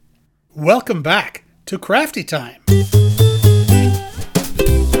Welcome back to Crafty Time.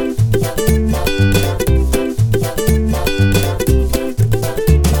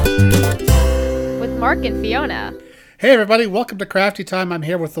 With Mark and Fiona. Hey everybody, welcome to Crafty Time. I'm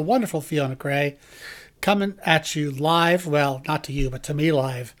here with the wonderful Fiona Gray, coming at you live, well, not to you, but to me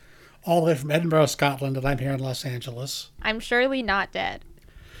live, all the way from Edinburgh, Scotland, and I'm here in Los Angeles. I'm surely not dead.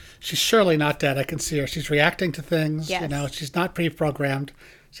 She's surely not dead. I can see her. She's reacting to things. Yes. You know, she's not pre-programmed.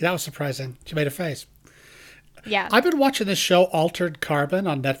 See, that was surprising. She made a face. Yeah. I've been watching this show, Altered Carbon,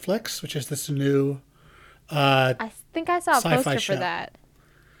 on Netflix, which is this new I think I saw a sci-fi poster show. for that.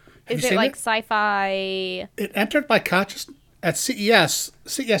 Have Is you it seen like it? sci-fi? It entered my consciousness at CES.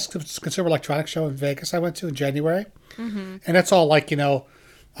 CES, Consumer Electronics Show in Vegas I went to in January. Mm-hmm. And it's all like, you know,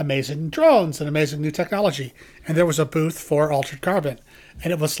 amazing drones and amazing new technology. And there was a booth for Altered Carbon.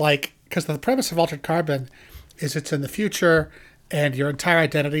 And it was like, because the premise of Altered Carbon is it's in the future and your entire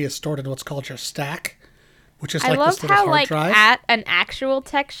identity is stored in what's called your stack, which is I like love this little how hard like drive. at an actual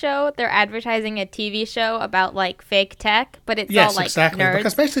tech show, they're advertising a TV show about like fake tech, but it's Yes, all like exactly. nerds.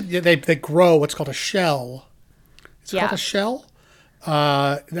 Because basically they grow what's called a shell. It's called a shell.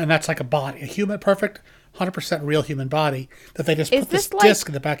 And that's like a body, a human, perfect, 100% real human body that they just Is put this this like- disc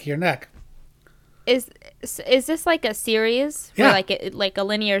in the back of your neck. Is this like a series? Yeah. Or like a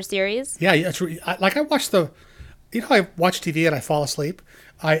linear series? Yeah, it's like I watch I watch TV and I fall asleep.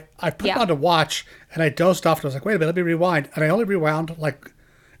 I put it on to watch and I dozed off and I was like, wait a minute, let me rewind. And I only rewound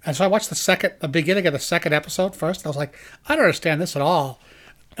and so I watched the beginning of the second episode first. And I was like, I don't understand this at all.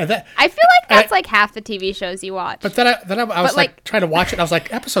 And then, I feel like that's like half the TV shows you watch. But then I was like trying to watch it. And I was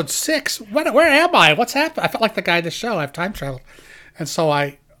like, episode 6. Where am I? What's happened? I felt like the guy in the show. I've time traveled, and so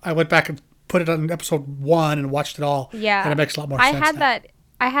I went back and put it on episode 1 and watched it all. Yeah, and it makes a lot more sense.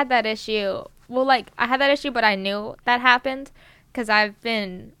 I had that issue. Well, like I had that issue, but I knew that happened because I've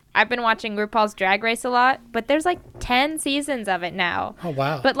been watching RuPaul's Drag Race a lot. But there's like 10 seasons of it now. Oh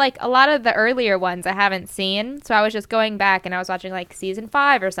wow! But like a lot of the earlier ones I haven't seen, so I was just going back and I was watching like season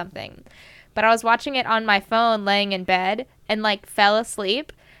 5 or something. But I was watching it on my phone, laying in bed, and like fell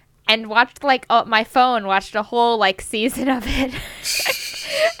asleep, and watched my phone watched a whole like season of it.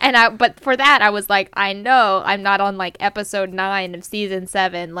 But for that, I was like, I know I'm not on like episode 9 of season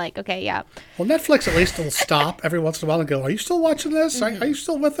 7. Like, okay, yeah. Well, Netflix at least will stop every once in a while and go, "Are you still watching this? Are you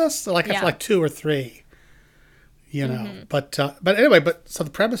still with us?" So, like after like 2 or 3, you know. But anyway, so the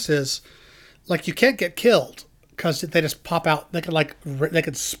premise is like you can't get killed because they just pop out. They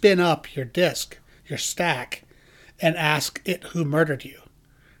can spin up your disk, your stack, and ask it who murdered you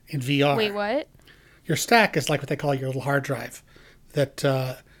in VR. Wait, what? Your stack is like what they call your little hard drive that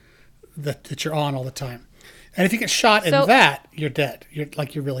you're on all the time. And if you get shot in that, you're dead. You're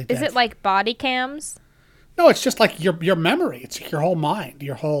really dead. Is it like body cams? No, it's just like your memory. It's your whole mind.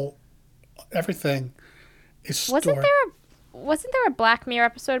 Your whole everything is stored. Wasn't there a Black Mirror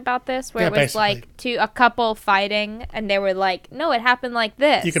episode about this where Yeah, it was basically. like a couple fighting and they were like, no, it happened like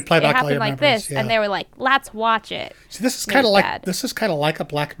this. You could play back it all happened your like memories, this, yeah. and they were like, let's watch it. See, this is It kind of was like bad. a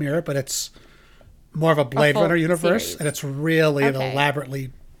Black Mirror, but it's more of a Blade full Runner universe, series. and it's really an Okay.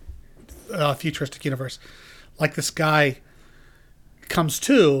 elaborately futuristic universe. Like this guy comes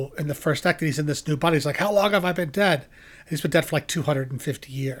to in the first act, and he's in this new body. He's like, "How long have I been dead?" And he's been dead for like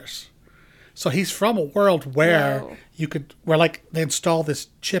 250 years. So he's from a world where Whoa. where like they install this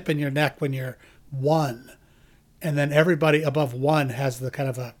chip in your neck when you're 1, and then everybody above 1 has the kind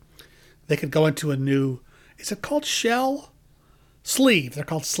of they could go into a new. Is it called shell? Sleeve. They're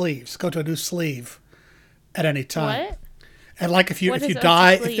called sleeves. Go to a new sleeve at any time. What? And like if you What is a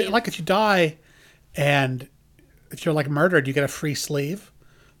die, sleeve? if you die, and if you're like murdered, you get a free sleeve,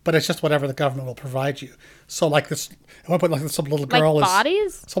 but it's just whatever the government will provide you. So like this, at one point, like some little girl Like is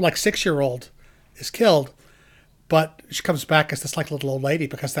bodies? some like 6-year-old is killed, but she comes back as this like little old lady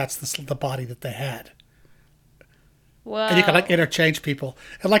because that's the body that they had. Whoa. And you can like interchange people.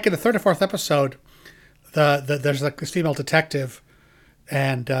 And like in the 3rd or 4th episode, there's like this female detective,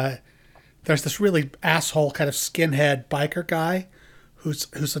 and there's this really asshole kind of skinhead biker guy who's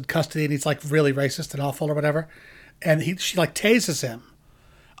in custody, and he's like really racist and awful or whatever. And she like tases him.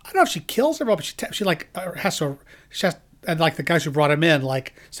 I don't know if she kills him, but she and like the guys who brought him in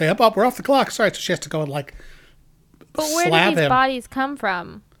like say, "Up, we're off the clock." Sorry, so she has to go and like But where slab did these him. bodies come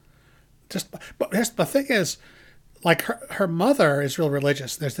from? But the thing is, like her mother is real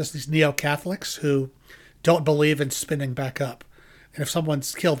religious. There's these neo-Catholics who don't believe in spinning back up, and if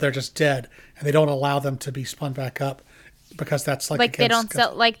someone's killed, they're just dead, and they don't allow them to be spun back up because that's like They don't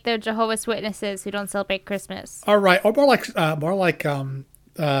like they're Jehovah's Witnesses who don't celebrate Christmas. All right, or more like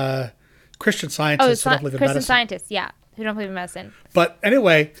Christian Scientists who don't believe in Christian medicine. scientists, yeah, who don't believe in medicine. But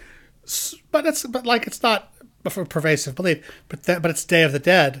anyway, but like it's not a pervasive belief. But it's Day of the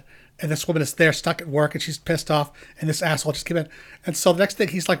Dead, and this woman is there stuck at work, and she's pissed off, and this asshole just came in, and so the next thing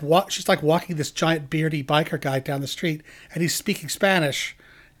she's like walking this giant beardy biker guy down the street, and he's speaking Spanish,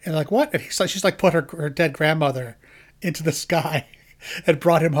 and like what? And she's like put her dead grandmother into the sky, and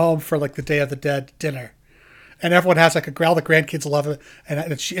brought him home for like the Day of the Dead dinner, and everyone has like all the grandkids love it,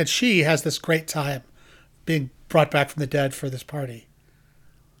 and she has this great time being brought back from the dead for this party.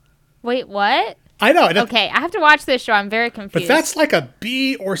 Wait, what? I know. Okay, I have to watch this show. I'm very confused. But that's like a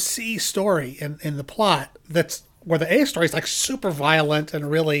B or C story in the plot. That's where the A story is like super violent and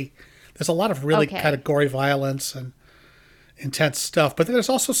really, there's a lot of really kind of gory violence and intense stuff. But then there's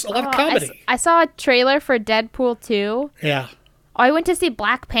also a lot of comedy. I saw a trailer for Deadpool 2. Yeah. Oh, I went to see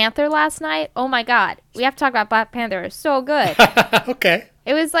Black Panther last night. Oh my God. We have to talk about Black Panther. It's so good. Okay.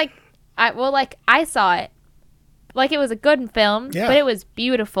 It was like, I saw it. Like, it was a good film, but it was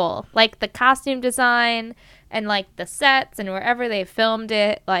beautiful. Like, the costume design and, like, the sets and wherever they filmed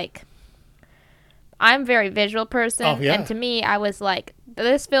it. Like, I'm a very visual person. Oh, yeah. And to me, I was like,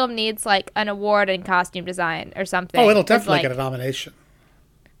 this film needs, like, an award in costume design or something. Oh, it'll definitely get a nomination.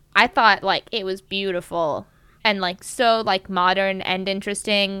 I thought, like, it was beautiful and, like, so, like, modern and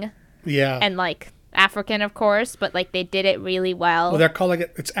interesting. Yeah. And, like, African, of course, but like they did it really well. Well, they're calling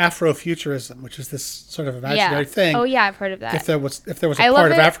it's Afrofuturism, which is this sort of imaginary thing. Oh yeah, I've heard of that. If there was a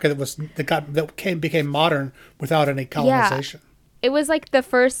part of Africa that became modern without any colonization. Yeah. It was like the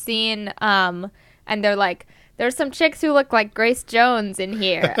first scene, and they're like, there's some chicks who look like Grace Jones in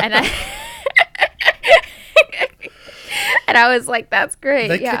here, and I was like, that's great.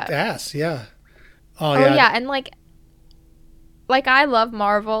 They kicked ass, yeah. Oh yeah, and like I love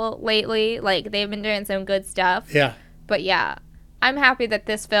Marvel lately. Like, they've been doing some good stuff. Yeah. But yeah, I'm happy that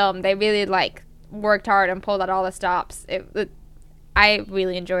this film, they really, like, worked hard and pulled out all the stops. I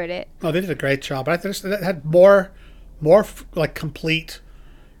really enjoyed it. Oh, they did a great job. But I think it had more, like, complete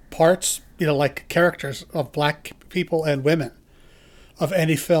parts, like, characters of black people and women of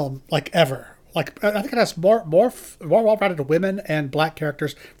any film, like, ever. Like, I think it has more well-rounded women and black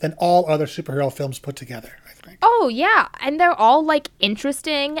characters than all other superhero films put together, I think. Oh, yeah. And they're all, like,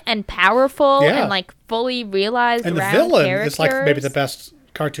 interesting and powerful and, like, fully realized and the villain characters. Is, like, maybe the best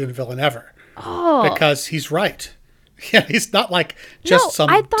cartoon villain ever. Oh. Because he's right. Yeah, he's not, like, just some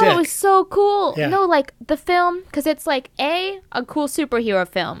I thought dick. It was so cool. Yeah. No, like, the film, because it's, like, A, a cool superhero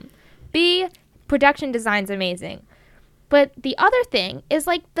film. B, production design's amazing. But the other thing is,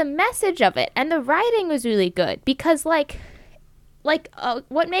 like, the message of it and the writing was really good because, what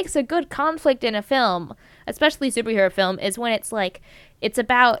makes a good conflict in a film, especially superhero film, is when it's, like, it's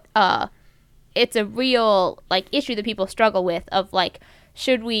about, it's a real, like, issue that people struggle with of, like,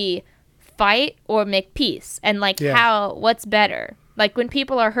 should we fight or make peace? And, like, what's better? Like, when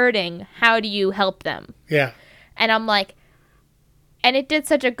people are hurting, how do you help them? Yeah. And I'm like, and it did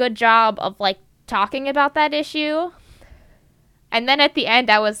such a good job of, like, talking about that issue. And then at the end,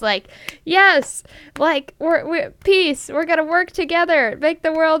 I was like, yes, like, we're peace. We're going to work together, make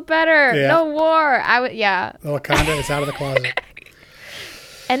the world better. Yeah. No war. Wakanda is out of the closet.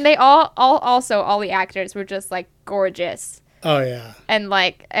 And they all the actors were just, like, gorgeous. Oh, yeah. And,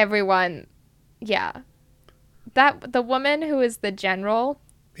 like, everyone, yeah. The woman who is the general.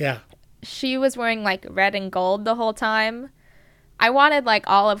 Yeah. She was wearing, like, red and gold the whole time. I wanted, like,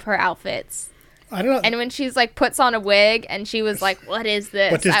 all of her outfits. I don't know. And when she's like puts on a wig and she was like, what is this?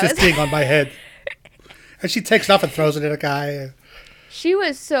 What is this thing on my head? And she takes it off and throws it at a guy. She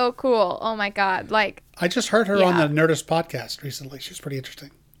was so cool. Oh my God. Like, I just heard her on the Nerdist podcast recently. She's pretty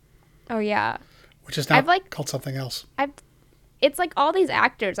interesting. Oh yeah. Which is now called something else. It's like all these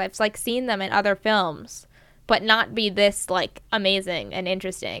actors, I've like seen them in other films, but not be this like amazing and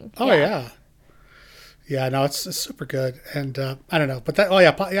interesting. Oh yeah. Yeah, no, it's super good, and I don't know, but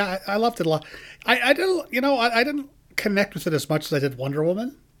I loved it a lot. I didn't connect with it as much as I did Wonder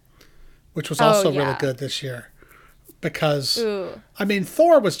Woman, which was also really good this year, because I mean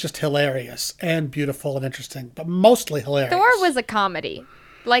Thor was just hilarious and beautiful and interesting, but mostly hilarious. Thor was a comedy,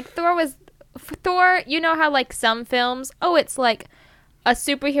 like Thor. You know how like some films, it's like a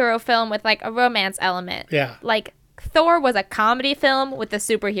superhero film with like a romance element. Yeah, like Thor was a comedy film with a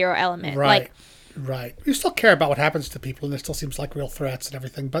superhero element. Right. Like, right. You still care about what happens to people, and there still seems like real threats and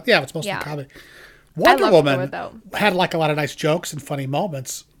everything. But yeah, it's mostly comedy. Wonder Woman had like a lot of nice jokes and funny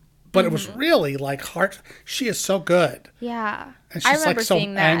moments, but it was really like she is so good. Yeah. And she's like so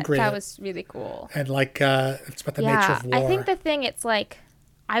seeing that. angry. That was really cool. And like it's about the nature of war. I think the thing, it's like,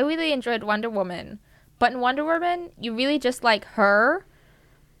 I really enjoyed Wonder Woman, but in Wonder Woman, you really just like her.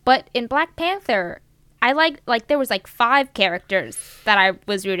 But in Black Panther, I like there was like 5 characters that I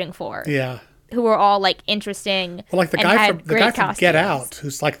was rooting for. Yeah. Who were all like interesting. Well, like the guy from Get Out,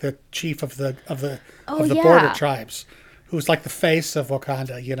 who's like the chief of the border tribes, who's like the face of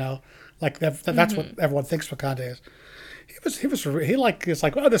Wakanda. You know, like that's what everyone thinks Wakanda is. He was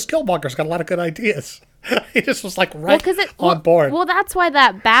like, oh, this Killmonger's got a lot of good ideas. He just was like on board. Well, that's why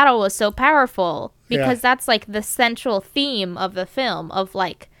that battle was so powerful, because that's like the central theme of the film of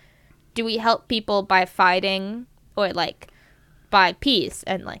like, do we help people by fighting or like by peace?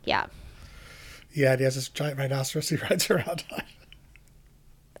 And like, yeah. Yeah, he has this giant rhinoceros he rides around on.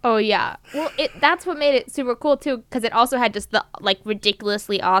 Oh, yeah. Well, that's what made it super cool, too, because it also had just the, like,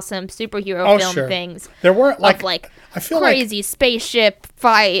 ridiculously awesome superhero film things. There were, like, I feel crazy spaceship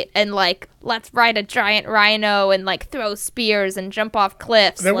fight and, like, let's ride a giant rhino and, like, throw spears and jump off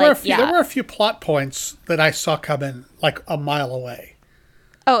cliffs. There were a few plot points that I saw coming, like, a mile away.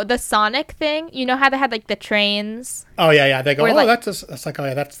 Oh, the Sonic thing? You know how they had, like, the trains? Oh, yeah. They go, that's like, oh,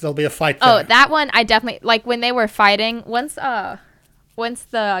 yeah, there'll be a fight there. Oh, that one, I definitely, like, when they were fighting, once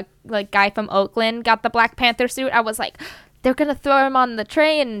the like guy from Oakland got the Black Panther suit, I was like, they're gonna throw him on the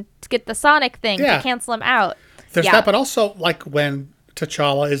train to get the Sonic thing to cancel him out. There's that, but also like when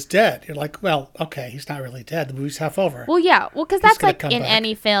T'Challa is dead, you're like, well, okay, he's not really dead. The movie's half over. Well, yeah, because that's like in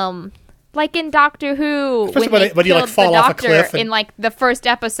any film, like in Doctor Who, especially when you like fall off a cliff in like the first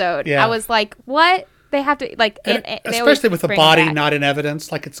episode. I was like, what? They have to like, especially with the body not in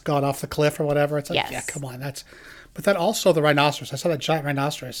evidence, like it's gone off the cliff or whatever. It's like, yeah, come on, that's. But then also the rhinoceros. I saw that giant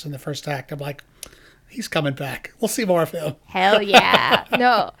rhinoceros in the first act. I'm like, he's coming back. We'll see more of him. Hell yeah.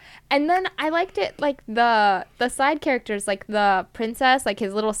 No. And then I liked it, like, the side characters, like the princess, like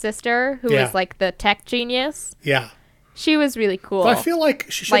his little sister, who was, like, the tech genius. Yeah. She was really cool. But I feel like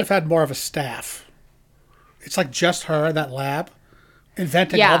she should have had more of a staff. It's like just her in that lab,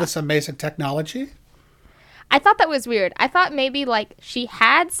 inventing all this amazing technology. I thought that was weird. I thought maybe, like, she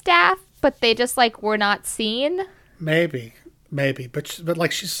had staff, but they just, like, were not seen. Maybe, but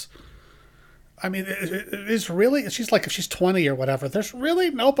like she's, I mean, it's really, she's like, if she's 20 or whatever, there's really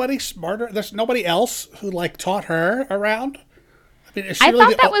nobody smarter. There's nobody else who like taught her around. I mean, is she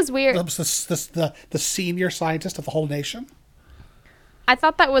thought that was weird. The senior scientist of the whole nation. I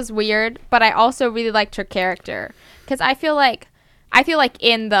thought that was weird, but I also really liked her character because I feel like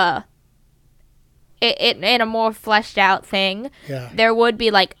in a more fleshed out thing, there would be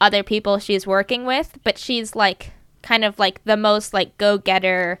like other people she's working with, but she's like kind of like the most like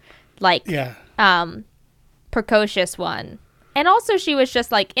go-getter, like precocious one. And also she was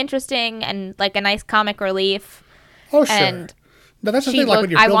just like interesting and like a nice comic relief. Oh, sure. And no, that's the thing, like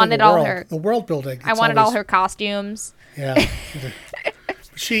when you're building the world building. I wanted all her costumes. Yeah.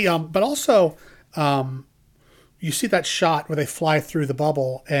 She, but also, you see that shot where they fly through the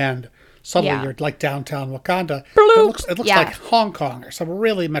bubble and suddenly you're like downtown Wakanda. It looks like Hong Kong or some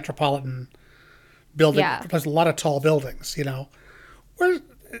really metropolitan building. There's a lot of tall buildings, you know.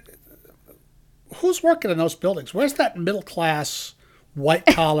 Who's working in those buildings? Where's that middle class, white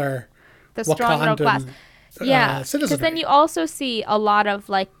collar, the strong middle class? Citizenry? Because then you also see a lot of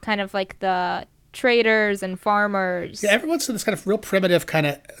like kind of like the traders and farmers. Yeah, everyone's in this kind of real primitive kind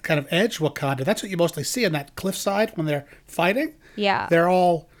of edge Wakanda. That's what you mostly see on that cliffside when they're fighting. Yeah,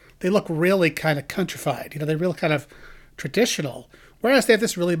 they look really kind of countrified. You know, they're real kind of traditional. Whereas they have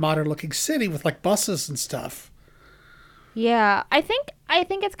this really modern looking city with like buses and stuff. Yeah, I think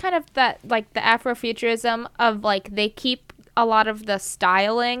it's kind of that like the Afrofuturism of like they keep a lot of the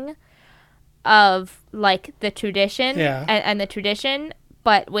styling of like the tradition and the tradition,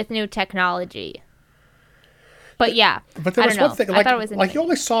 but with new technology. But but there was one thing I thought it was like you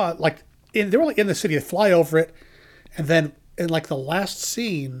only saw like they're only in the city. They fly over it, and then in like the last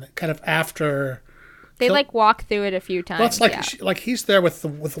scene, kind of after. They like walk through it a few times. Well, it's like like he's there with the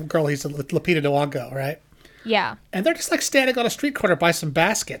girl. He's Lupita Nyong'o, right? Yeah. And they're just like standing on a street corner by some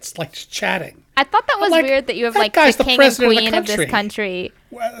baskets, like just chatting. I thought that was weird that you have like the king and queen of this country.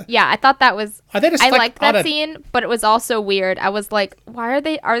 Well, yeah, I thought that was. I liked that scene, but it was also weird. I was like, why are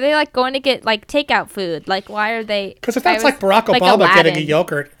they like going to get like takeout food? Like, why are they? Because if that's like Barack Obama getting a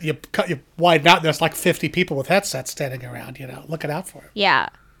yogurt, you widen out. There's like 50 people with headsets standing around. You know, looking out for him. Yeah,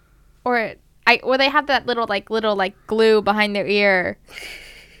 or they have that little glue behind their ear,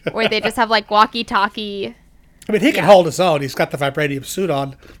 or they just have like walkie-talkie. I mean, he can hold his own. He's got the vibranium suit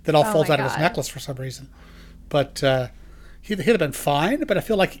on that all folds out of his necklace for some reason. But he'd have been fine. But I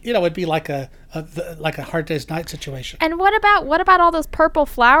feel like it'd be like a Hard Day's Night situation. And what about all those purple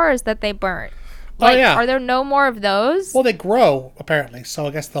flowers that they burnt? Like, are there no more of those? Well, they grow apparently, so I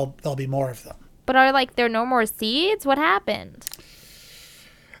guess there'll be more of them. But are there no more seeds? What happened?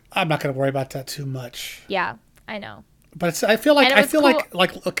 I'm not going to worry about that too much. Yeah, I know. But I feel like cool.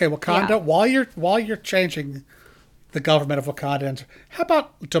 like okay, Wakanda. Yeah. While you're changing the government of Wakanda, how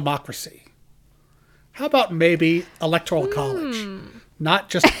about democracy? How about maybe electoral college, not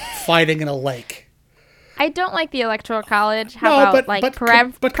just fighting in a lake? I don't like the electoral college. How about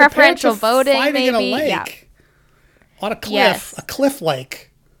preferential voting? Fighting maybe in a lake, on a cliff, Yes. a cliff lake.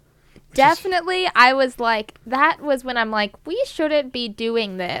 Definitely, I was like, that was when I'm like, we shouldn't be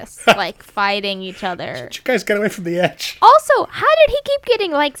doing this, like fighting each other. You guys get away from the edge. Also, how did he keep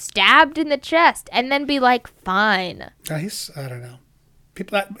getting like stabbed in the chest and then be like, fine? I don't know.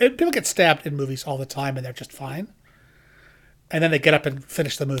 People get stabbed in movies all the time and they're just fine. And then they get up and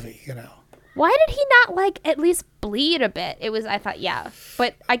finish the movie, you know. Why did he not like at least bleed a bit? I thought, yeah,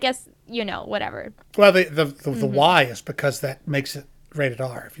 but I guess, whatever. Well, the why is because that makes it rated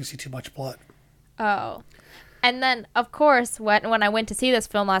R if you see too much blood. Oh. And then, of course, when I went to see this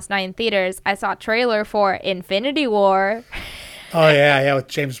film last night in theaters, I saw a trailer for Infinity War. Oh, yeah, with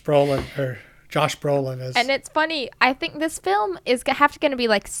James Brolin, or Josh Brolin. And it's funny, I think this film is going to be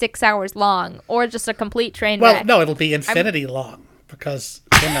like 6 hours long, or just a complete train wreck. Well, no, it'll be infinity long, because,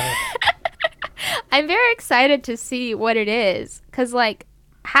 I'm very excited to see what it is, because, like,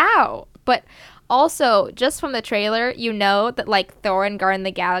 how? But also, just from the trailer, that, like, Thor and Guardians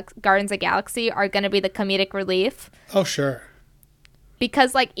of the Galaxy are going to be the comedic relief. Oh, sure.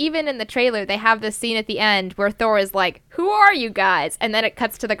 Because, like, even in the trailer, they have this scene at the end where Thor is like, who are you guys? And then it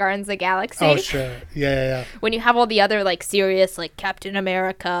cuts to the Guardians of the Galaxy. Oh, sure. Yeah. When you have all the other, like, serious, like, Captain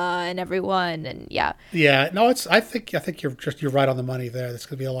America and everyone, and yeah. Yeah, no, I think you're right on the money there. There's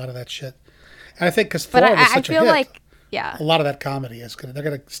going to be a lot of that shit. And I think because Thor was such a hit. Like, yeah. A lot of that comedy they're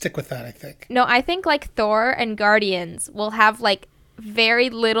going to stick with that, I think. No, I think like Thor and Guardians will have like very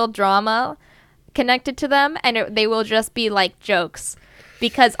little drama connected to them, and they will just be like jokes,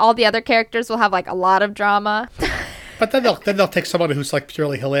 because all the other characters will have like a lot of drama. But then they'll take someone who's like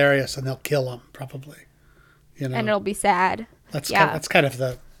purely hilarious and they'll kill him probably. And it'll be sad. That's kind of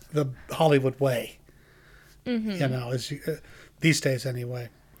the Hollywood way. Mm-hmm. These days anyway.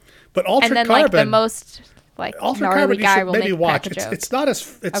 But Altered Carbon, like the most like Altered gnarly Carbon, guy will maybe make watch. a joke. It's not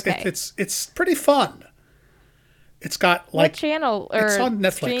as it's pretty fun. It's got like what channel? Or it's on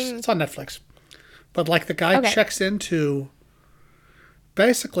Netflix. stream? It's on Netflix. But like the guy checks into,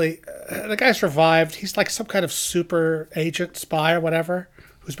 basically, the guy's revived. He's like some kind of super agent, spy, or whatever,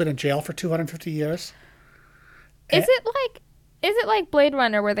 who's been in jail for 250 years. Is it like Blade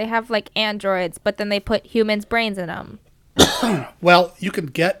Runner, where they have like androids, but then they put humans' brains in them? Well, you can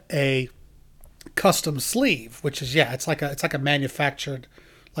get a custom sleeve, which is it's like a manufactured,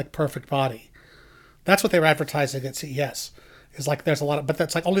 like, perfect body. That's what they were advertising at CES. Is like there's a lot of, but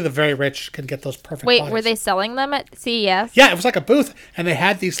that's like only the very rich can get those perfect bodies. Were they selling them at CES? Yeah, it was like a booth, and they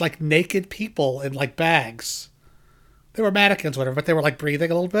had these like naked people in like bags. They were mannequins, whatever, but they were like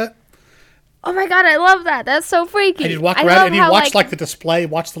breathing a little bit. Oh my god, I love that. That's so freaky. And you'd walk around and you'd watch like the display,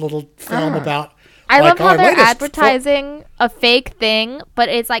 watch the little film about. I love how they're advertising a fake thing, but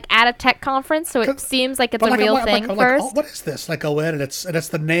it's like at a tech conference, so it seems like it's a real thing first. Like, what is this? Like, go in, and it's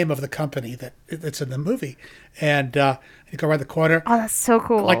the name of the company that it's in the movie, and you go around the corner. Oh, that's so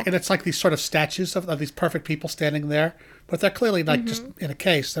cool! Like, and it's like these sort of statues of these perfect people standing there, but they're clearly like just in a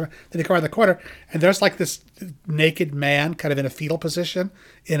case. Then you go around the corner, and there's like this naked man, kind of in a fetal position,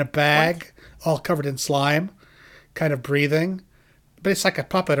 in a bag, all covered in slime, kind of breathing, but it's like a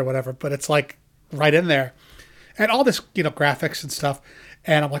puppet or whatever. But it's like right in there, and all this graphics and stuff,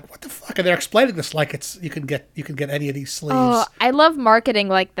 and I'm like, what the fuck? And they're explaining this like it's you can get any of these sleeves. Oh, I love marketing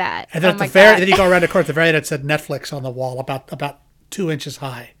like that. And then then you go around the corner at the very end, it said Netflix on the wall, about 2 inches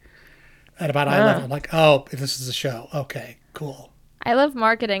high, at about eye level. I'm like, oh, this is a show. Okay, cool. I love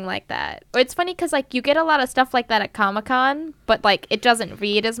marketing like that. It's funny because like you get a lot of stuff like that at Comic-Con, but like it doesn't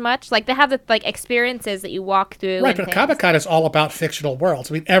read as much. Like they have the like experiences that you walk through. Right, but Comic-Con is all about fictional worlds.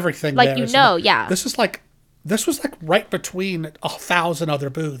 I mean, everything. Like there yeah. This was like right between 1,000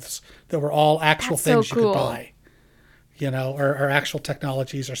 other booths that were all actual things you could buy. Or actual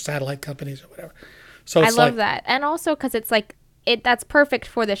technologies or satellite companies or whatever. So it's I love that, and also because it's like. That's perfect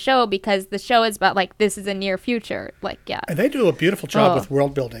for the show because the show is about like this is a near future, like And they do a beautiful job with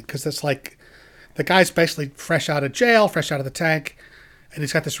world building because it's like the guy's basically fresh out of jail, fresh out of the tank, and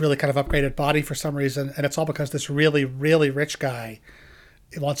he's got this really kind of upgraded body for some reason, and it's all because this really, really rich guy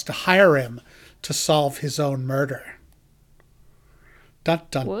wants to hire him to solve his own murder. Dun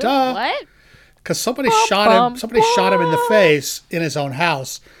dun dun. What? Because somebody shot him in the face in his own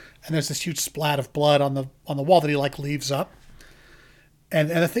house, and there's this huge splat of blood on the wall that he like leaves up. And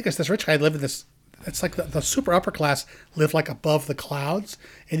the thing is, this rich guy lived in it's like the super upper class live like above the clouds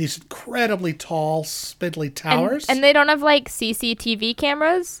in these incredibly tall, spindly towers. And they don't have like CCTV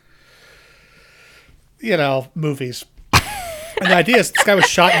cameras? Movies. And the idea is this guy was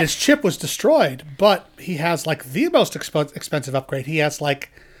shot and his chip was destroyed, but he has like the most expensive upgrade. He has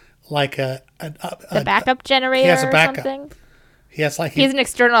like a backup generator. He has a backup. Or something? He has like he's an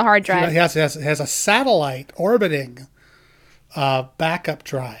external hard drive. He has a satellite orbiting backup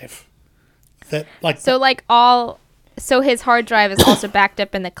drive that like so his hard drive is also backed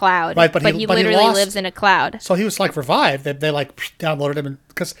up in the cloud. Right, but he literally lives in a cloud. So he was like revived. They like downloaded him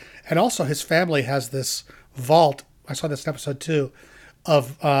and also his family has this vault. I saw this in episode 2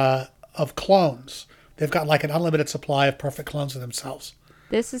 of clones. They've got like an unlimited supply of perfect clones of themselves.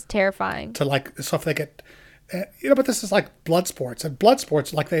 This is terrifying. So if they get, but this is like blood sports. And blood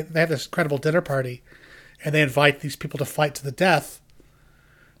sports, like they have this incredible dinner party, and they invite these people to fight to the death.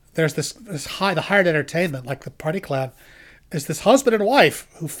 There's the hired entertainment, like the party clown, is this husband and wife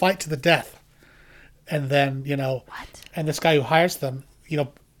who fight to the death, and then what? And this guy who hires them,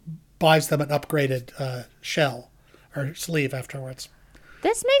 buys them an upgraded shell or sleeve afterwards.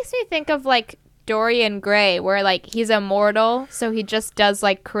 This makes me think of like Dorian Gray, where like he's immortal, so he just does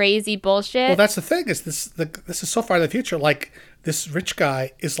like crazy bullshit. Well, that's the thing is this is so far in the future. Like this rich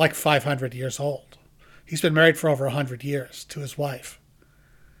guy is like 500 years old. He's been married for over 100 years to his wife,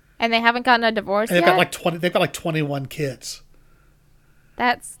 and they haven't gotten a divorce and yet. They've got like 21 kids.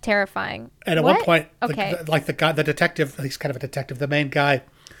 That's terrifying. And at one point, the detective, he's kind of a detective. The main guy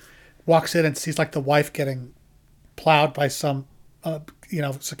walks in and sees like the wife getting plowed by some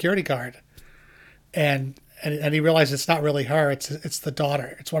security guard, and he realizes it's not really her, it's the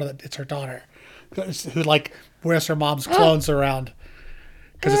daughter, it's her daughter who like wears her mom's clones around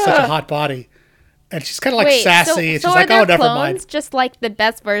because it's such a hot body, and she's kind of like sassy, and she's like, oh, never mind. Just like the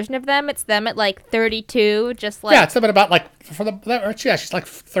best version of them, it's them at like 32, just like it's them at about like she's like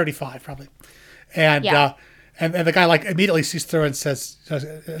 35 probably, and And the guy like immediately sees through and says,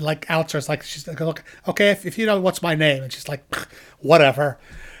 like outs her, it's like she's like, look, okay, if you know what's my name, and she's like, whatever,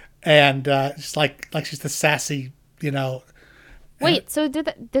 and she's like she's the sassy, Wait, so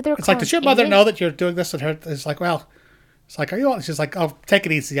did their it's like, does your mother know that you're doing this? And her it's like, well, it's like, are you? She's like, oh, take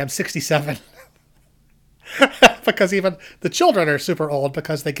it easy, I'm 67, because even the children are super old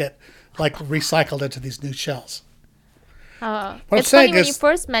because they get like recycled into these new shells. It's funny when you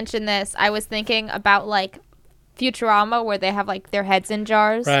first mentioned this, I was thinking about like Futurama, where they have like their heads in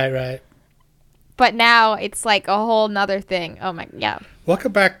jars. Right. But now it's like a whole nother thing. Oh my, yeah.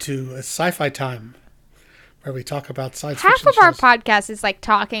 Welcome back to Sci-Fi Time, where we talk about science fiction. Half of our podcast is like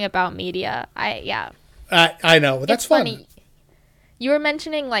talking about media. I know, but that's fun. Funny. You were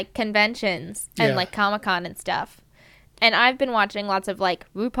mentioning like conventions and like Comic-Con and stuff. And I've been watching lots of like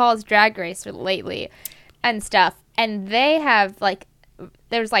RuPaul's Drag Race lately and stuff. And they have like,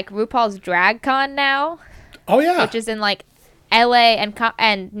 there's like RuPaul's Drag Con now. Oh yeah, which is in like LA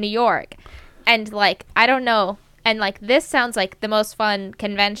and New York, and like I don't know, and like this sounds like the most fun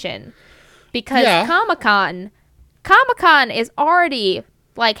convention because Comic-Con is already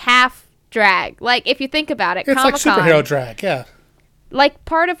like half drag. Like if you think about it, it's Comic-Con, like superhero drag. Yeah, like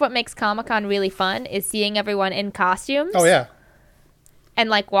part of what makes Comic-Con really fun is seeing everyone in costumes. Oh yeah, and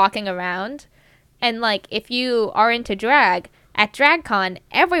like walking around, and like if you are into drag at DragCon,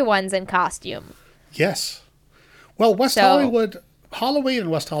 everyone's in costume. Yes. Well, Halloween in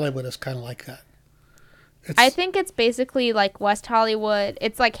West Hollywood is kind of like that. I think it's basically like West Hollywood.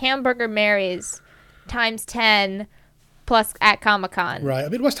 It's like Hamburger Mary's times 10 plus at Comic-Con. Right. I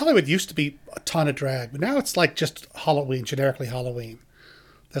mean, West Hollywood used to be a ton of drag, but now it's like just Halloween, generically Halloween.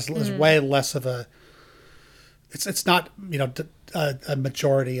 There's way less of a... It's not, a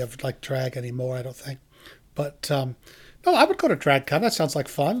majority of like drag anymore, I don't think. But, no, I would go to DragCon. That sounds like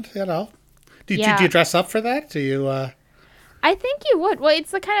fun, Do you dress up for that? Do you? I think you would. Well,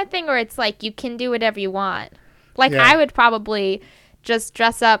 it's the kind of thing where it's like you can do whatever you want. Like I would probably just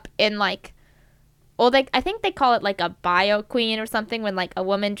dress up in like, I think they call it like a bio queen or something when like a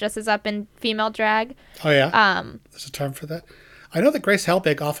woman dresses up in female drag. Oh yeah. There's a term for that. I know that Grace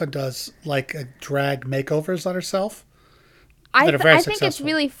Helbig often does like drag makeovers on herself. I think it's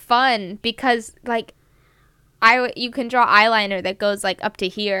really fun because like. You can draw eyeliner that goes like up to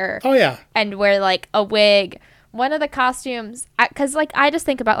here. Oh yeah. And wear like a wig. One of the costumes, because like I just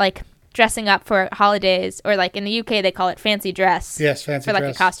think about like dressing up for holidays, or like in the UK they call it fancy dress. Yes, fancy dress. For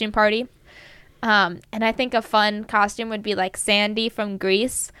like a costume party. And I think a fun costume would be like Sandy from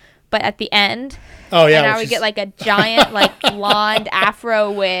Grease, but at the end. Oh yeah. And I would get like a giant like blonde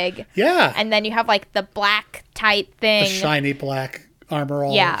afro wig. Yeah. And then you have like the black tight thing. The shiny black armor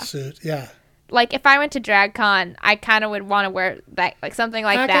all suit. Yeah. like if I went to DragCon, I kind of would want to wear that, like something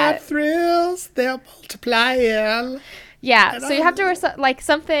like I that. got thrills, they're multiplying. Yeah, so you have to wear like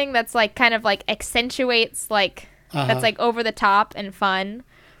something that's like kind of like accentuates like that's like over the top and fun.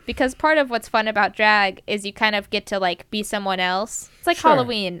 Because part of what's fun about drag is you kind of get to like be someone else. It's like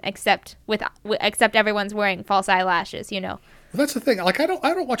Halloween, except except everyone's wearing false eyelashes. You know. Well, that's the thing. Like I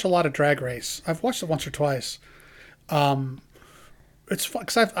don't watch a lot of Drag Race. I've watched it once or twice. It's fun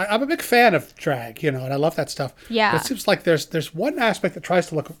because I'm a big fan of drag, and I love that stuff. Yeah. But it seems like there's one aspect that tries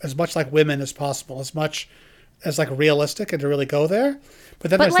to look as much like women as possible, as much as like realistic and to really go there.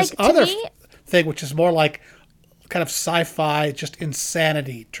 But then there's like, this other me, thing which is more like kind of sci-fi, just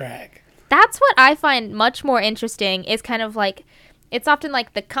insanity drag. That's what I find much more interesting is kind of like, it's often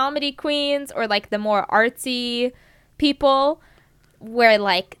like the comedy queens or like the more artsy people where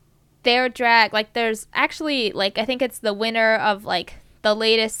like their drag, like there's actually like, I think it's the winner of like the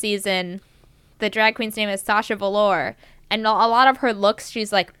latest season. The drag queen's name is Sasha Velour. And a lot of her looks,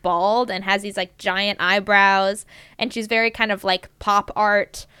 she's like bald and has these like giant eyebrows. And she's very kind of like pop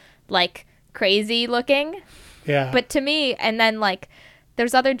art, like crazy looking. Yeah. But to me, and then like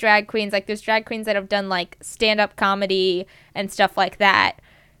there's other drag queens, like there's drag queens that have done like stand-up comedy and stuff like that.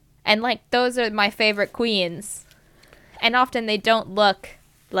 And like those are my favorite queens. And often they don't look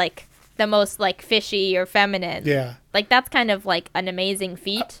like the most like fishy or feminine. Yeah. Like that's kind of like an amazing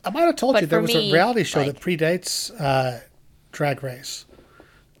feat. I might have told you there was a reality show like, that predates Drag Race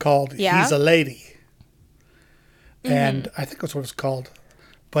called He's a Lady. And I think that's what it was called.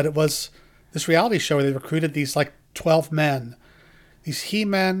 But it was this reality show where they recruited these like 12 men, these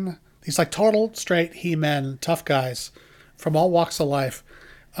he-men, these like total straight he-men, tough guys from all walks of life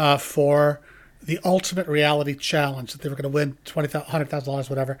for the ultimate reality challenge that they were going to win $20,000, $100,000,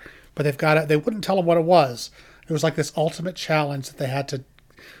 whatever. But they wouldn't tell them what it was. It was like this ultimate challenge that they had to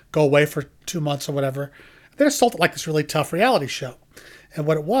go away for 2 months or whatever. They just sold it like this really tough reality show. And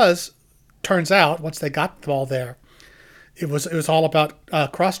what it was, turns out, once they got them all there, it was all about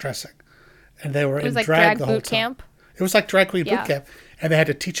cross-dressing. And they were in drag the whole boot time. Camp. It was like drag queen boot camp. And they had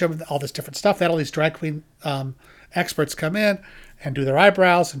to teach them all this different stuff. They had all these drag queen experts come in and do their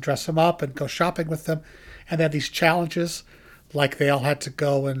eyebrows and dress them up and go shopping with them. And they had these challenges, like they all had to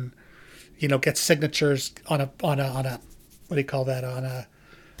go and, get signatures on a what do you call that? On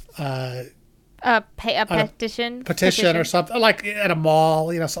a petition. Petition or something, like at a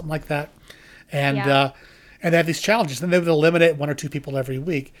mall, something like that. And and they had these challenges. Then they would eliminate 1 or 2 people every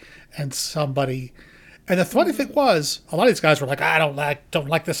week, and the funny thing was, a lot of these guys were like, I don't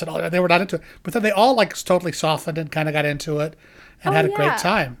like this at all. They were not into it. But then they all like totally softened and kind of got into it and had a great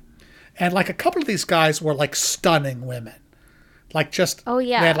time. And like a couple of these guys were like stunning women. Like just, they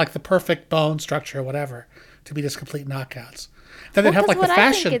had like the perfect bone structure or whatever to be just complete knockouts. Then they'd have like the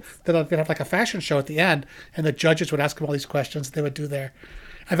fashion, they'd have like a fashion show at the end, and the judges would ask them all these questions they would do there.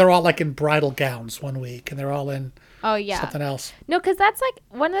 And they're all like in bridal gowns one week, and they're all in something else. No, because that's like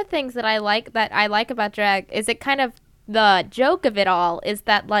one of the things that I like about drag is it kind of, the joke of it all is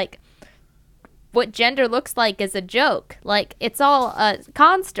that like what gender looks like is a joke. Like it's all a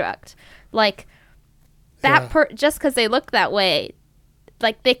construct. Like that just because they look that way,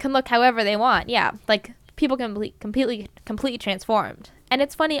 like they can look however they want. Yeah, like people can be completely transformed. And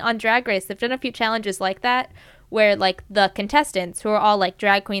it's funny, on Drag Race they've done a few challenges like that, where like the contestants, who are all like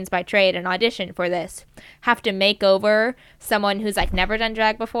drag queens by trade and audition for this, have to make over someone who's like never done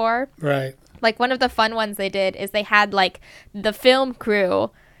drag before. Right. Like one of the fun ones they did is they had like the film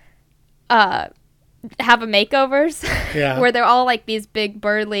crew have a makeovers where they're all like these big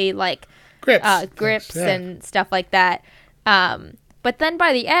burly like grips and stuff like that. But then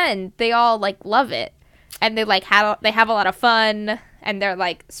by the end they all like love it, and they like have a lot of fun, and they're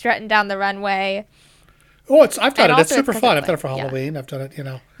like strutting down the runway. Oh, I've done it. It's super fun. I've done it for Halloween. I've done it,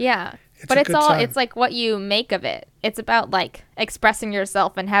 Yeah. But it's like what you make of it. It's about like expressing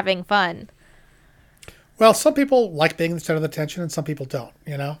yourself and having fun. Well, some people like being the center of attention and some people don't,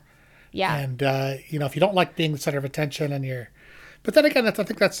 Yeah. And, if you don't like being the center of attention but then again, I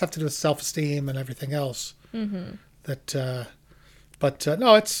think that's stuff to do with self-esteem and everything else. Mm-hmm.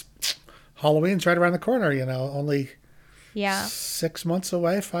 No, it's Halloween's right around the corner, only 6 months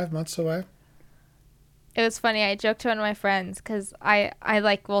away, 5 months away. It was funny. I joked to one of my friends because I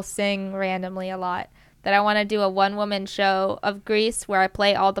like will sing randomly a lot, that I want to do a one-woman show of Grease where I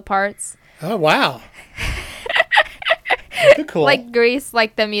play all the parts. Oh, wow. That'd be cool. Like Grease,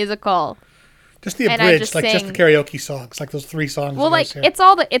 like the musical. Just the abridged, like just the karaoke songs, like those 3 songs. Well, like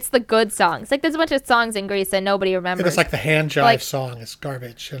it's the good songs. Like there's a bunch of songs in Grease that nobody remembers. It's like the hand jive song is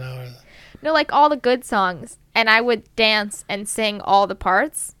garbage, No, like all the good songs, and I would dance and sing all the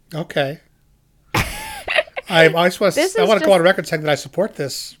parts. Okay. I want to go on record saying that I support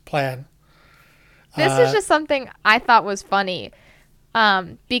this plan. This is just something I thought was funny,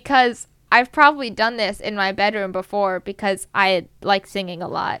 because I've probably done this in my bedroom before because I like singing a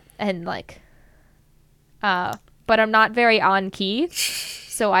lot and like, but I'm not very on key,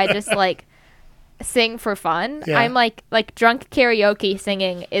 so I just like sing for fun. Yeah. I'm like drunk karaoke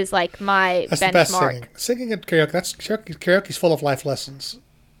singing is like my that's benchmark. The best singing. Singing at karaoke. Karaoke's full of life lessons.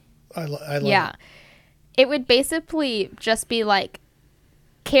 I love it. It would basically just be like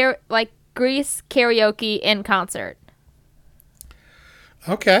Grease karaoke in concert.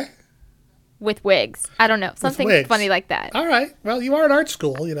 Okay. With wigs. I don't know. Something funny like that. All right. Well, you are in art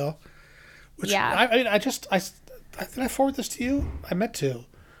school, you know. Yeah. Did I forward this to you? I meant to.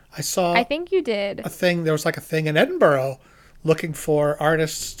 I think you did. There was like a thing in Edinburgh looking for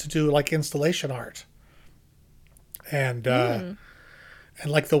artists to do like installation art. And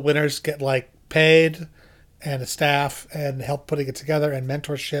like the winners get like paid and a staff and help putting it together and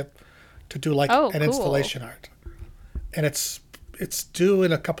mentorship to do like an installation art. And it's due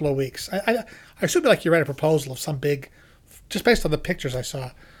in a couple of weeks. I assume like you read a proposal of some big, just based on the pictures I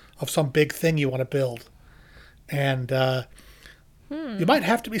saw, of some big thing you want to build. And you might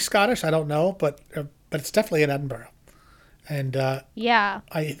have to be Scottish, I don't know, but it's definitely in Edinburgh. And I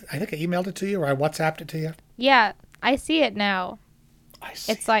think I emailed it to you or I WhatsApped it to you. Yeah, I see it now.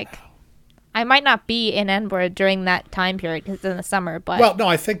 It's like, I might not be in Edinburgh during that time period because it's in the summer, but well, no,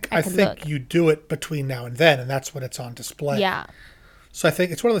 I think you do it between now and then, and that's when it's on display. Yeah. So I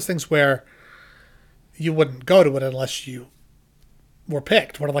think it's one of those things where you wouldn't go to it unless you were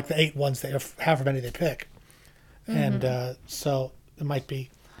picked. One of like the 8 ones however many they pick, and so it might be.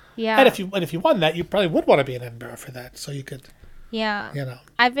 Yeah. And if you won that, you probably would want to be in Edinburgh for that, so you could. Yeah. You know.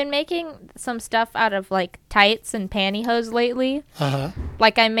 I've been making some stuff out of like tights and pantyhose lately.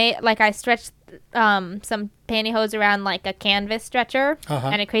 Like I stretched some pantyhose around like a canvas stretcher,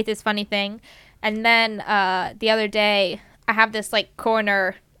 and it creates this funny thing. And then the other day, I have this like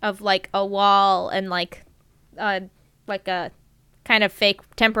corner of like a wall and like a kind of fake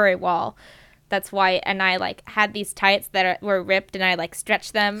temporary wall that's white, and I like had these tights that were ripped, and I like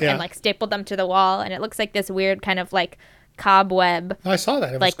stretched them and like stapled them to the wall, and it looks like this weird kind of like cobweb. I saw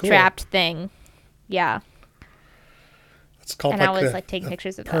that. It was like cool. Trapped thing. Yeah. It's called and I was like taking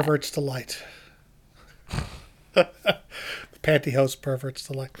pictures of Pervert's Delight. The pantyhose Pervert's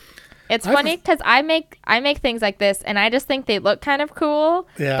Delight. It's funny because I make things like this, and I just think they look kind of cool.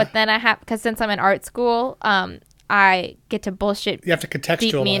 Yeah. But then because since I'm in art school, I get to bullshit. You have to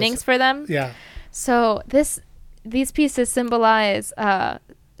contextualize deep meanings for them. Yeah. So these pieces symbolize.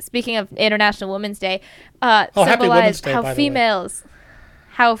 Speaking of International Women's Day, symbolize Day,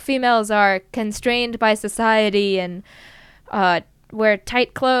 how females are constrained by society and wear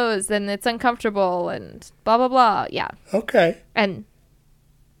tight clothes and it's uncomfortable and blah blah blah. Yeah. Okay. And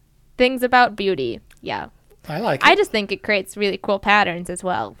things about beauty. Yeah. I like it. I just think it creates really cool patterns as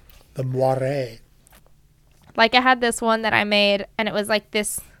well. The moire. Like I had this one that I made, and it was like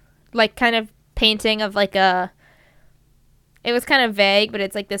this, like kind of painting of like a. It was kind of vague, but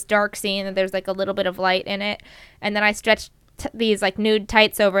it's like this dark scene, and there's like a little bit of light in it. And then I stretched these like nude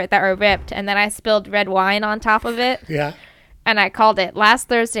tights over it that were ripped, and then I spilled red wine on top of it. Yeah. And I called it Last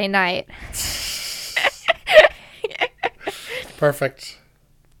Thursday Night. Perfect.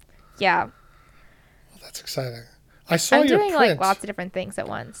 Yeah. Well, that's exciting. I saw your print. I'm doing like lots of different things at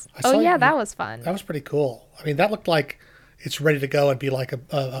once. That was fun. That was pretty cool. I mean, that looked like it's ready to go and be like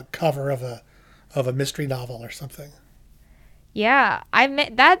a cover of a mystery novel or something. Yeah,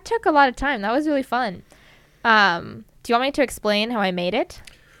 that took a lot of time. That was really fun. Do you want me to explain how I made it?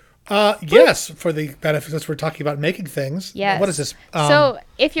 Yes, for the benefit, since we're talking about making things. Yes. What is this? So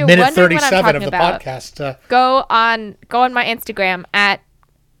if you're minute wondering what I'm 37 talking of the about, podcast. Go on my Instagram at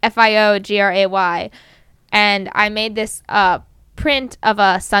FIOGRAY, and I made this print of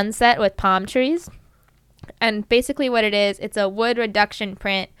a sunset with palm trees. And basically what it is, it's a wood reduction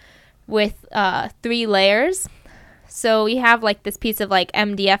print with 3 layers. So you have like this piece of like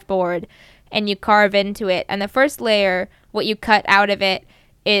MDF board, and you carve into it. And the first layer, what you cut out of it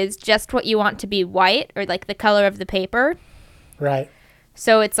is just what you want to be white, or like the color of the paper. Right.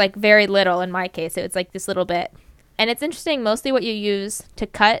 So it's like very little in my case. So it's like this little bit. And it's interesting, mostly what you use to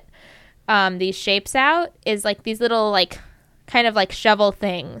cut these shapes out is like these little like kind of like shovel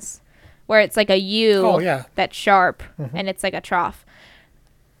things where it's like a U that's sharp, and it's like a trough.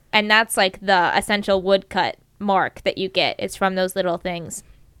 And that's like the essential woodcut mark that you get. It's from those little things.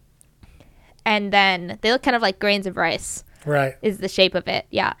 And then they look kind of like grains of rice. Right. Is the shape of it.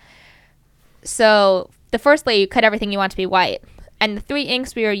 Yeah. So the first layer, you cut everything you want to be white. And the 3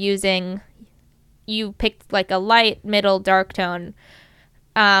 inks we were using, you picked like a light, middle, dark tone.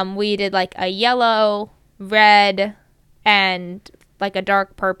 We did like a yellow, red, and like a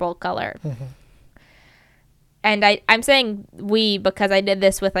dark purple color. Mm-hmm. And I'm saying we because I did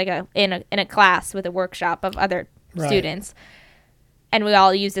this with like in a class with a workshop of other students. And we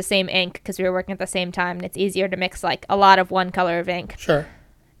all used the same ink because we were working at the same time, and it's easier to mix like a lot of one color of ink. Sure.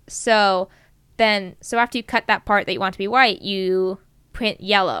 So after you cut that part that you want to be white, you print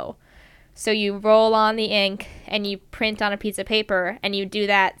yellow. So you roll on the ink and you print on a piece of paper, and you do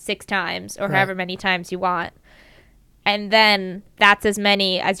that 6 times or however many times you want. And then that's as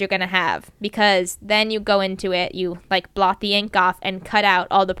many as you're going to have, because then you go into it, you like blot the ink off and cut out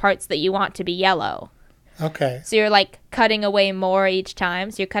all the parts that you want to be yellow. Okay. So you're like cutting away more each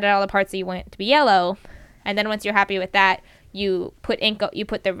time. So you cut out all the parts that you want to be yellow. And then once you're happy with that, you put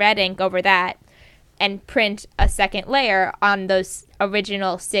the red ink over that and print a second layer on those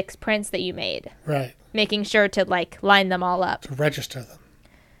original 6 prints that you made. Right. Making sure to like line them all up. To register them.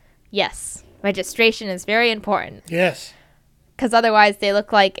 Yes. Registration is very important. Yes. Because otherwise they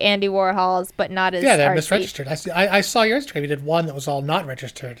look like Andy Warhol's, but not as they're artsy. misregistered. I saw your Instagram. You did one that was all not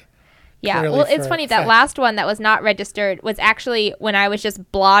registered. Yeah, well, it's funny. That last one that was not registered was actually when I was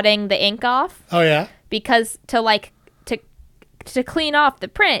just blotting the ink off. Oh, yeah? Because to clean off the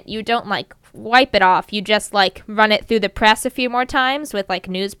print, you don't, like, wipe it off. You just, like, run it through the press a few more times with, like,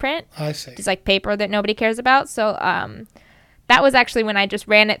 newsprint. I see. It's, like, paper that nobody cares about. So, that was actually when I just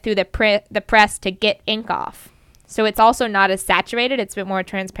ran it through the press to get ink off. So it's also not as saturated. It's a bit more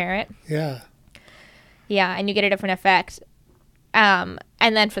transparent. Yeah. Yeah, and you get a different effect. And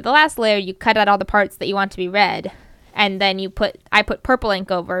then for the last layer, you cut out all the parts that you want to be red. And then I put purple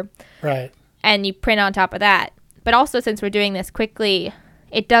ink over. Right. And you print on top of that. But also, since we're doing this quickly,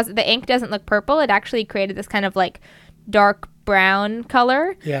 the ink doesn't look purple. It actually created this kind of like dark brown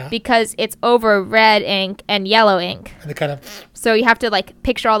color. Yeah. Because it's over red ink and yellow ink. And it kind of... So you have to like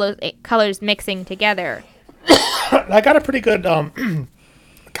picture all those colors mixing together. I got a pretty good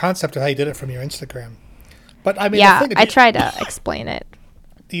concept of how you did it from your Instagram. But I mean, yeah, I tried to explain it.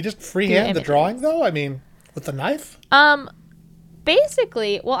 Do you just freehand the drawing though? I mean, with the knife?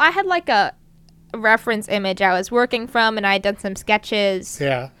 Basically, well, I had like a reference image I was working from, and I had done some sketches.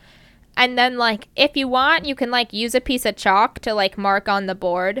 Yeah. And then like, if you want, you can like use a piece of chalk to like mark on the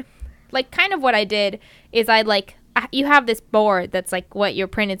board. Like, kind of what I did is you have this board that's like what your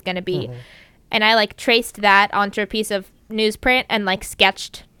print is going to be. Mm-hmm. And I like traced that onto a piece of newsprint and like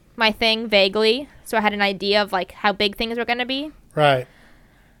sketched my thing vaguely. So I had an idea of like how big things were going to be. Right.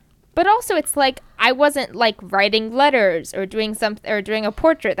 But also it's like I wasn't like writing letters or doing a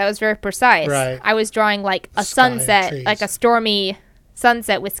portrait that was very precise. Right. I was drawing like a sunset, like a stormy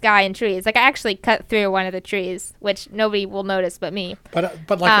sunset with sky and trees. Like I actually cut through one of the trees, which nobody will notice but me. But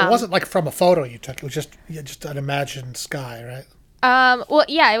like it wasn't like from a photo you took. It was just an imagined sky, right? Well,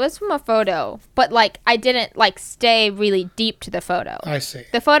 yeah, it was from a photo, but like I didn't like stay really deep to the photo. I see.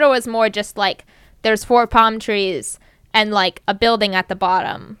 The photo was more just like there's 4 palm trees and like a building at the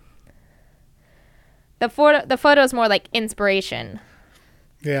bottom. The photo is more like inspiration.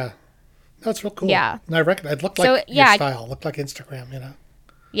 Yeah, that's real cool. Yeah, and I reckon it looked like your style. It looked like Instagram, you know.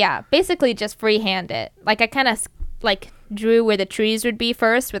 Yeah, basically just freehand it. Like I kind of like drew where the trees would be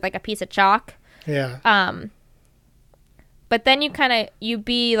first with like a piece of chalk. Yeah. But then you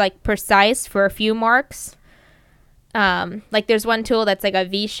be like precise for a few marks. Like there's one tool that's like a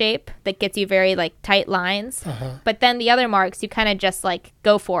V shape that gets you very like tight lines. Uh-huh. But then the other marks you kind of just like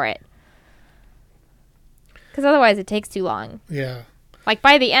go for it. Because otherwise it takes too long. Yeah. Like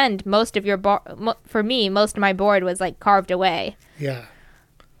by the end, most of my board was like carved away. Yeah.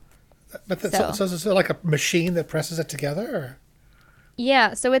 But so is it like a machine that presses it together? Or?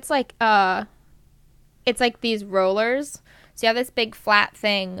 Yeah. So it's like these rollers. So you have this big flat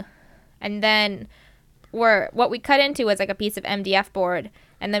thing, and then what we cut into was like a piece of MDF board,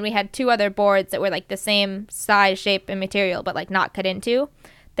 and then we had 2 other boards that were like the same size, shape, and material, but like not cut into,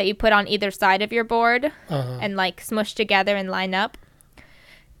 that you put on either side of your board. Uh-huh. And like smush together and line up.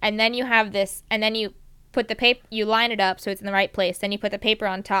 And then you have this, and then you put the paper, you line it up so it's in the right place. Then you put the paper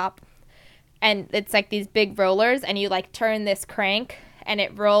on top, and it's like these big rollers, and you like turn this crank, and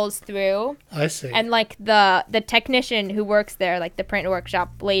it rolls through. I see. And like the technician who works there, like the print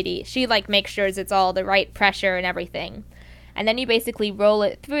workshop lady, she like makes sure it's all the right pressure and everything. And then you basically roll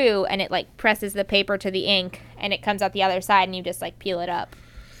it through, and it like presses the paper to the ink, and it comes out the other side, and you just like peel it up.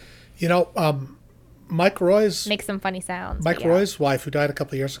 You know, Mike Roy's... Makes some funny sounds. Mike Roy's wife, who died a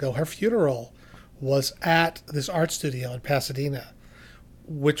couple of years ago, her funeral was at this art studio in Pasadena,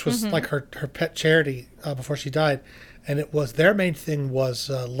 which was like her pet charity before she died. And it was their main thing was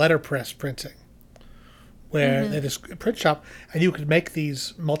letterpress printing. where they had this print shop, and you could make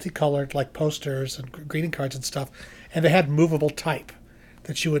these multicolored like posters and greeting cards and stuff, and they had movable type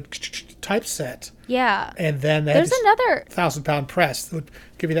that you would typeset. Yeah. And then they There's had another 1,000-pound press that would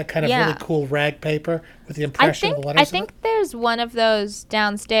give you that kind of really cool rag paper with the impression of the letters. I think there's one of those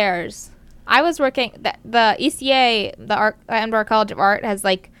downstairs. I was working the ECA, the Edinburgh College of Art, has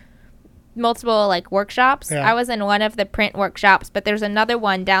like multiple like workshops. Yeah. I was in one of the print workshops, but there's another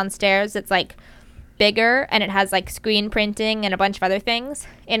one downstairs that's like bigger, and it has like screen printing and a bunch of other things,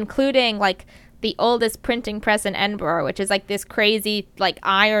 including like the oldest printing press in Edinburgh, which is like this crazy like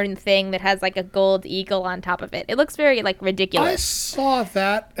iron thing that has like a gold eagle on top of it. It looks very like ridiculous. I saw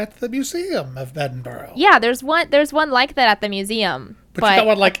that at the Museum of Edinburgh. Yeah, there's one like that at the museum. But you got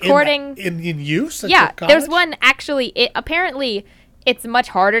one like according, in use at yeah, your college? there's one actually. Apparently it's much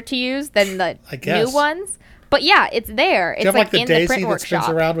harder to use than the new ones. But yeah, it's there. It's Do you have like the in daisy the print that workshop.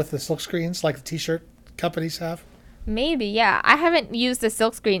 spins around with the silk screens like the t-shirt companies have? Maybe, yeah. I haven't used the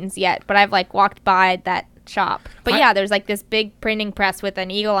silk screens yet, but I've like walked by that shop. But yeah, there's like this big printing press with an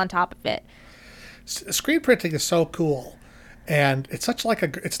eagle on top of it. Screen printing is so cool, and it's such like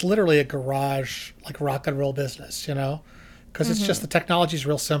it's literally a garage like rock and roll business, you know, because it's just the technology is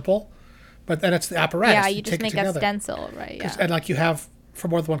real simple, but then it's the apparatus. Yeah, you just make a stencil, right? Yeah, and like you have for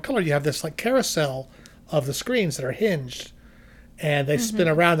more than one color, you have this like carousel of the screens that are hinged, and they spin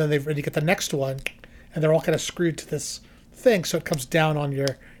around, and you get the next one. And they're all kind of screwed to this thing, so it comes down on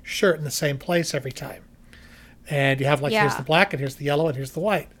your shirt in the same place every time. And you have like here's the black, and here's the yellow, and here's the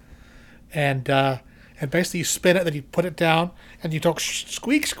white. And basically you spin it, then you put it down, and you talk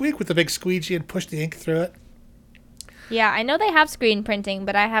squeak squeak with the big squeegee and push the ink through it. Yeah, I know they have screen printing,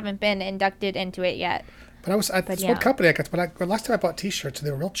 but I haven't been inducted into it yet. But I was at this one company I got. But last time I bought T-shirts, and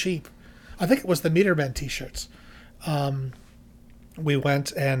they were real cheap. I think it was the Metermen T-shirts. We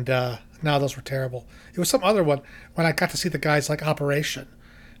went and. No, those were terrible. It was some other one when I got to see the guy's like operation,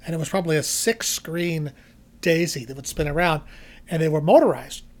 and it was probably a 6-screen daisy that would spin around, and they were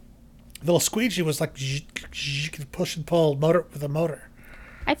motorized. The little squeegee was like you could push and pull motor with a motor.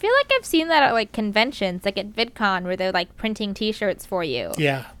 I feel like I've seen that at like conventions, like at VidCon, where they're like printing T-shirts for you.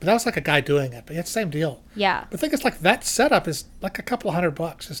 Yeah, but that was like a guy doing it. But it's the same deal. Yeah. The thing is, like that setup is like a couple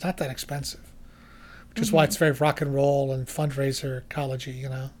 $100. It's not that expensive. Which is why it's very rock and roll and fundraiser college-y, you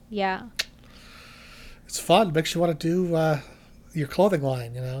know? Yeah. It's fun. It makes you want to do your clothing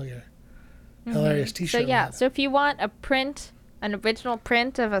line, you know, your hilarious T-shirt line. So if you want an original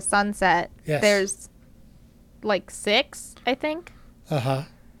print of a sunset, there's like 6, I think. Uh-huh.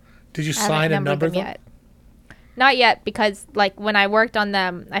 Did you sign and number them? Yet. Not yet, because like when I worked on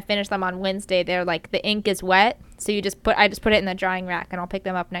them, I finished them on Wednesday. They're like the ink is wet, so I just put it in the drying rack, and I'll pick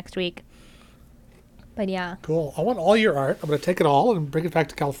them up next week. But yeah. Cool. I want all your art. I'm going to take it all and bring it back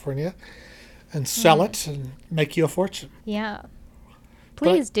to California and sell it and make you a fortune. Yeah.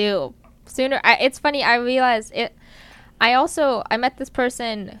 Please do. Sooner. It's funny. I realized it. I met this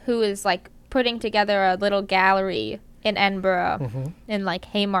person who is like putting together a little gallery in Edinburgh in like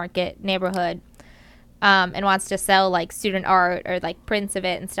Haymarket neighborhood, and wants to sell like student art or like prints of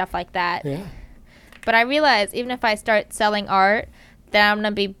it and stuff like that. Yeah. But I realized even if I start selling art, that I'm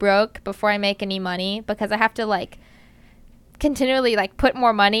gonna be broke before I make any money, because I have to like continually like put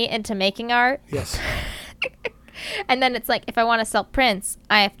more money into making art. Yes. And then it's like if I want to sell prints,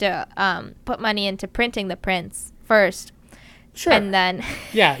 I have to put money into printing the prints first. Sure. And then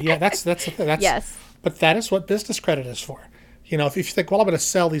yeah, that's the thing. yes. But that is what business credit is for. You know, if you think, well, I'm going to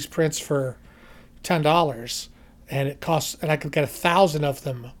sell these prints for $10, and it costs, and I could get 1,000 of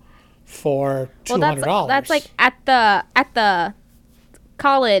them for $200. Well, that's like at the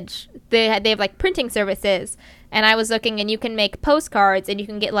college they have like printing services, and I was looking, and you can make postcards, and you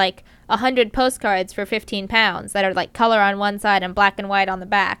can get like 100 postcards for £15 that are like color on one side and black and white on the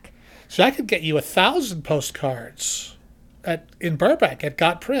back. So I could get you 1,000 postcards in Burbank at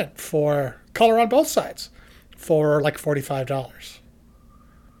Got Print for color on both sides for like $45.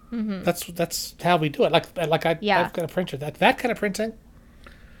 That's how we do it. I've got a printer that kind of printing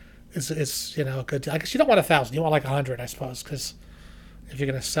is good. I guess you don't want 1,000. You want like 100, I suppose, because if you're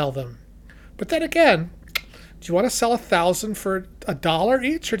going to sell them. But then again, do you want to sell 1,000 for $1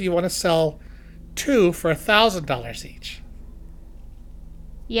 each, or do you want to sell 2 for $1,000 each?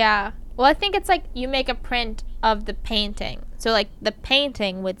 Yeah. Well, I think it's like you make a print of the painting. So like the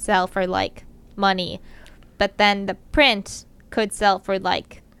painting would sell for like money, but then the print could sell for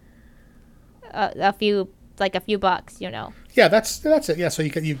like a few bucks, Yeah, that's it. Yeah, so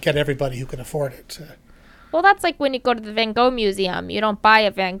you get everybody who can afford it. Well, that's like when you go to the Van Gogh Museum. You don't buy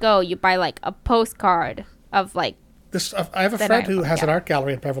a Van Gogh. You buy like a postcard of like I have a Then friend who has yeah. an art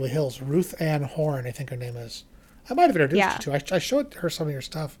gallery in Beverly Hills. Ruth Ann Horn, I think her name is. I might have introduced Yeah. you to. I showed her some of your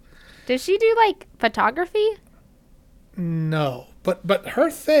stuff. Does she do like photography? No, but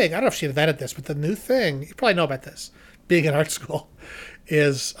her thing. I don't know if she invented this, but the new thing you probably know about this. Being in art school,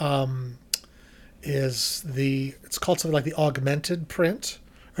 is it's called something like the augmented print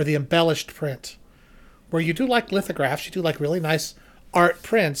or the embellished print, where you do like lithographs, you do like really nice art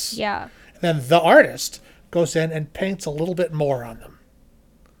prints. Yeah. And then the artist goes in and paints a little bit more on them.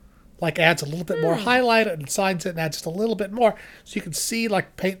 Like adds a little bit more highlight and signs it and adds just a little bit more. So you can see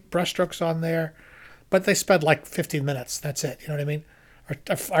like paint brushstrokes on there. But they spend like 15 minutes. That's it. You know what I mean?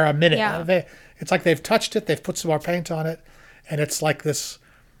 Or a minute. Yeah. It's like they've touched it. They've put some more paint on it. And it's like this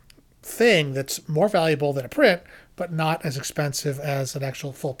thing that's more valuable than a print, but not as expensive as an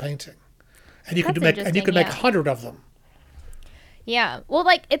actual full painting. And you could make 100 of them. Yeah. Well,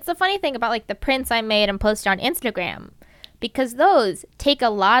 like, it's the funny thing about, like, the prints I made and posted on Instagram. Because those take a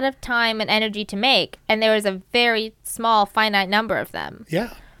lot of time and energy to make. And there was a very small, finite number of them.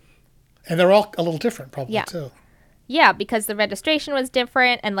 Yeah. And they're all a little different, probably, too. Yeah, because the registration was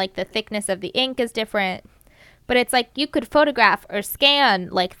different. And, like, the thickness of the ink is different. But it's like you could photograph or scan,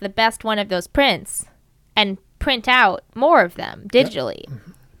 like, the best one of those prints. And print out more of them digitally. Yep.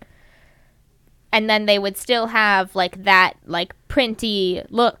 Mm-hmm. And then they would still have, like, that, like, printy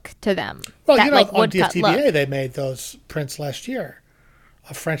look to them. Well, that, like, on DFTBA, they made those prints last year.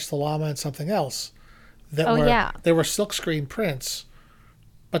 A French the Llama and something else. They were silkscreen prints,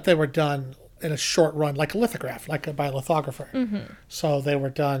 but they were done in a short run, like a lithograph, like by a lithographer. Mm-hmm. So they were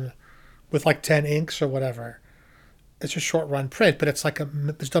done with, like, 10 inks or whatever. It's a short run print, but it's like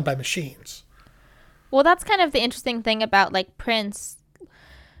it's done by machines. Well, that's kind of the interesting thing about, like, prints.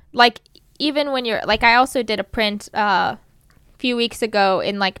 Like, even when you're, like, I also did a print a few weeks ago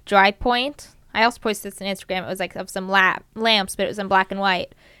in, like, dry point. I also posted this on Instagram. It was, like, of some lamps, but it was in black and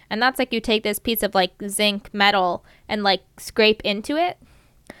white. And that's, like, you take this piece of, like, zinc metal and, like, scrape into it.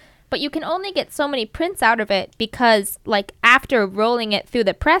 But you can only get so many prints out of it because, like, after rolling it through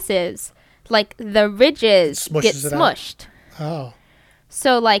the presses, like, the ridges get smushed. Oh.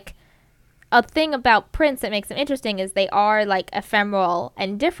 So, like, a thing about prints that makes them interesting is they are, like, ephemeral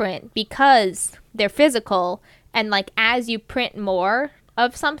and different because they're physical. And, like, as you print more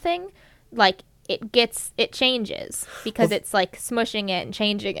of something, like, it changes because it's, like, smushing it and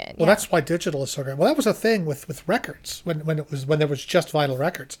changing it. Well, that's why digital is so great. Well, that was a thing with records when there was just vinyl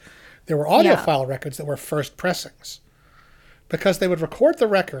records. There were audiophile records that were first pressings because they would record the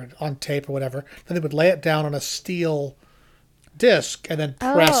record on tape or whatever, then they would lay it down on a steel disc and then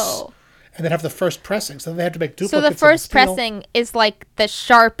press. Oh. And then have the first pressings. Then they had to make duplicates. So the first pressing is like the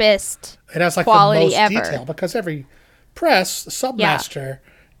sharpest it has like quality the most ever. Detail because every press, the submaster,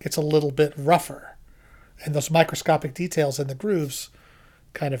 gets a little bit rougher. And those microscopic details in the grooves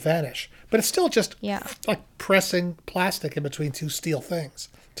kind of vanish. But it's still just like pressing plastic in between two steel things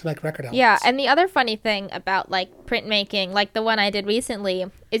to make record elements. Yeah, and the other funny thing about like printmaking, like the one I did recently,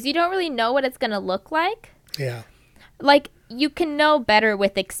 is you don't really know what it's going to look like. Yeah. Like, you can know better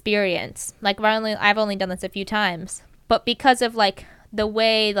with experience. Like, I've only done this a few times. But because of, like, the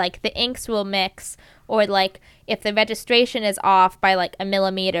way, like, the inks will mix, or, like, if the registration is off by, like, a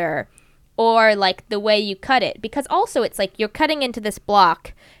millimeter, or, like, the way you cut it. Because also, it's like you're cutting into this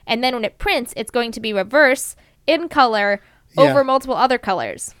block, and then when it prints, it's going to be reverse, in color, over multiple other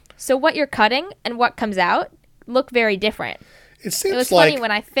colors. So what you're cutting and what comes out look very different. It was funny when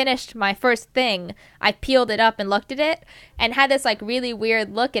I finished my first thing, I peeled it up and looked at it and had this like really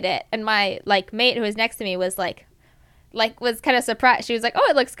weird look at it. And my like mate who was next to me was was kind of surprised. She was like, "Oh,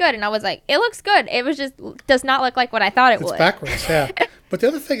 it looks good." And I was like, "It looks good. It was just does not look like what I thought it would." It's backwards, yeah. But the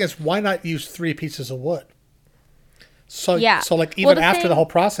other thing is, why not use 3 pieces of wood? So like even after the whole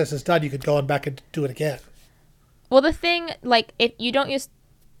process is done, you could go back and do it again. Well, the thing, like, if you don't use,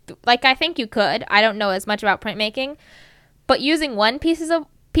 like, I think you could. I don't know as much about printmaking. But using one piece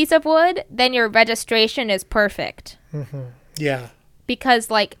of wood, then your registration is perfect. Mm-hmm. Yeah. Because,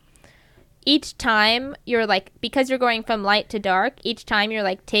 like, each time you're, like, because you're going from light to dark, each time you're,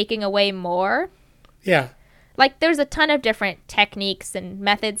 like, taking away more. Yeah. Like, there's a ton of different techniques and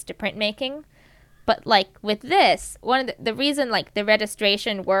methods to printmaking. But, like, with this, one of the reason, like, the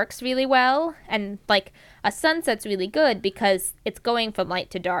registration works really well and, like, a sunset's really good because it's going from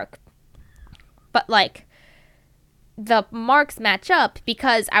light to dark. But, like, the marks match up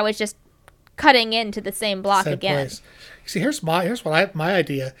because I was just cutting into the same block again. Place. See, here's my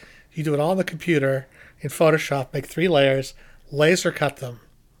idea. You do it all on the computer in Photoshop, make 3 layers, laser cut them,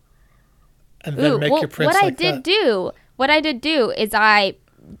 and then make your prints like that. What I did do is I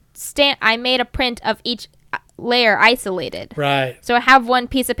made a print of each layer isolated. Right. So I have one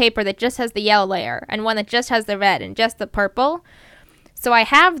piece of paper that just has the yellow layer and one that just has the red and just the purple. So I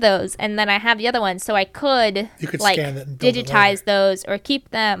have those, and then I have the other ones, so I could like scan it and build it digitize later. those or keep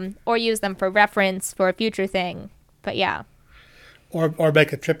them or use them for reference for a future thing. But yeah. Or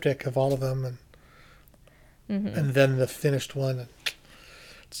make a triptych of all of them, and then the finished one.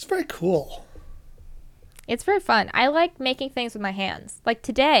 It's very cool. It's very fun. I like making things with my hands. Like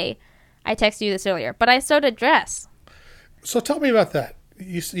today, I texted you this earlier, but I sewed a dress. So tell me about that.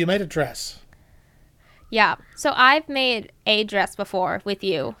 You made a dress. Yeah. So I've made a dress before with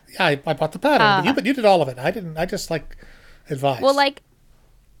you. Yeah, I bought the pattern, but you did all of it. I didn't. I just advised. Well,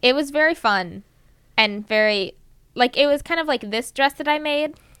 it was very fun and very, it was kind of like this dress that I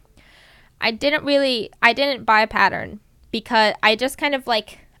made. I didn't buy a pattern because I just kind of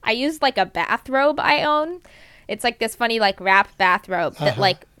I used a bathrobe I own. It's this funny wrap bathrobe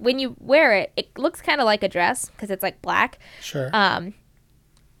that when you wear it, it looks kind of like a dress because it's black. Sure.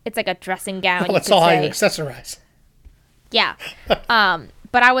 It's like a dressing gown. Well, that's all how you accessorize. Yeah.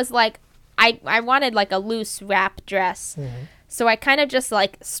 But I was I wanted a loose wrap dress. Mm-hmm. So I kind of just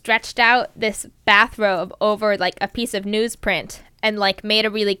stretched out this bathrobe over a piece of newsprint and made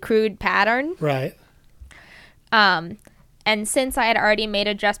a really crude pattern. Right. And since I had already made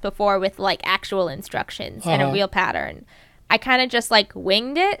a dress before with actual instructions and a real pattern, I kind of just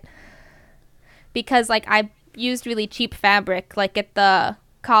winged it because I used really cheap fabric. At the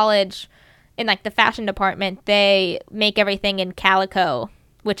college in the fashion department, they make everything in calico,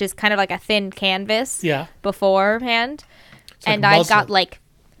 which is kind of a thin canvas beforehand. And I got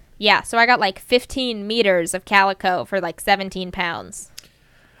so I got 15 meters of calico for 17 pounds.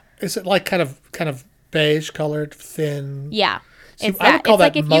 Is it kind of beige colored, thin? Yeah. See, I would call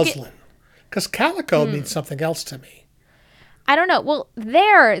that muslin. Because calico means something else to me. I don't know. Well,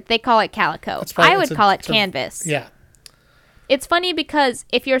 there they call it calico. I would call it canvas. Yeah. It's funny because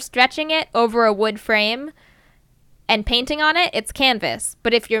if you're stretching it over a wood frame and painting on it, it's canvas.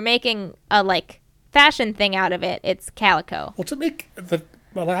 But if you're making a fashion thing out of it, it's calico. Well, to make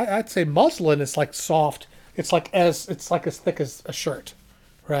I'd say muslin is soft. It's as thick as a shirt,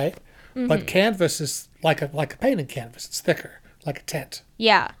 right? Mm-hmm. But canvas is like a painting canvas. It's thicker, like a tent.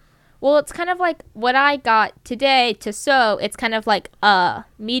 Yeah. Well, it's kind of what I got today to sew. It's kind of a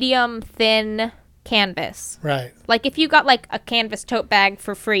medium thin canvas. Right. If you got a canvas tote bag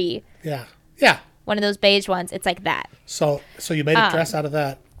for free. Yeah. Yeah. One of those beige ones. It's like that. So you made a dress out of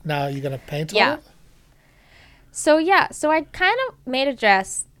that. Now you're going to paint on it? So I kind of made a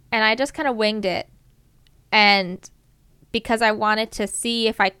dress and I just kind of winged it. And because I wanted to see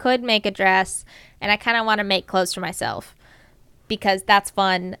if I could make a dress, and I kind of want to make clothes for myself because that's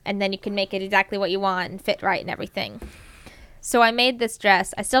fun, and then you can make it exactly what you want and fit right and everything. So I made this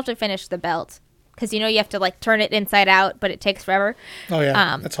dress. I still have to finish the belt because you have to turn it inside out, but it takes forever. Oh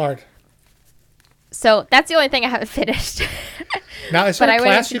yeah, that's hard. So that's the only thing I haven't finished. Now, is there a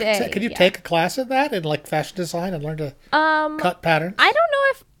class can you take a class in that in fashion design and learn to cut patterns? I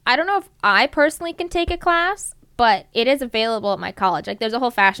don't know if I personally can take a class, but it is available at my college. There's a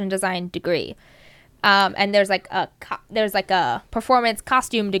whole fashion design degree, and there's a performance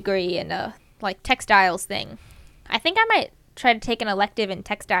costume degree and a textiles thing. I think I might try to take an elective in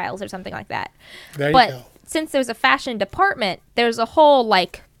textiles or something like that. There you go. Since there's a fashion department, there's a whole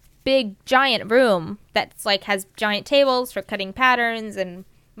big giant room that's has giant tables for cutting patterns and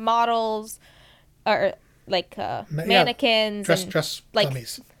models, or mannequins, dress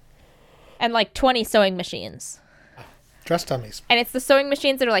dummies, and 20 sewing machines. Dress dummies. And it's the sewing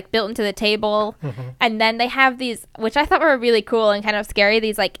machines that are built into the table. Mm-hmm. And then they have these, which I thought were really cool and kind of scary,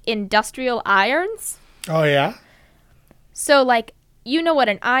 these industrial irons. Oh yeah. So you know what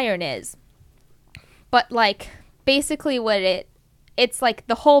an iron is, but basically what it's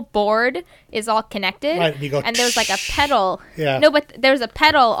the whole board is all connected, right, and you go, and there's a pedal. Yeah. No, but there's a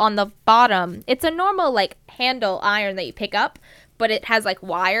pedal on the bottom. It's a normal handle iron that you pick up, but it has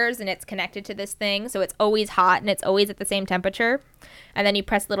wires and it's connected to this thing, so it's always hot and it's always at the same temperature. And then you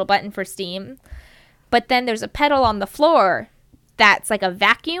press a little button for steam. But then there's a pedal on the floor that's a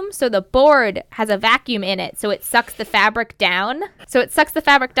vacuum, so the board has a vacuum in it, so it sucks the fabric down. So it sucks the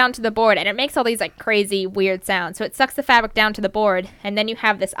fabric down to the board, and it makes all these crazy weird sounds. So it sucks the fabric down to the board, and then you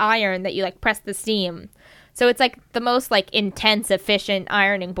have this iron that you press the steam. So it's the most intense, efficient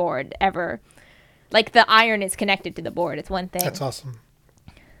ironing board ever. The iron is connected to the board. It's one thing. That's awesome.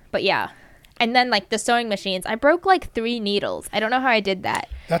 But yeah. And then the sewing machines, I broke 3 needles. I don't know how I did that.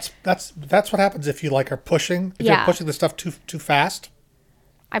 That's what happens if you are pushing. If you're pushing the stuff too fast.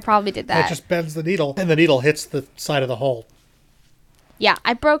 I probably did that. It just bends the needle, and the needle hits the side of the hole. Yeah,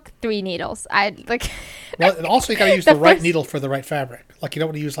 I broke 3 needles. I Well, and also you got to use the right needle for the right fabric. Like you don't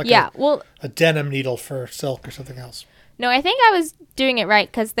want to use like a denim needle for silk or something else. No, I think I was doing it right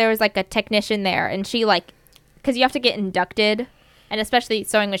because there was like a technician there, and she like, because you have to get inducted, and especially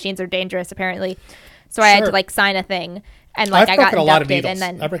sewing machines are dangerous apparently. So I had to like sign a thing, and like I got inducted, and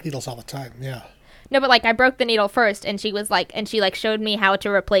then I break needles all the time. Yeah. No, but like I broke the needle first, and she was like, and she like showed me how to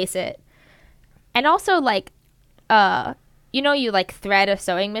replace it, and also like, you like thread a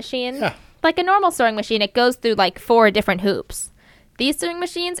sewing machine. Yeah. Like a normal sewing machine, it goes through like 4 different hoops. These sewing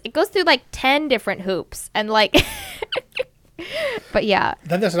machines, it goes through like 10 different hoops, and like, but yeah.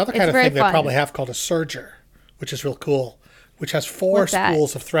 Then there's another kind of thing they probably have called a serger, which is real cool, which has 4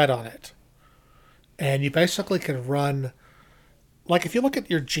 spools of thread on it, and you basically can run, like if you look at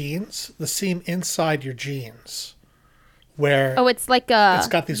your jeans, the seam inside your jeans, where it's like it's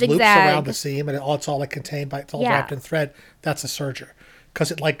got these zigzag loops around the seam, and it's all like contained by it's all wrapped in thread. That's a serger,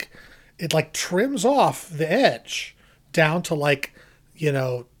 because it trims off the edge down to like,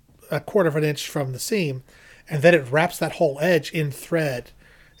 a quarter of an inch from the seam, and then it wraps that whole edge in thread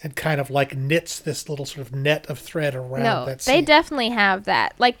and kind of like knits this little sort of net of thread around that seam. They definitely have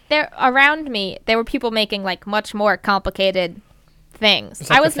that. Like around me, there were people making like much more complicated things.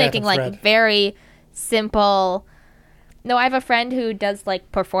 Like I was making like very simple. No, I have a friend who does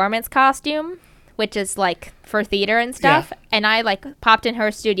like performance costume, which is like for theater and stuff. Yeah. And I like popped in her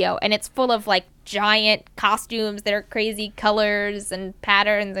studio, and it's full of like giant costumes that are crazy colors and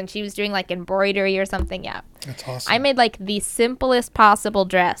patterns. And she was doing like embroidery or something. Yeah. That's awesome. I made like the simplest possible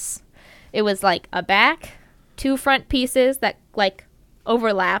dress. It was like a back, 2 front pieces that like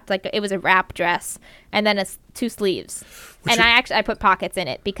overlapped. Like it was a wrap dress, and then 2 sleeves. I put pockets in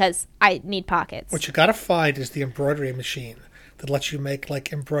it because I need pockets. What you got to find is the embroidery machine that lets you make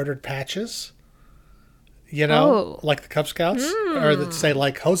like embroidered patches. Like the Cub Scouts, or that say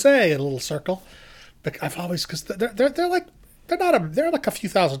like Jose in a little circle. But I've always, because they're like a few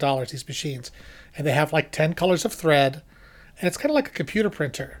 $1,000s, these machines, and they have like 10 colors of thread, and it's kind of like a computer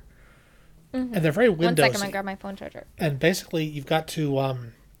printer, and they're very Windowsy. 1 second, I'm gonna grab my phone charger. And basically, you've got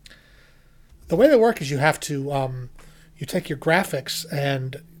to the way they work is you have to you take your graphics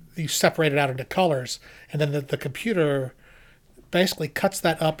and you separate it out into colors, and then the computer basically cuts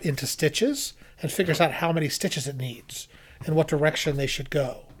that up into stitches and figures out how many stitches it needs and what direction they should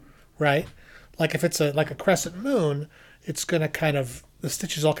go, right? Like if it's like a crescent moon, it's going to the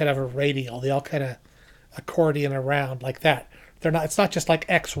stitches all kind of are radial. They all kind of accordion around like that. It's not just like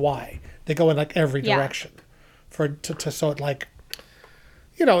X, Y. They go in like every direction so it like,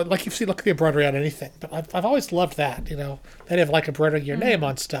 like you've seen, look at the embroidery on anything. But I've always loved that, They have like embroidering your name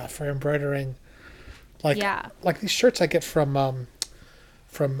on stuff or embroidering like these shirts I get from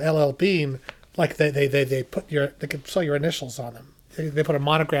LL Bean. Like they can sew your initials on them. They put a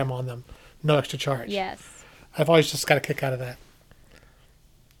monogram on them, no extra charge. Yes. I've always just got a kick out of that.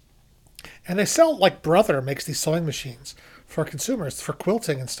 And they sell, like Brother makes these sewing machines for consumers, for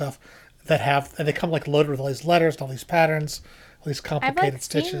quilting and stuff, and they come like loaded with all these letters and all these patterns, all these complicated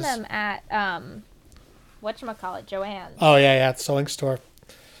stitches. I've seen them at, whatchamacallit, Joann's. Oh, yeah, at the sewing store.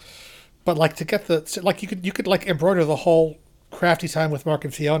 But like to get you could like embroider the whole Crafty Time with Mark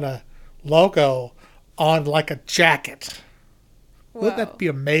and Fiona logo on like a jacket. Whoa. Wouldn't that be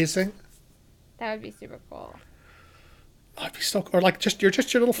amazing? That would be super cool. I'd be so, or like just your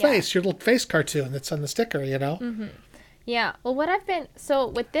little face, your little face cartoon that's on the sticker, Mm-hmm. Yeah. Well,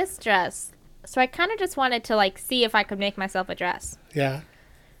 with this dress, I kind of just wanted to like see if I could make myself a dress. Yeah.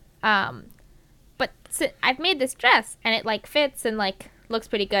 But I've made this dress and it like fits and like looks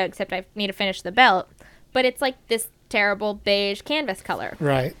pretty good, except I need to finish the belt. But it's like this terrible beige canvas color.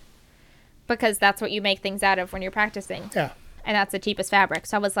 Right. Because that's what you make things out of when you're practicing. Yeah. And that's the cheapest fabric.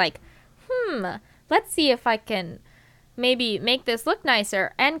 So I was like, let's see if I can maybe make this look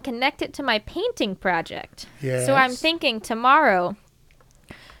nicer and connect it to my painting project. Yes. So I'm thinking tomorrow,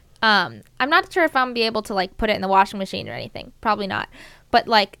 I'm not sure if I'm going to be able to like put it in the washing machine or anything. Probably not. But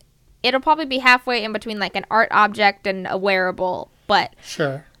like, it'll probably be halfway in between like an art object and a wearable. But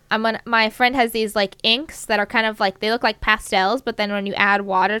sure. My friend has these like inks that are kind of like, they look like pastels, but then when you add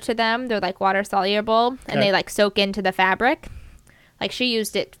water to them, they're like water soluble and they like soak into the fabric. Like she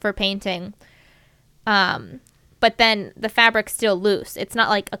used it for painting. But then the fabric's still loose. It's not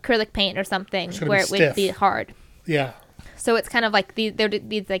like acrylic paint or something where it would be hard. Yeah. So it's kind of like these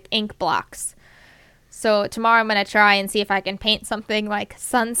like ink blocks. So tomorrow I'm going to try and see if I can paint something like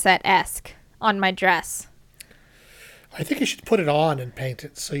sunset-esque on my dress. I think you should put it on and paint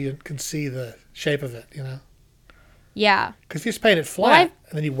it so you can see the shape of it, Yeah. Because if you just paint it flat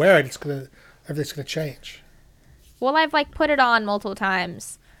and then you wear it, everything's gonna change. Well, I've like put it on multiple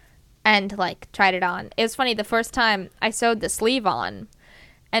times, and like tried it on. It was funny, the first time I sewed the sleeve on,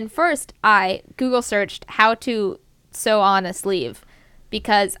 and first I Google searched how to sew on a sleeve,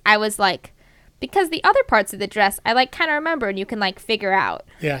 because I was like, because the other parts of the dress I like kind of remember and you can like figure out.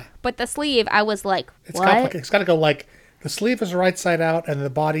 Yeah. But the sleeve, I was like, it's what? complicated. It's got to go like the sleeve is right side out and the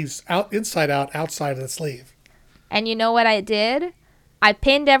body's inside out outside of the sleeve. And you know what I did? I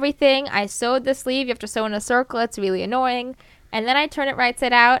pinned everything. I sewed the sleeve. You have to sew in a circle. It's really annoying. And then I turn it right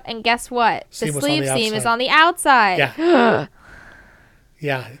side out, and guess what? The sleeve seam is on the outside. Yeah.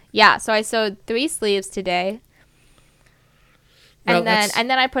 Yeah. Yeah, so I sewed 3 sleeves today. And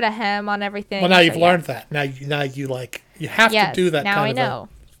then I put a hem on everything. Well, now you've learned that. Now you like, you have to do that now kind I of know.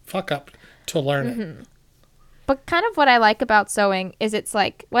 a fuck up to learn it. But kind of what I like about sewing is it's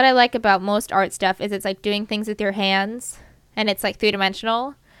like, what I like about most art stuff is it's like doing things with your hands, and it's like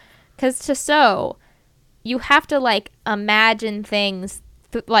 3-dimensional. Because to sew, you have to like imagine things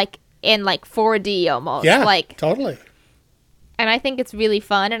like in like 4D almost. Yeah, like, totally. And I think it's really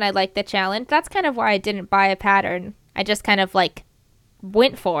fun, and I like the challenge. That's kind of why I didn't buy a pattern. I just kind of like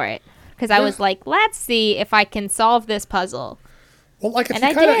went for it. Because I was like, let's see if I can solve this puzzle. Well, like if and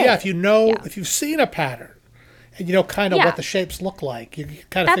you kind of, if you know, Yeah. if you've seen a pattern, and you know kind of what the shapes look like, you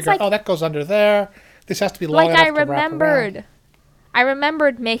kind of figure, like, oh, that goes under there. This has to be long enough to wrap around. I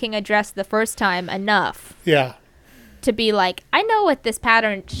remembered making a dress the first time enough. Yeah. To be like, I know what this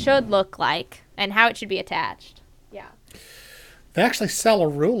pattern should look like and how it should be attached. Yeah. They actually sell a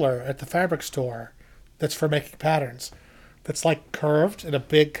ruler at the fabric store that's for making patterns. That's like curved in a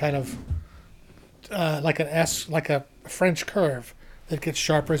big kind of like an S, like a French curve that gets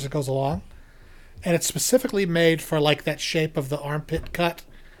sharper as it goes along. And it's specifically made for like that shape of the armpit cut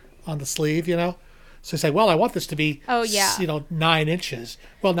on the sleeve, you know? So you say, well, I want this to be, 9 inches.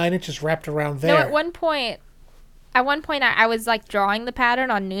 Well, 9 inches wrapped around there. No, at one point I was like drawing the pattern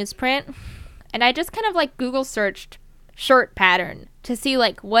on newsprint, and I just kind of like Google searched shirt pattern to see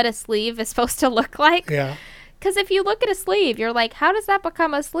like what a sleeve is supposed to look like. Yeah. Because if you look at a sleeve, you're like, how does that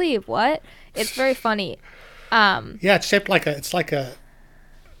become a sleeve? What? It's very funny. Yeah, it's shaped like it's like a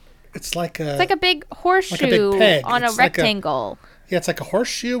big horseshoe like a big peg. On a rectangle. Yeah, it's like a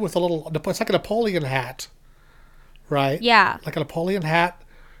horseshoe with a little. It's like a Napoleon hat, right? Yeah, like a Napoleon hat,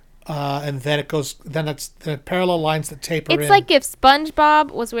 and then it goes. Then it's the parallel lines that taper in. It's like if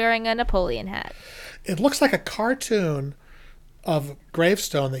SpongeBob was wearing a Napoleon hat. It looks like a cartoon of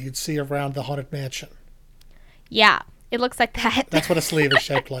gravestone that you'd see around the Haunted Mansion. Yeah, it looks like that. That's what a sleeve is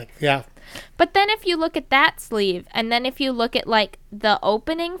shaped like. Yeah. But then if you look at that sleeve, and then if you look at like the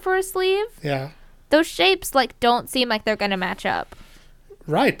opening for a sleeve, yeah, those shapes like don't seem like they're gonna match up.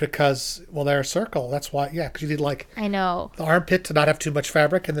 Right, because they're a circle. That's why. Yeah, because you need like I know the armpit to not have too much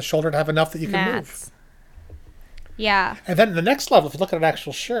fabric, and the shoulder to have enough that you can move. Yeah. And then the next level, if you look at an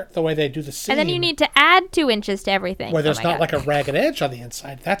actual shirt, the way they do the seam, and then you need to add 2 inches to everything. Where there's not like a ragged edge on the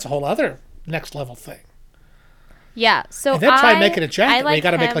inside. That's a whole other next level thing. Yeah, so and then try making a jacket where you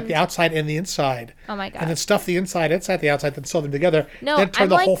got to make like hemmed. the outside and the inside. Oh my god! And then stuff the inside the outside, then sew them together. No, then turn I'm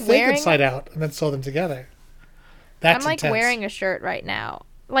the like whole thing inside out, and then sew them together. That's I'm like intense. wearing a shirt right now.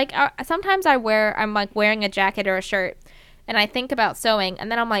 Like sometimes I'm like wearing a jacket or a shirt, and I think about sewing, and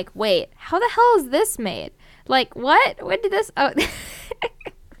then I'm like, wait, how the hell is this made? Like what? When did this? Oh,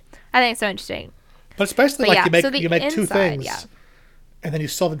 I think it's so interesting. But it's basically like you make inside, 2 things, and then you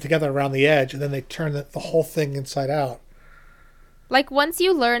sew them together around the edge, and then they turn the whole thing inside out. Like, once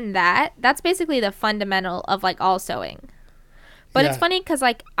you learn that, that's basically the fundamental of, like, all sewing. But it's funny because,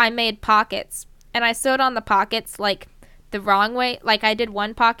 like, I made pockets, and I sewed on the pockets, like, the wrong way. Like, I did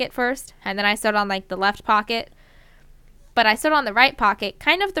one pocket first, and then I sewed on, like, the left pocket. But I sewed on the right pocket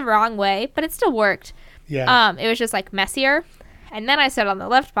kind of the wrong way, but it still worked. Yeah. It was just, like, messier. And then I sewed on the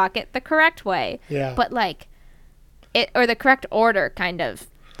left pocket the correct way. Yeah. But, like, or the correct order, kind of.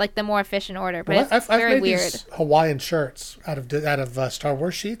 Like the more efficient order, but it's very made weird. These Hawaiian shirts out of Star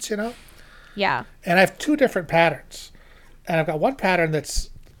Wars sheets, you know. Yeah. And I have 2 different patterns, and I've got one pattern that's.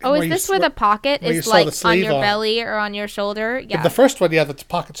 Oh, is this where the pocket is like on your belly or on your shoulder? Yeah. The first one, the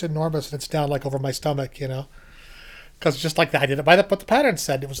pocket's enormous and it's down like over my stomach, you know. Because just like that, I did it by what the pattern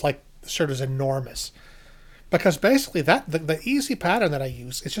said. It was like the shirt is enormous. Because basically the easy pattern that I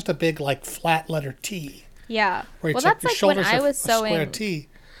use is just a big like flat letter T. Yeah. Where Well, that's like when I was sewing. A square T.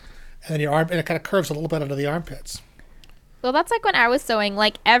 And then your arm, and it kind of curves a little bit under the armpits. Well, that's like when I was sewing,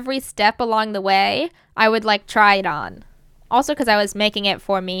 like every step along the way, I would like try it on. Also because I was making it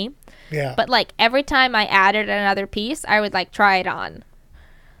for me. Yeah. But like every time I added another piece, I would like try it on.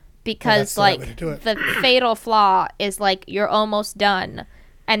 Because like the fatal flaw is like you're almost done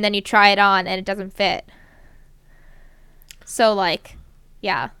and then you try it on and it doesn't fit. So like,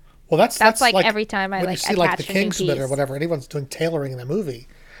 yeah. Well, that's like every time I when like you see like the attach a new Kingsman or piece. whatever, anyone's doing tailoring in a movie,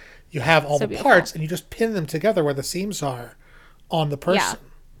 you have all So the beautiful. parts and you just pin them together where the seams are on the person,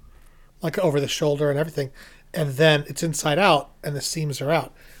 like over the shoulder and everything, and then it's inside out and the seams are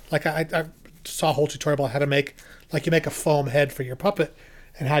out. Like I saw a whole tutorial about how to make, like you make a foam head for your puppet,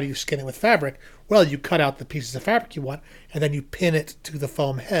 and how do you skin it with fabric? Well, you cut out the pieces of fabric you want, and then you pin it to the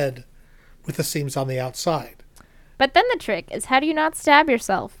foam head with the seams on the outside. But then the trick is, how do you not stab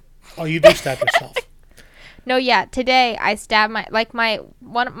yourself? Oh, you do stab yourself. No, yeah. Today I stabbed my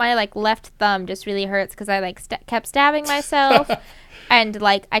left thumb just really hurts because I like kept stabbing myself, and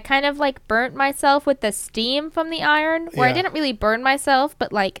like I kind of like burnt myself with the steam from the iron. Where I didn't really burn myself,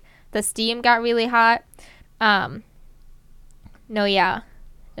 but like the steam got really hot. No, yeah,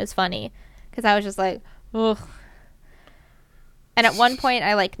 it was funny because I was just like, ugh. And at one point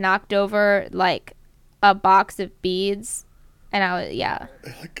I like knocked over like a box of beads, and I was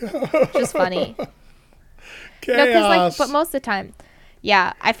just funny. Chaos. No, because like, but most of the time,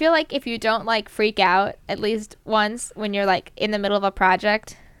 yeah, I feel like if you don't like freak out at least once when you're like in the middle of a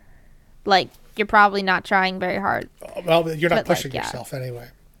project, like you're probably not trying very hard. Well, you're not pushing yourself anyway.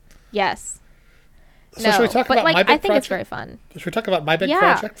 Yes. So should we talk about my big I think project? it's very fun. Should we talk about my big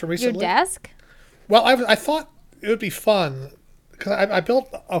project from recently? Your desk? Well, I thought it would be fun because I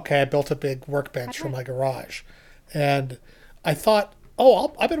built a big workbench for my garage, and I thought,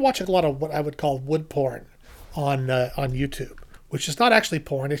 I've been watching a lot of what I would call wood porn on YouTube, which is not actually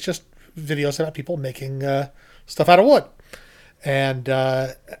porn. It's just videos about people making stuff out of wood. And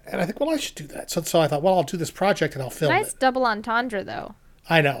I think, well, I should do that. So I thought, well, I'll do this project and I'll film it. Nice double entendre, though.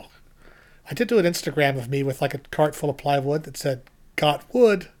 I know. I did do an Instagram of me with like a cart full of plywood that said, got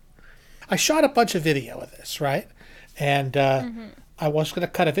wood. I shot a bunch of video of this, right? And I was going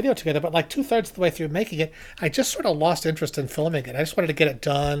to cut a video together, but like 2/3 of the way through making it, I just sort of lost interest in filming it. I just wanted to get it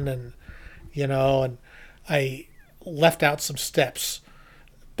done and I left out some steps.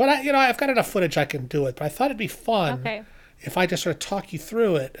 But I've got enough footage I can do it. But I thought it'd be fun if I just sort of talk you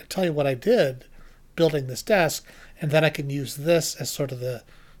through it and tell you what I did building this desk, and then I can use this as sort of the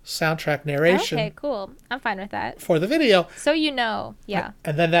soundtrack narration. Okay, cool. I'm fine with that. For the video. So yeah.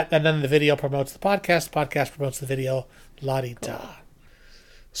 And then the video promotes the podcast. The podcast promotes the video. La-di-da. Cool.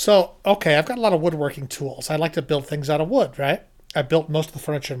 So, okay, I've got a lot of woodworking tools. I like to build things out of wood, right? I built most of the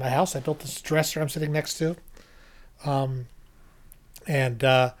furniture in my house. I built this dresser I'm sitting next to. So I've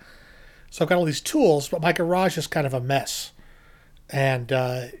got all these tools, but my garage is kind of a mess. And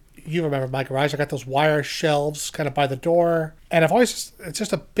you remember my garage. I got those wire shelves kind of by the door. And it's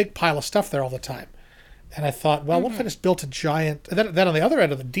just a big pile of stuff there all the time. And I thought, well, what if I just built a giant... And then on the other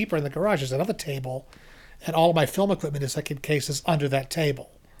end of the deeper in the garage is another table. And all of my film equipment is like in cases under that table.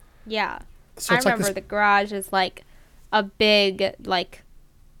 Yeah. So I remember the garage is like a big like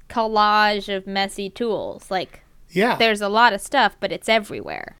collage of messy tools. Like, there's a lot of stuff, but it's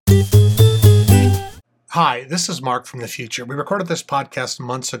everywhere. Hi, this is Mark from the future. We recorded this podcast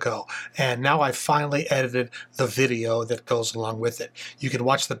months ago, and now I've finally edited the video that goes along with it. You can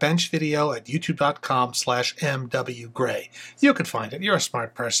watch the bench video at youtube.com/mwgray. You can find it. You're a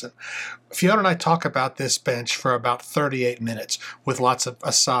smart person. Fiona and I talk about this bench for about 38 minutes with lots of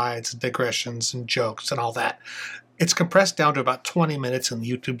asides, digressions, and jokes and all that. It's compressed down to about 20 minutes in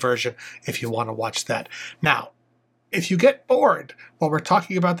the YouTube version if you want to watch that. Now, if you get bored while we're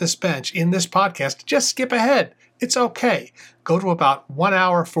talking about this bench in this podcast, just skip ahead. It's okay. Go to about 1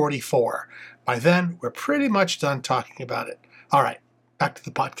 hour 44. By then, we're pretty much done talking about it. All right, back to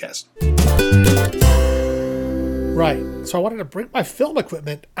the podcast. Right. So I wanted to bring my film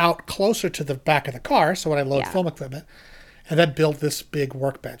equipment out closer to the back of the car, so when I load film equipment, and then build this big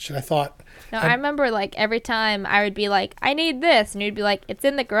workbench. And I thought... No, I remember, like, every time I would be like, I need this. And you'd be like, it's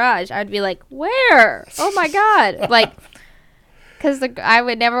in the garage. I'd be like, where? Oh, my God. Like, because I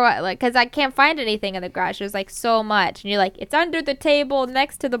would never, like, because I can't find anything in the garage. There's, like, so much. And you're like, it's under the table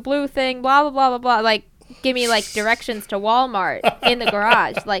next to the blue thing, blah, blah, blah, blah, blah. Like, give me, like, directions to Walmart in the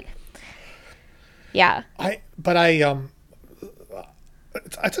garage. Like, yeah. I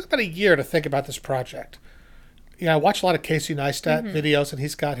took about a year to think about this project. I watch a lot of Casey Neistat videos, and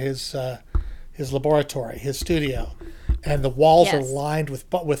he's got his laboratory, his studio, and the walls are lined with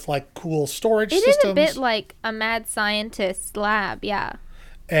like cool storage systems. It is a bit like a mad scientist's lab, yeah.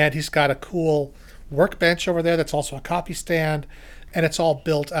 And he's got a cool workbench over there that's also a copy stand, and it's all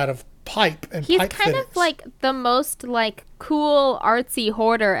built out of pipe and he's pipe kind fittings. of like the most like cool artsy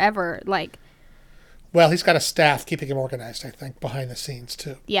hoarder ever. Like, well, he's got a staff keeping him organized, I think, behind the scenes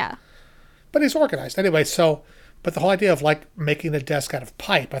too. Yeah. But he's organized anyway. So, but the whole idea of like making the desk out of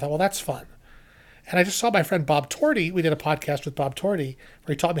pipe, I thought, well, that's fun. And I just saw my friend Bob Torty. We did a podcast with Bob Torty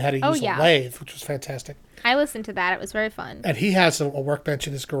where he taught me how to use a lathe, which was fantastic. I listened to that. It was very fun. And he has a workbench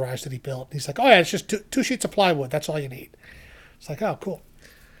in his garage that he built. He's like, oh, yeah, it's just two sheets of plywood. That's all you need. It's like, oh, cool.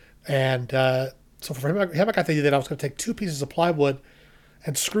 And so for him, I got the idea that I was going to take 2 pieces of plywood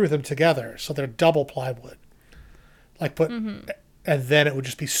and screw them together so they're double plywood. And then it would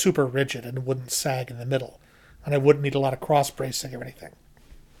just be super rigid and it wouldn't sag in the middle. And I wouldn't need a lot of cross bracing or anything.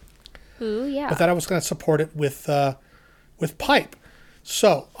 Ooh, yeah. But then I was going to support it with pipe.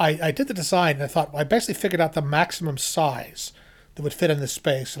 So I did the design and I thought, I basically figured out the maximum size that would fit in this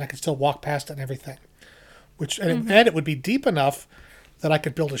space and I could still walk past it and everything. And it would be deep enough that I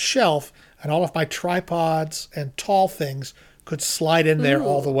could build a shelf and all of my tripods and tall things could slide in there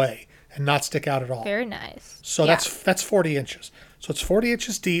all the way and not stick out at all. Very nice. So that's 40 inches. So it's 40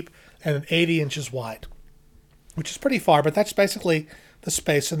 inches deep and 80 inches wide, which is pretty far, but that's basically the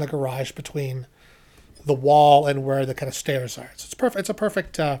space in the garage between the wall and where the kind of stairs are. So it's perfect. It's a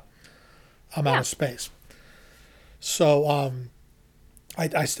perfect amount of space. So I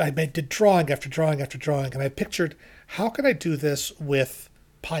did drawing after drawing after drawing, and I pictured, how can I do this with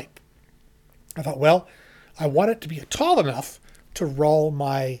pipe? I thought, well, I want it to be tall enough to roll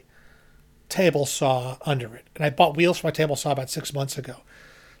my table saw under it. And I bought wheels for my table saw about 6 months ago.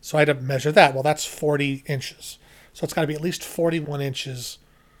 So I had to measure that. Well, that's 40 inches. So it's got to be at least 41 inches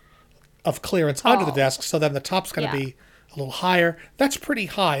of clearance under the desk. So then the top's going to be a little higher. That's pretty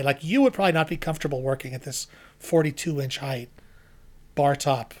high. Like, you would probably not be comfortable working at this 42-inch height bar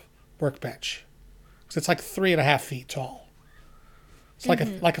top workbench. Because it's like 3.5 feet tall. It's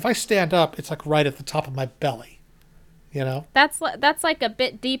like if I stand up, it's like right at the top of my belly. You know? That's like a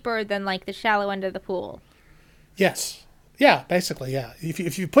bit deeper than like the shallow end of the pool. Yes. Yeah, basically, yeah.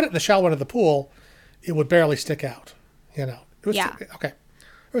 If you put it in the shallow end of the pool, it would barely stick out. You know? Okay.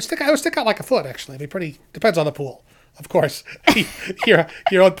 It would stick out like a foot, actually. It'd be pretty... Depends on the pool, of course. your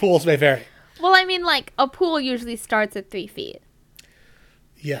own pools may vary. Well, I mean, like, a pool usually starts at 3 feet.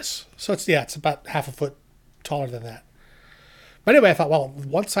 Yes. So it's about half a foot taller than that. But anyway, I thought, well,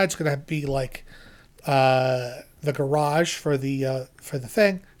 one side's going to be like the garage for the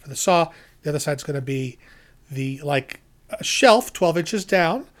saw. The other side's going to be a shelf 12 inches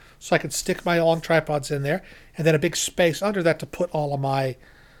down, so I could stick my long tripods in there, and then a big space under that to put all of my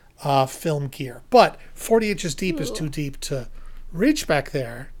film gear. But 40 inches deep is too deep to reach back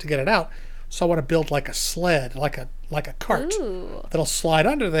there to get it out. So I want to build like a sled, like a cart that'll slide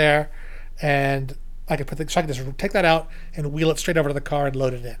under there, and I can just take that out and wheel it straight over to the car and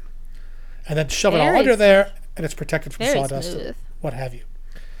load it in, and then shove it all under there, and it's protected from sawdust and what have you.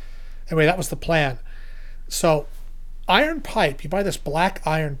 Anyway, that was the plan. So iron pipe, you buy this black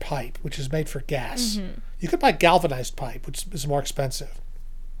iron pipe, which is made for gas. You could buy galvanized pipe, which is more expensive.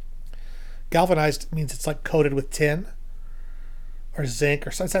 Galvanized means it's like coated with tin or zinc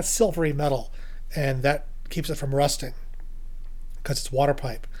or something. It's that silvery metal, and that keeps it from rusting because it's water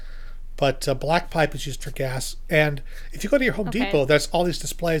pipe. But black pipe is used for gas. And if you go to your Home Depot, there's all these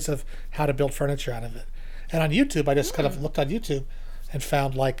displays of how to build furniture out of it. And on YouTube, I just kind of looked on YouTube and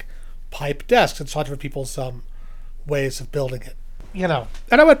found like pipe desks and saw different people's ways of building it. You know,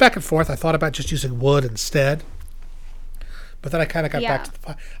 and I went back and forth. I thought about just using wood instead. But then I kind of got back to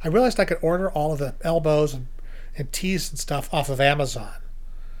the... I realized I could order all of the elbows and tees and stuff off of Amazon.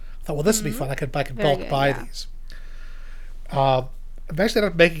 I thought, well, this would be fun. I could bulk buy these. Eventually I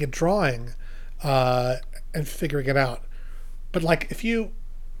ended up making a drawing and figuring it out. But like, if you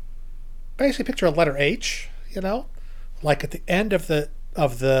basically picture a letter H, you know, like at the end of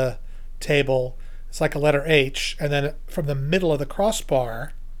the table, it's like a letter H, and then from the middle of the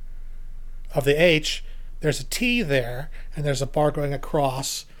crossbar of the H, there's a T there, and there's a bar going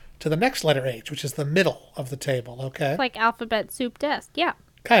across to the next letter H, which is the middle of the table, okay? It's like alphabet soup desk, yeah.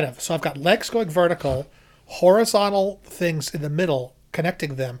 Kind of. So I've got legs going vertical, horizontal things in the middle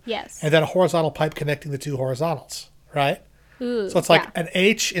connecting them. Yes. And then a horizontal pipe connecting the two horizontals, right? Ooh, so it's like an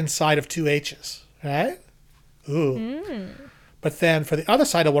H inside of two H's, right? Ooh. But then for the other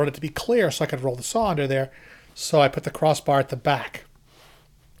side, I wanted it to be clear so I could roll the saw under there. So I put the crossbar at the back.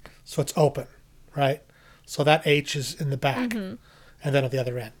 So it's open, right? So that H is in the back and then at the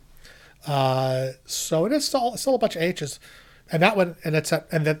other end. So it is still a bunch of H's. And that one,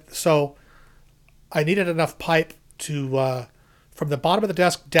 so I needed enough pipe to, from the bottom of the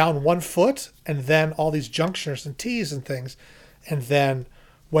desk down 1 foot, and then all these junctioners and T's and things, and then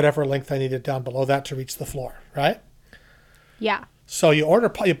whatever length I needed down below that to reach the floor, right? Yeah. So you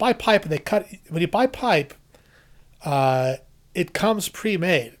buy pipe, and when you buy pipe, it comes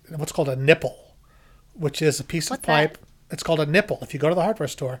pre-made, what's called a nipple, which is a piece of pipe. It's called a nipple. If you go to the hardware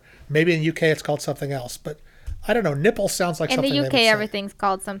store, maybe in the UK it's called something else, but I don't know. Nipple sounds like something. In the UK, everything's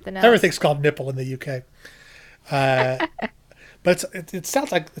called something else. Everything's called nipple in the UK. But it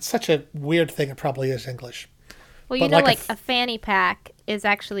sounds like it's such a weird thing. It probably is English. Well, you know, like a fanny pack is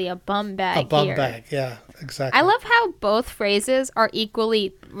actually a bum bag. A bum bag, yeah, exactly. I love how both phrases are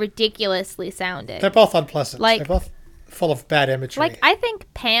equally ridiculously sounding. They're both unpleasant. Like, they're both full of bad imagery. Like, I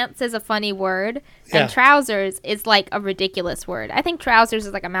think pants is a funny word, and trousers is like a ridiculous word. I think trousers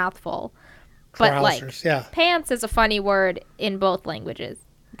is like a mouthful. But trousers, like, pants is a funny word in both languages.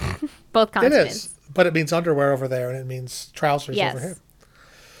 Both continents. It is, but it means underwear over there, and it means trousers over here.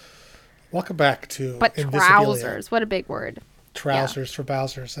 Welcome back to trousers, what a big word. Trousers for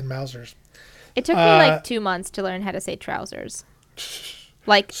Bowsers and Mousers. It took me like 2 months to learn how to say trousers.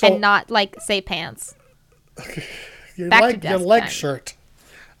 And not like say pants. Your leg shirt.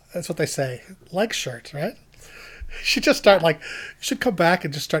 That's what they say. Leg shirt, right? You should just start you should come back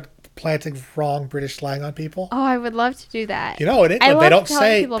and just start planting wrong British slang on people. Oh, I would love to do that. You know, in England, they don't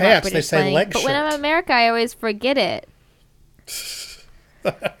say pants, they say leg shirt. But when I'm in America, I always forget it.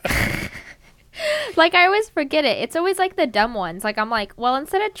 Like, I always forget it. It's always like the dumb ones. Like, I'm like, well,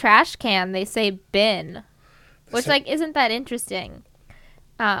 instead of trash can, they say bin. Which, isn't that interesting?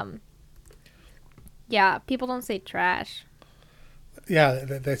 Yeah, people don't say trash. Yeah,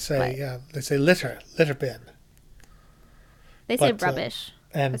 they say litter bin. They say rubbish.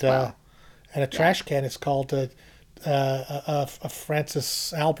 And a trash can is called a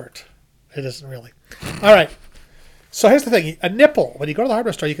Francis Albert. It isn't really. All right. So here's the thing. A nipple. When you go to the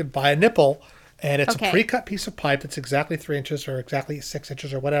hardware store, you can buy a nipple, and it's a pre-cut piece of pipe that's exactly 3 inches or exactly 6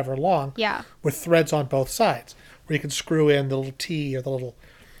 inches or whatever long with threads on both sides where you can screw in the little T or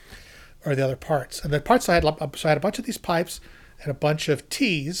the other parts. And the parts I had a bunch of these pipes and a bunch of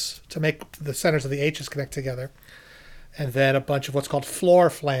T's to make the centers of the H's connect together. And then a bunch of what's called floor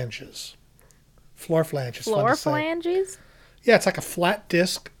flanges. Floor flanges. Floor flanges? Yeah, it's like a flat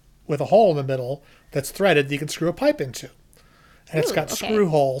disc with a hole in the middle that's threaded that you can screw a pipe into. And it's got screw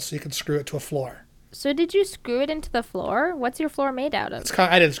holes so you can screw it to a floor. So did you screw it into the floor? What's your floor made out of?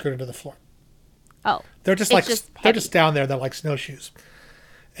 I didn't screw it into the floor. Oh. They're just they're just down there. They're like snowshoes.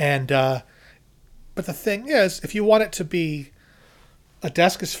 And but the thing is, if you want it to be a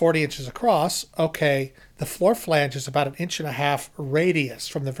desk is 40 inches across, okay, the floor flange is about 1.5 inches radius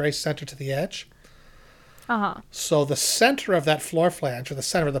from the very center to the edge. Uh-huh. So the center of that floor flange, or the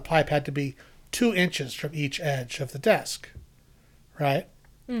center of the pipe, had to be 2 inches from each edge of the desk. Right?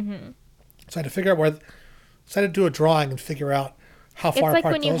 Mm-hmm. So I had to figure out so I had to do a drawing and figure out how far apart those are. It's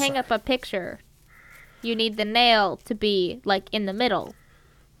like when you hang up a picture. You need the nail to be, like, in the middle.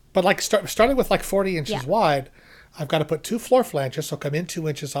 But, like, starting with, like, 40 inches wide, I've got to put 2 floor flanges, so come in 2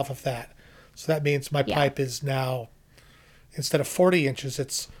 inches off of that. So that means my pipe is now, instead of 40 inches,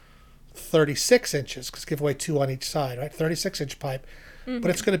 it's 36 inches, because give away 2 on each side, right? 36-inch pipe. Mm-hmm.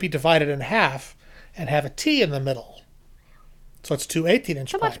 But it's going to be divided in half and have a T in the middle. So it's 2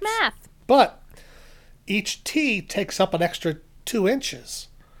 18-inch pipes. So much math. But each T takes up an extra 2 inches,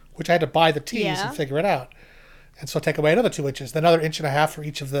 which I had to buy the T's and figure it out. And so take away another 2 inches, then another 1.5 inches for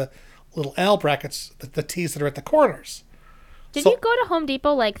each of the little L brackets, the T's that are at the corners. Did you go to Home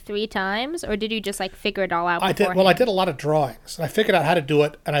Depot like 3 times, or did you just like figure it all out beforehand? I did a lot of drawings, and I figured out how to do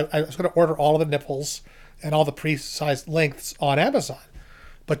it, and I was going to order all of the nipples and all the pre-sized lengths on Amazon.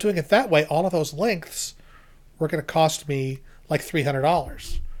 But doing it that way, all of those lengths were going to cost me like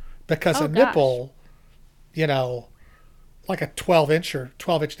 $300. Because nipple, you know, like a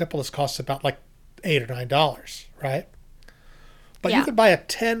 12-inch nipple costs about like $8 or $9, right? But you could buy a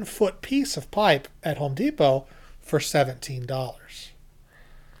 10-foot piece of pipe at Home Depot for $17.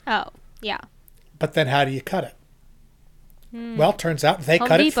 Oh, yeah. But then how do you cut it? Well, it turns out they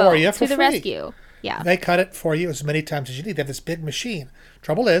cut it for you for free. To the rescue. Yeah. They cut it for you as many times as you need. They have this big machine.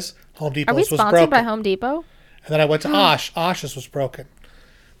 Trouble is, Home Depot's was broken. Are we sponsored by Home Depot? And then I went to Osh. Osh's was broken.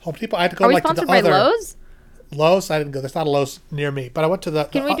 Home Depot, I had to go to the other. Are we sponsored by Lowe's? Lowe's, I didn't go. There's not a Lowe's near me. But I went to the...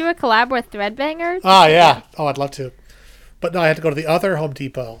 Can we do a collab with Threadbangers? Oh, yeah. Oh, I'd love to. But no, I had to go to the other Home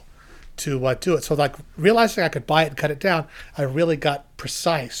Depot to do it. So, like, realizing I could buy it and cut it down, I really got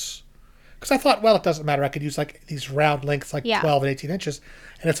precise. Because I thought, well, it doesn't matter. I could use, like, these round lengths, like 12 and 18 inches,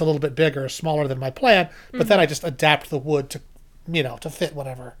 and it's a little bit bigger or smaller than my plan. But then I just adapt the wood to, to fit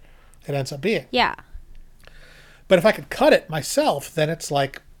whatever it ends up being. Yeah. But if I could cut it myself, then it's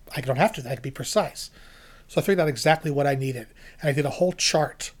like, I don't have to. I could be precise. So I figured out exactly what I needed. And I did a whole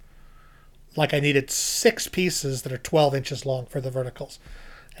chart. Like I needed 6 pieces that are 12 inches long for the verticals.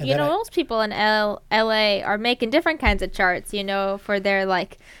 And most people in LA are making different kinds of charts, for their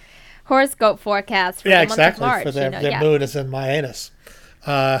like horoscope forecast for the month of March. For their moon is in my anus.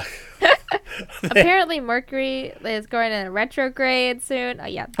 Apparently Mercury is going in a retrograde soon. Oh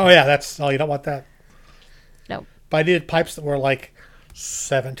yeah. You don't want that. Nope. But I needed pipes that were like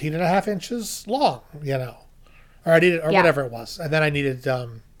 17 and a half inches long, or whatever it was. And then I needed, for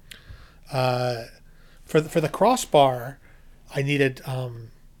the crossbar, I needed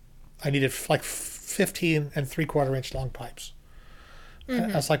like 15 and 3/4 inch long pipes.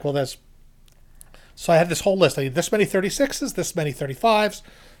 I was like, so I had this whole list. I need this many 36s, this many 35s,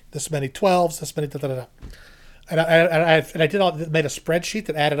 this many 12s, this many da-da-da-da. And I made a spreadsheet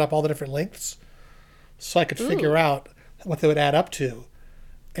that added up all the different lengths, so I could figure out what they would add up to.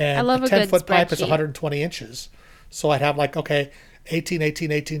 And I love a 10-foot pipe is spreadsheet. 120 inches. So I'd have 18,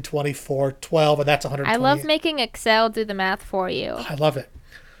 18, 18, 24, 12, and that's 120. I love making Excel do the math for you. I love it.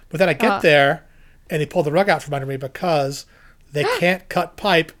 But then I get there, and they pull the rug out from under me because they can't cut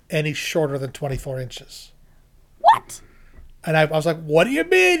pipe any shorter than 24 inches. What? And I was like, what do you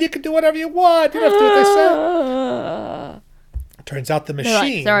mean? You can do whatever you want. You don't have to do what they say. Turns out the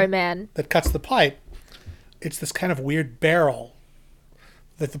machine sorry, man. that cuts the pipe, it's this kind of weird barrel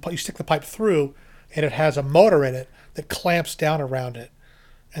that you stick the pipe through, and it has a motor in it that clamps down around it.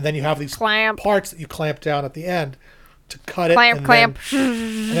 And then you have these parts that you clamp down at the end to cut it. And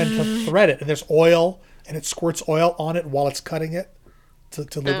then to thread it. And there's oil, and it squirts oil on it while it's cutting it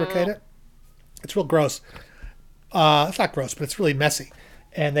to lubricate it. It's real gross. It's not gross, but it's really messy.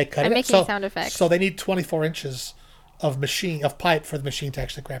 And they cut it. I'm making sound effects. So they need 24 inches of pipe for the machine to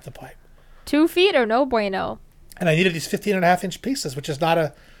actually grab the pipe. 2 feet or no bueno. And I needed these 15.5-inch pieces, which is not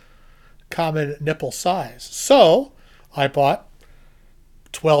a common nipple size. So I bought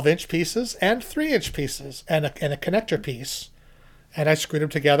 12-inch pieces and 3-inch pieces and a connector piece. And I screwed them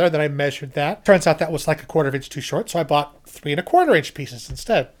together. Then I measured that. Turns out that was like 1/4 inch too short. So I bought 3 1/4-inch pieces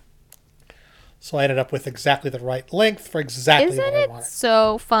instead. So I ended up with exactly the right length for exactly what I wanted. Isn't it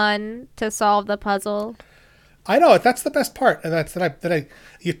so fun to solve the puzzle? I know it. That's the best part. And that's that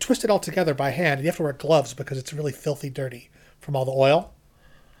you twist it all together by hand. And you have to wear gloves because it's really filthy dirty from all the oil.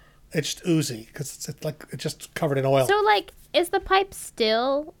 It's just oozy because it's just covered in oil. So is the pipe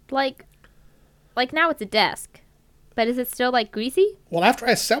still like now it's a desk, but is it still greasy? Well, after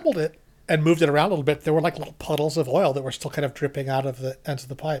I assembled it and moved it around a little bit, there were little puddles of oil that were still kind of dripping out of the ends of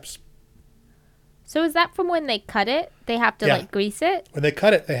the pipes. So is that from when they cut it? They have to grease it? When they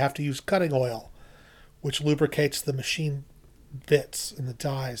cut it, they have to use cutting oil, which lubricates the machine bits and the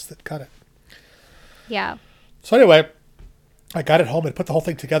dies that cut it. Yeah. So anyway, I got it home and put the whole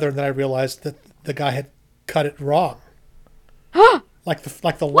thing together, and then I realized that the guy had cut it wrong. like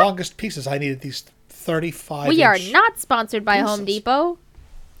the longest pieces, I needed these 35. We are not sponsored by Home Depot.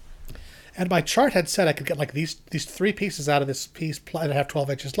 And my chart had said I could get these 3 pieces out of this piece, and I have 12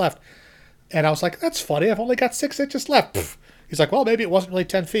 inches left. And I was like, that's funny. I've only got 6 inches left. Pfft. He's like, well, maybe it wasn't really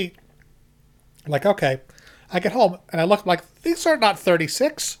 10 feet. I'm like, okay. I get home, and I look these are not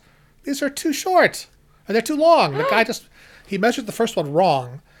 36. These are too short. And they're too long. The guy he measured the first one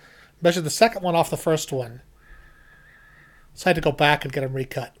wrong, measured the second one off the first one. So I had to go back and get them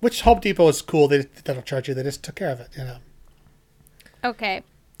recut, which Home Depot is cool. They don't charge you. They just took care of it, Okay.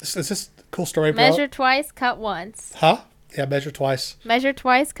 Is this a cool story, bro? Measure twice, cut once. Huh? Yeah, measure twice. Measure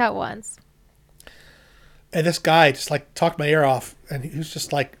twice, cut once. And this guy just talked my ear off, and he was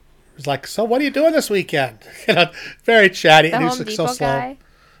just so what are you doing this weekend? Very chatty. The and he Home was Depot so slow. Guy?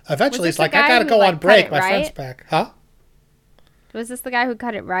 Eventually, he's the like, guy I gotta who, go on break. cut it My right? friend's back. Huh? Was this the guy who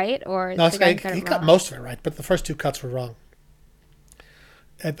cut it right, or No, the guy who cut he it cut wrong? most of it right, but the first 2 cuts were wrong.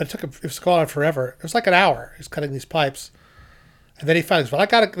 But it was going on forever. It was like an hour. He was cutting these pipes. And then he finally goes, well,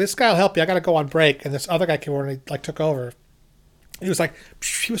 this guy will help you. I got to go on break. And this other guy came over and he took over. He was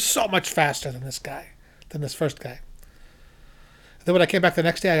he was so much faster than this first guy. And then when I came back the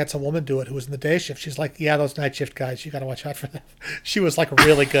next day, I had some woman do it who was in the day shift. She's like, yeah, those night shift guys, you got to watch out for them. She was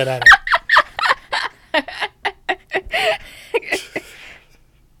really good at it.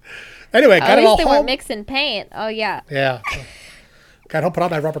 Anyway, got it all home. At least they weren't mixing paint. Oh, yeah. Yeah. Got home, put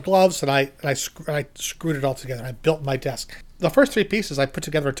on my rubber gloves, and I screwed it all together. I built my desk. The first 3 pieces I put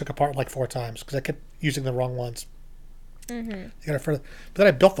together and took apart 4 times because I kept using the wrong ones. Mm-hmm. But then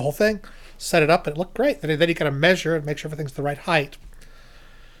I built the whole thing, set it up, and it looked great. Then you got to measure and make sure everything's the right height.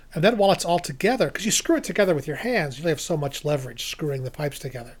 And then while it's all together, because you screw it together with your hands, you only have so much leverage screwing the pipes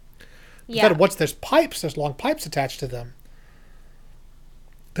together. Yeah. But then once there's long pipes attached to them.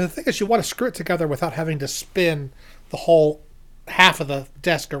 But the thing is, you want to screw it together without having to spin the whole half of the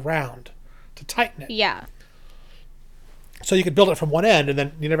desk around to tighten it. Yeah. So you can build it from one end, and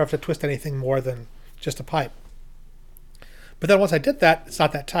then you never have to twist anything more than just a pipe. But then once I did that, it's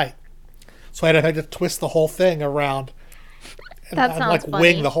not that tight. So I had to twist the whole thing around and That sounds like funny.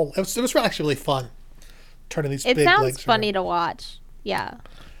 wing the whole. It was actually really fun turning these It big sounds legs funny around. to watch. Yeah.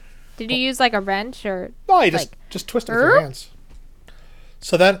 Did you use like a wrench or? No, you like, just twist it with your hands.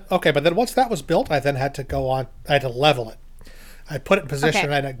 So then, okay, but then once that was built, I then had to go on. I had to level it. I put it in position.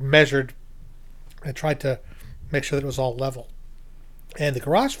 Okay. And I measured. I tried to make sure that it was all level. And the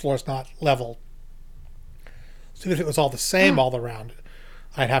garage floor is not level. So even if it was all the same all around,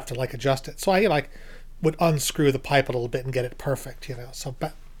 I'd have to like adjust it. So I like would unscrew the pipe a little bit and get it perfect, you know. So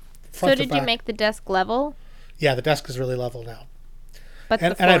So did you make the desk level? Yeah, the desk is really level now. But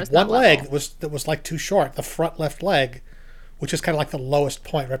And the floor I had is one not leg level. that was like too short, the front left leg, which is kind of like the lowest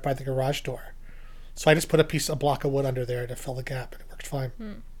point right by the garage door. So I just put a block of wood under there to fill the gap, and it worked fine.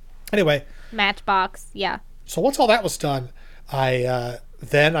 Anyway, Matchbox, yeah. so once all that was done, I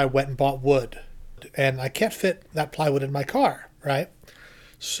went and bought wood, and I can't fit that plywood in my car, right?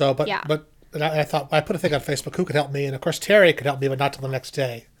 So, but I thought I put a thing on Facebook. Who could help me? And of course, Terry could help me, but not till the next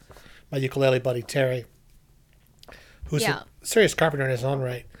day. My ukulele buddy Terry, who's a serious carpenter in his own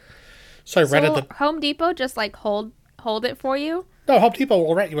right. So I rented the Home Depot just like hold it for you. No, Home Depot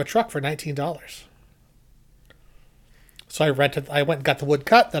will rent you a truck for $19. So I went and got the wood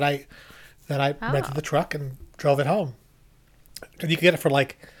cut that I rented the truck and drove it home. And you can get it for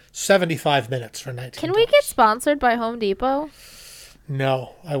like 75 minutes for $19. Can we get sponsored by Home Depot?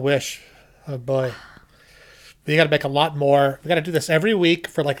 No, I wish. Oh boy. We got to make a lot more. We got to do this every week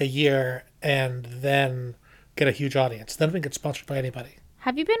for like a year and then get a huge audience. Then we can get sponsored by anybody.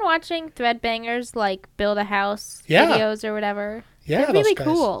 Have you been watching Threadbangers like build a house Yeah. videos or whatever? Yeah, They're those really guys.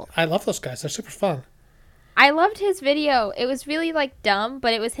 cool. I love those guys. They're super fun. I loved his video. It was really like dumb,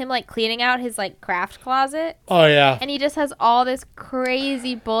 but it was him like cleaning out his like craft closet. Oh yeah. And he just has all this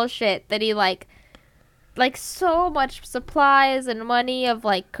crazy bullshit that he like so much supplies and money of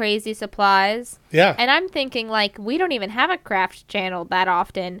like crazy supplies. Yeah. And I'm thinking like we don't even have a craft channel that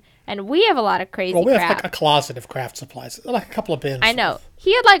often, and we have a lot of crazy Well, we have crap. like a closet of craft supplies, like a couple of bins. I know.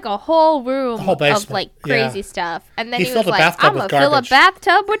 He had like a whole room whole basement, of like crazy yeah. stuff. And then He he, filled was a like, bathtub I'm with gonna fill a garbage."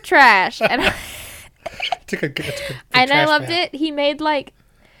 bathtub with trash. And It's a good and I trash loved man. it. He made like,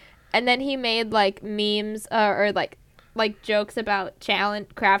 and then he made like memes or like jokes about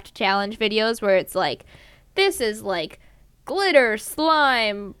craft challenge videos where it's like, this is like glitter,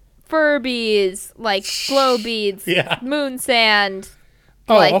 slime, Furbies, like glow beads, Yeah. moon sand.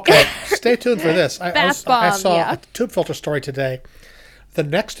 Oh, like- okay. Stay tuned for this. I Bath saw bomb, a tube filter story today. The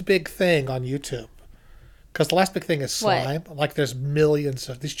next big thing on YouTube, because the last big thing is What? slime. Like there's millions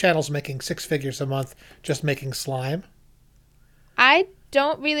of these channels making 6 figures a month just making slime. I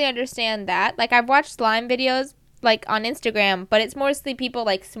don't really understand that. Like I've watched slime videos like on Instagram, but it's mostly people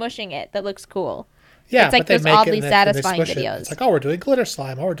like smushing it that looks cool. Yeah, It's like but they those make it oddly and they satisfying smush it. videos. It's like, oh, we're doing glitter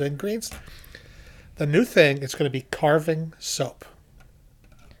slime. Oh, we're doing green slime. The new thing is going to be carving soap.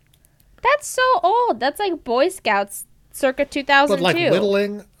 That's so old. That's like Boy Scouts circa 2002. But like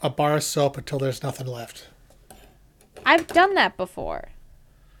whittling a bar of soap until there's nothing left. I've done that before.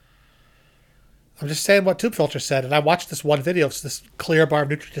 I'm just saying what Tube Filter said, and I watched this one video of this clear bar of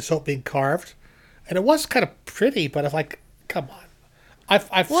Nutrient soap being carved, and it was kind of pretty, but I'm like, come on.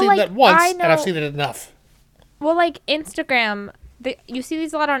 I've Well, seen like, that once, I and I've know- seen it enough. Well, like Instagram, you see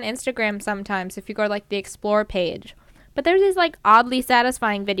these a lot on Instagram sometimes if you go to like the Explore page. But there's these like oddly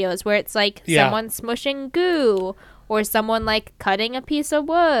satisfying videos where it's like Yeah. someone smushing goo, or someone like cutting a piece of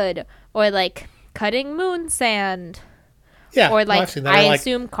wood, or like cutting moon sand, Yeah, or no, like I've seen that. I Or like,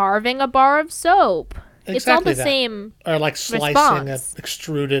 assume carving a bar of soap. It's all Exactly the that. same, or like slicing response. an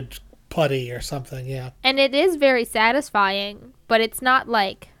extruded putty or something. Yeah, and it is very satisfying. But it's not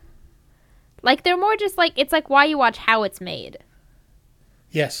like they're more just like it's like why you watch how it's made.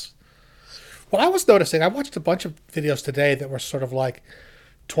 yes. Well, I was noticing. I watched a bunch of videos today that were sort of like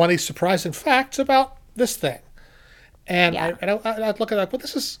 20 surprising facts about this thing, and Yeah. I'd look at that. Well,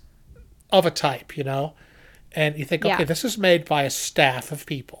 this is of a type, you know, and you think, Yeah. okay, this is made by a staff of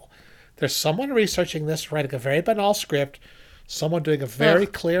people. There's someone researching this, writing a very banal script, someone doing a very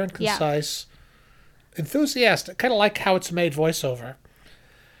Ugh. clear and Yeah. concise, enthusiastic, kind of like how it's made voiceover,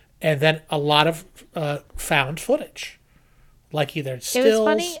 and then a lot of found footage, like either stills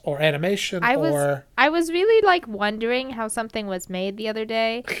funny. or animation I or was really like wondering how something was made the other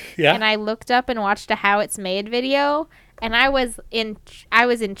day, yeah. and I looked up and watched a how it's made video, and I was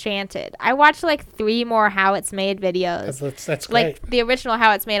enchanted. I watched like 3 more how it's made videos. That's great. Like the original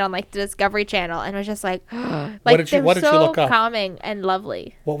how it's made on like the Discovery Channel, and was just like, like What did you- they're what did you so look up? calming and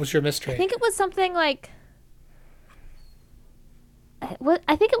lovely. What was your mystery? I think it was something like,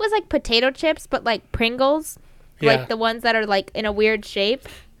 I think it was like potato chips, but like Pringles, Yeah. like the ones that are like in a weird shape.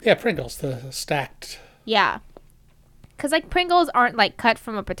 Yeah, Pringles, the stacked. Yeah. Because, like, Pringles aren't, like, cut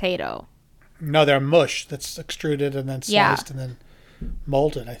from a potato. No, they're mush that's extruded and then Yeah. sliced and then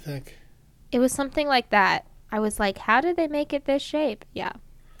molded, I think. It was something like that. I was like, how did they make it this shape? Yeah.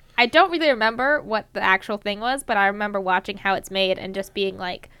 I don't really remember what the actual thing was, but I remember watching how it's made and just being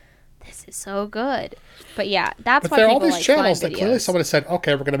like, this is so good. But yeah, that's But why there are people all these like channels Slime that clearly videos. someone has said,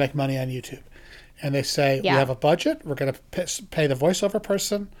 okay, we're going to make money on YouTube. And they say, Yeah. we have a budget. We're going to pay the voiceover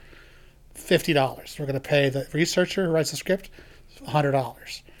person $50. We're going to pay the researcher who writes the script $100.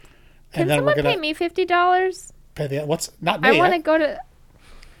 Can And then someone we're going pay to me $50? pay the what's not me. I want to go to.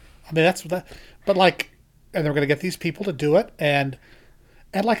 I mean that's that. But like, and then we're going to get these people to do it. And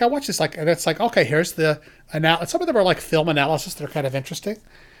like I watch this like, and it's like, okay, here's the some of them are like film analysis that are kind of interesting.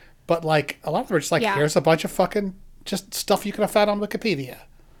 But like a lot of them are just like, Yeah. here's a bunch of fucking just stuff you could have found on Wikipedia.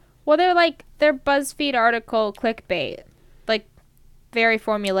 Well, they're BuzzFeed article clickbait, like very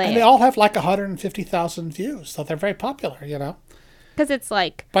formulaic. And they all have like 150,000 views, so they're very popular, you know. Because it's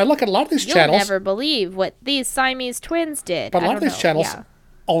like, But I look at a lot of these you'll channels. never believe what these Siamese twins did. But a I lot of don't these know. channels Yeah.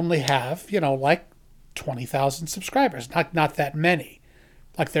 only have, you know, like 20,000 subscribers. Not that many.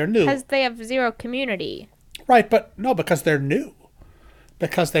 Like they're new. Because they have zero community. Right, but no, because they're new.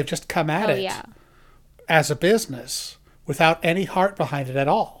 Because they've just come at it Yeah. as a business without any heart behind it at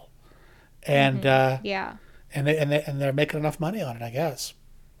all. And Yeah. and they're making enough money on it, I guess.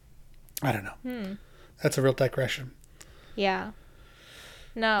 I don't know. That's a real digression. Yeah.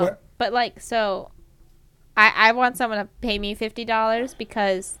 No. What- But like, so I want someone to pay me $50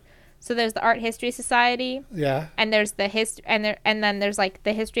 because so there's the Art History Society Yeah. and there's the and then there's like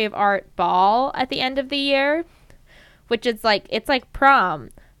the History of Art ball at the end of the year, which is like it's like prom,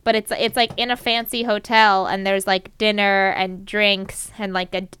 but it's like in a fancy hotel and there's like dinner and drinks and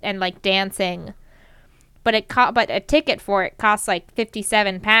like dancing. But but a ticket for it costs like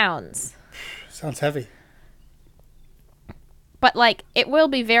 £57. Sounds heavy. But, like, it will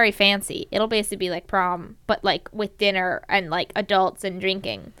be very fancy. It'll basically be like prom, but, like, with dinner and, like, adults and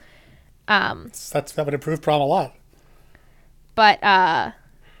drinking. That would improve prom a lot. But, I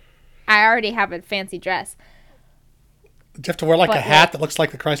already have a fancy dress. Do you have to wear like But, a hat like- that looks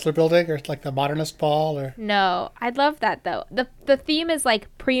like the Chrysler Building or like the Modernist Ball or? No, I'd love that, though. The theme is, like,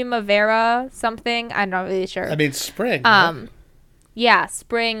 Primavera something. I'm not really sure. I mean, spring. Right? Yeah,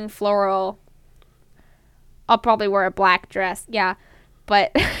 spring, floral. I'll probably wear a black dress. Yeah.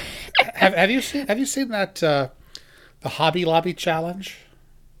 But, Have you seen that the Hobby Lobby challenge?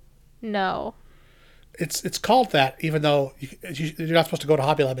 no. It's called that, even though you're not supposed to go to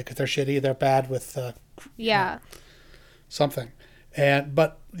Hobby Lobby because they're shitty. They're bad with Yeah. something,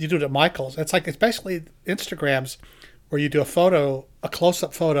 but you do it at Michael's. It's basically Instagrams where you do a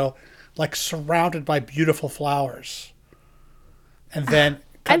close-up photo, like surrounded by beautiful flowers, and then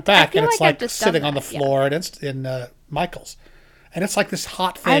cut back, feel and it's like I've like just sitting done on the that, yeah. floor in Michael's, and it's like this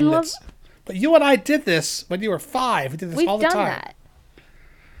hot thing. love- But you and I did this when you were 5. We did this We've all the done time. that.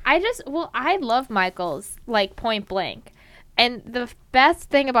 I love Michael's, like, point blank. And the best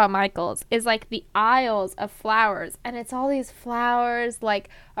thing about Michael's is, like, the aisles of flowers. And it's all these flowers, like,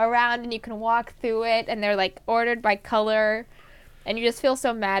 around, and you can walk through it. And they're, like, ordered by color. And you just feel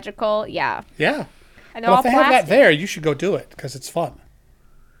so magical. Yeah. Yeah. And they're Well, all if they have plastic. that there, you should go do it because it's fun.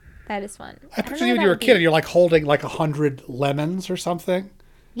 That is fun. I don't picture know you what when you were a that kid would and you're like holding like 100 lemons or something.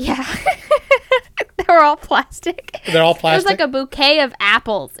 be. Yeah. They were all plastic. They're all It was plastic. like a bouquet of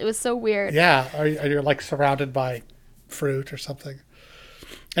apples. It was so weird. Yeah, or you're like surrounded by fruit or something.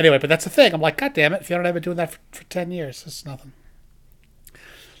 Anyway, but that's the thing. I'm like, God damn it, Fiona and I have been doing that for 10 years. It's nothing.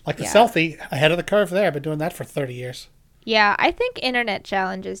 Like the Yeah. selfie, ahead of the curve there. I've been doing that for 30 years. Yeah, I think internet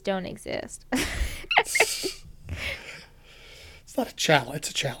challenges don't exist. It's not a challenge. It's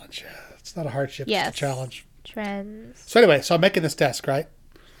a challenge. Yeah. It's not a hardship. Yes. It's a challenge. Trends. So anyway, I'm making this desk, right?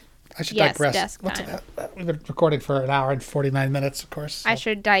 I should Yes, digress. desk time. We've been recording for an hour and 49 minutes, of course. So I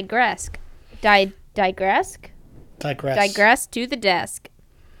should digress. Digress? digress. Digress to the desk.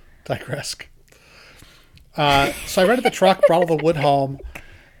 Digress. So I rented the truck, brought all the wood home,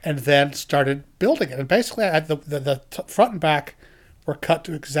 and then started building it. And basically, I had the front and back were cut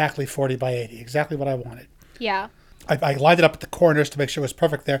to exactly 40 by 80, exactly what I wanted. Yeah. I lined it up at the corners to make sure it was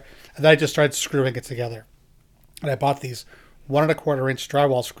perfect there, and then I just started screwing it together. And I bought these 1 1/4 inch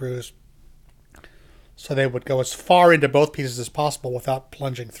drywall screws so they would go as far into both pieces as possible without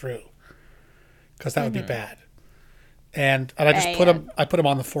plunging through, because that would be bad. And I just put them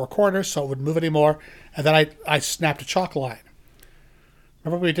on the 4 corners so it wouldn't move anymore. And then I snapped a chalk line.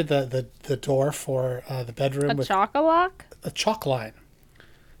 Remember we did the door for the bedroom with Chocolate? a chalk line.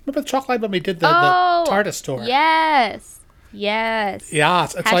 Remember the chalk line when we did the Oh, TARDIS door? Yes. Yes. Yeah,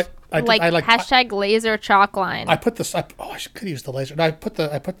 it's like I like hashtag laser chalk line. I put this. I could use the laser. No, I put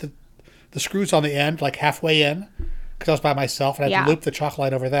the screws on the end, like halfway in, because I was by myself, and I had to loop the chalk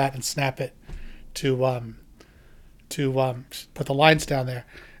line over that and snap it to put the lines down there.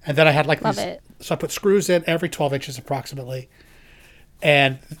 And then I had like so I put screws in every 12 inches approximately.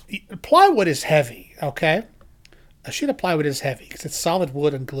 And plywood is heavy, okay? A sheet of plywood is heavy because it's solid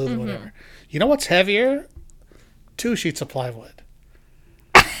wood and glued or whatever. You know what's heavier? 2 sheets of plywood.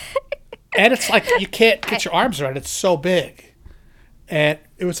 And it's like you can't get your arms around it. It's so big. And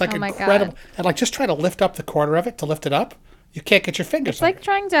it was like incredible. God. And like just try to lift up the corner of it to lift it up. You can't get your fingers It's like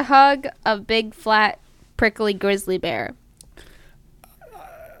trying to hug a big, flat, prickly grizzly bear.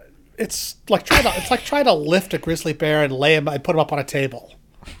 It's like trying to lift a grizzly bear and lay him and put him up on a table.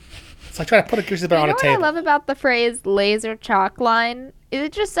 It's like trying to put a grizzly bear on a table. You know what I love about the phrase laser chalk line?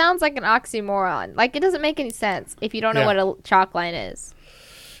 It just sounds like an oxymoron. Like, it doesn't make any sense if you don't know what a chalk line is.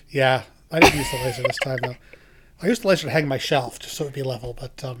 Yeah, I didn't use the laser this time, though. I used the laser to hang my shelf just so it would be level,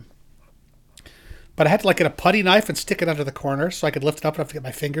 but I had to like get a putty knife and stick it under the corner so I could lift it up enough to get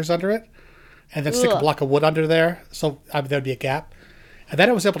my fingers under it, and then stick a block of wood under there so there'd be a gap. And then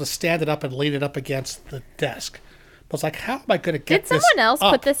I was able to stand it up and lean it up against the desk. But I was like, how am I going to get this Did someone else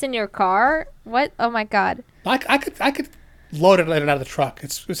put this in your car? What? Oh, my God. I could load it in and out of the truck.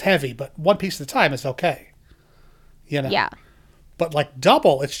 It was heavy, but one piece at a time is okay. You know? Yeah. But like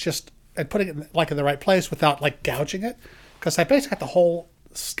double, it's just, and putting it in the right place without like gouging it. Because I basically got the whole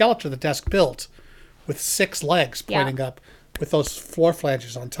skeleton of the desk built with 6 legs pointing up with those floor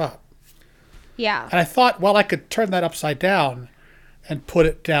flanges on top. Yeah. And I thought, well, I could turn that upside down and put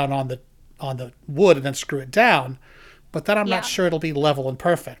it down on the wood and then screw it down, but then I'm not sure it'll be level and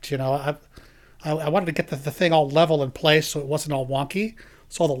perfect. You know, I wanted to get the thing all level in place so it wasn't all wonky,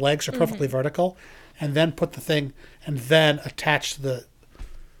 so all the legs are perfectly vertical, and then put the thing and then attach the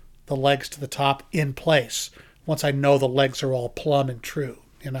legs to the top in place once I know the legs are all plumb and true.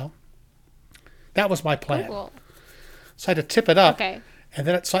 You know, that was my plan. Cool. So I had to tip it up, and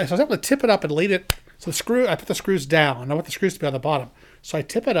then so I was able to tip it up and lead it. So I put the screws down. I want the screws to be on the bottom. So I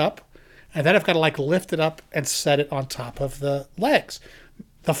tip it up, and then I've got to like lift it up and set it on top of the legs,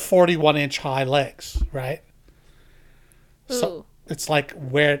 the 41-inch high legs, right? Ooh. So it's like,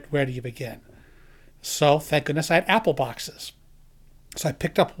 where do you begin? So thank goodness I had apple boxes. So I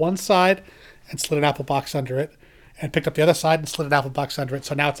picked up one side and slid an apple box under it, and picked up the other side and slid an apple box under it.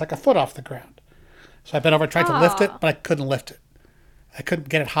 So now it's like a foot off the ground. So I bent over and tried to lift it, but I couldn't lift it. I couldn't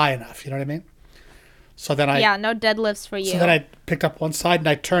get it high enough. You know what I mean? So then no deadlifts for you. So then I picked up one side and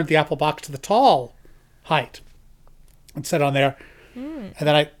I turned the apple box to the tall height and set it on there. And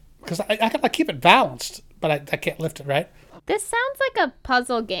then because I can like keep it balanced, but I can't lift it, right? This sounds like a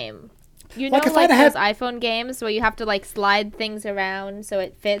puzzle game. You know, like those iPhone games where you have to like slide things around so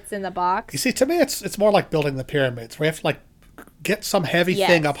it fits in the box? You see, to me, it's more like building the pyramids, where you have to like get some heavy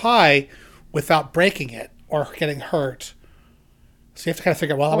thing up high without breaking it or getting hurt. So you have to kind of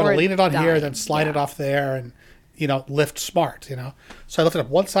figure, well, I'm going to lean it on here, then slide it off there, and, you know, lift smart, you know. So I lifted up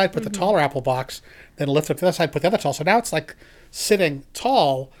one side, put the taller apple box, then lifted up the other side, put the other tall. So now it's like sitting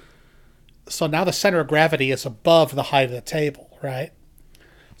tall. So now the center of gravity is above the height of the table, right?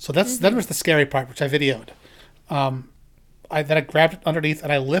 So that was the scary part, which I videoed. Then I grabbed it underneath,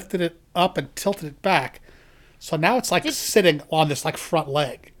 and I lifted it up and tilted it back. So now it's like sitting on this like front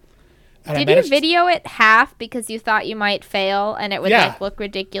leg. And did you video it half because you thought you might fail and it would like look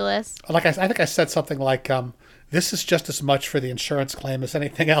ridiculous? Like I think I said something like, "This is just as much for the insurance claim as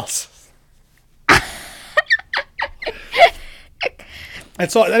anything else."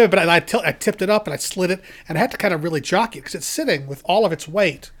 And so, but I tipped it up and I slid it, and I had to kind of really jockey it because it's sitting with all of its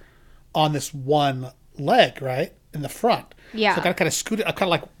weight on this one leg, right in the front. Yeah. So I got to kind of scoot it. I'm kind of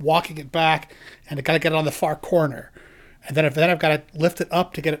like walking it back, and I got to get it on the far corner. And then I've got to lift it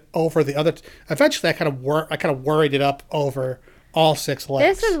up to get it over the other. Eventually, I kind of worried it up over all 6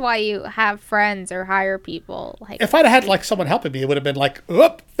 legs. This is why you have friends or hire people. Like, if I'd had like someone helping me, it would have been like,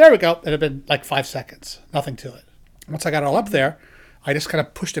 "Oop, there we go." It'd have been like 5 seconds, nothing to it. Once I got it all up there, I just kind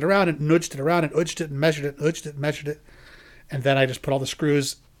of pushed it around and nudged it around and udged it and measured it, udged it and measured it, and then I just put all the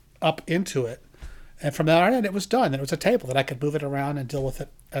screws up into it. And from there on, it was done. And it was a table that I could move it around and deal with it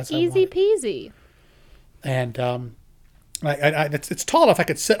as I wanted. Easy peasy. And it's tall enough I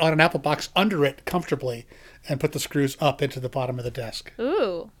could sit on an apple box under it comfortably and put the screws up into the bottom of the desk.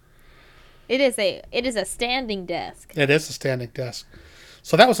 Ooh. It is a standing desk. It is a standing desk.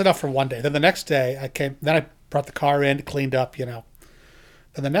 So that was enough for one day. Then the next day I brought the car in, cleaned up, you know.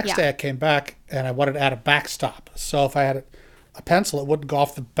 Then the next day I came back and I wanted to add a backstop. So if I had a pencil, it wouldn't go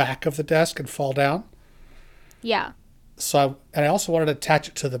off the back of the desk and fall down. Yeah. I also wanted to attach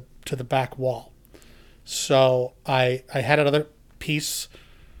it to the back wall. So I had another piece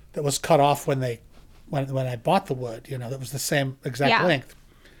that was cut off when I bought the wood, that was the same exact length.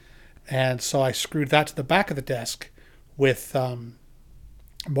 And so I screwed that to the back of the desk with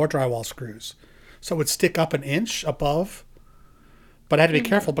more drywall screws. So it would stick up an inch above. But I had to be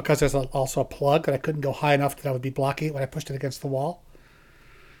careful because there's also a plug and I couldn't go high enough that I would be blocking it when I pushed it against the wall.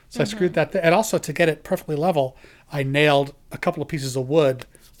 So I screwed that there. And also to get it perfectly level, I nailed a couple of pieces of wood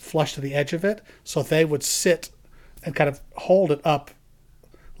flush to the edge of it. So they would sit and kind of hold it up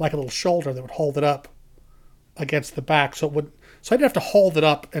like a little shoulder that would hold it up against the back. So I didn't have to hold it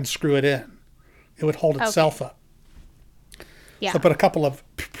up and screw it in. It would hold itself up. Yeah. So I put a couple of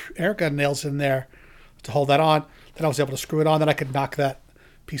air gun nails in there to hold that on. Then I was able to screw it on. Then I could knock that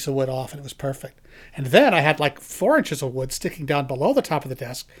piece of wood off, and it was perfect. And then I had like 4 inches of wood sticking down below the top of the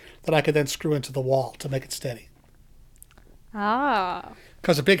desk that I could then screw into the wall to make it steady. Ah.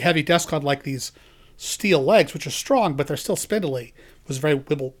 Because a big heavy desk on like these steel legs, which are strong, but they're still spindly, was very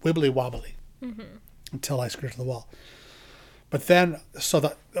wibbly wobbly until I screwed it to the wall. But then, so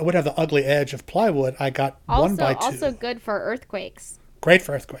that I would have the ugly edge of plywood, I got also, 1x2. Also good for earthquakes. Great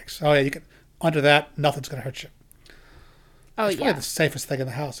for earthquakes. Oh yeah, you can under that, nothing's going to hurt you. Oh, it's probably the safest thing in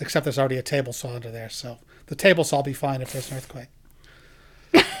the house, except there's already a table saw under there, so the table saw will be fine if there's an earthquake.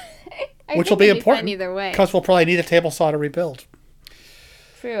 Which will be important either way. Because we'll probably need a table saw to rebuild.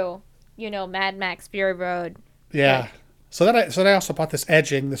 True. Mad Max Fury Road. Yeah. So then I also bought this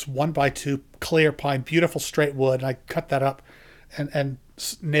edging, this 1x2 clear pine, beautiful straight wood, and I cut that up and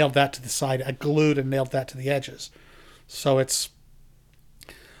nailed that to the side. I glued and nailed that to the edges. So it's...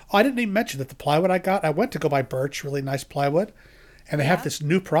 Oh, I didn't even mention that the plywood I got, I went to go buy birch, really nice plywood, and they have this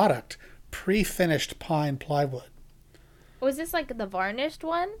new product, pre-finished pine plywood. Was this like the varnished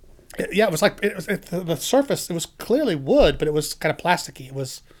one? Yeah, it was like the surface. It was clearly wood, but it was kind of plasticky.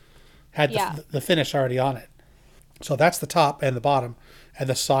 It had the finish already on it. So that's the top and the bottom, and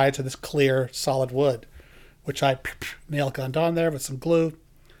the sides are this clear, solid wood, which I nail gunned on there with some glue,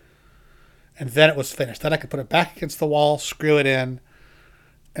 and then it was finished. Then I could put it back against the wall, screw it in,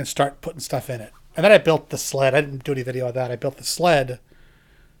 and start putting stuff in it. And then I built the sled. I didn't do any video of that. I built the sled.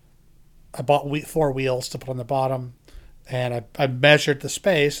 I bought 4 wheels to put on the bottom. And I measured the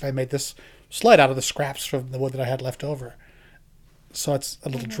space. And I made this sled out of the scraps from the wood that I had left over. So it's a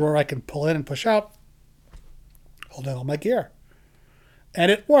little drawer I can pull in and push out, holding all my gear.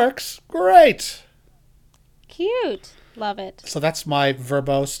 And it works great. Cute. Love it. So that's my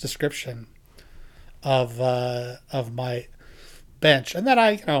verbose description of my bench. And then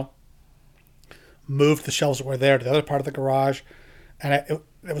I, moved the shelves that were there to the other part of the garage. And it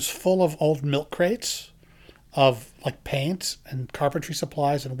was full of old milk crates of like paint and carpentry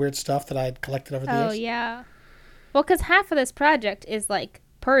supplies and weird stuff that I had collected over the years. Oh, yeah. Well, because half of this project is like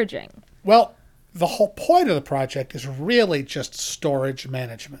purging. Well, the whole point of the project is really just storage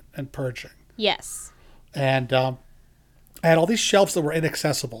management and purging. Yes. And I had all these shelves that were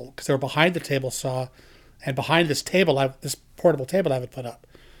inaccessible because they were behind the table saw and behind this portable table I would put up.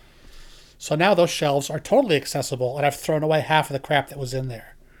 So now those shelves are totally accessible, and I've thrown away half of the crap that was in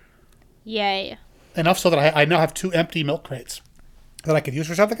there. Yay. Enough so that I now have 2 empty milk crates that I could use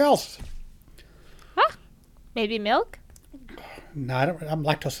for something else. Huh? Maybe milk? No, I'm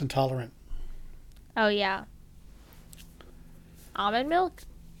lactose intolerant. Oh, yeah. Almond milk?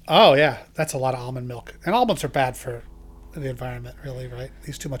 Oh, yeah. That's a lot of almond milk. And almonds are bad for the environment, really, right? They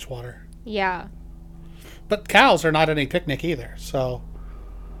use too much water. Yeah. But cows are not any picnic either, so...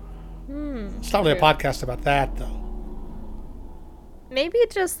 it's not really a podcast about that, though. Maybe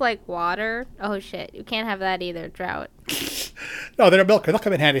it's just like water. Oh, shit. You can't have that either. Drought. No, they're a milker. They'll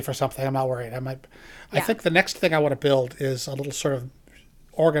come in handy for something. I'm not worried. I think the next thing I want to build is a little sort of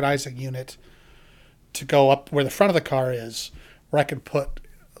organizing unit to go up where the front of the car is, where I can put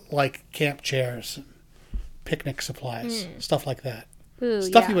like camp chairs and picnic supplies, stuff like that. Ooh,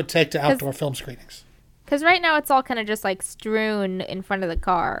 stuff you would take to outdoor film screenings. Because right now it's all kind of just like strewn in front of the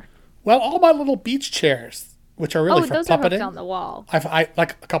car. Well, all my little beach chairs, which are really for those puppeting. are hooked on the wall. I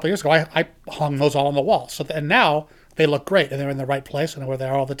like a couple of years ago, I hung those all on the wall. So and now they look great, and they're in the right place, and they're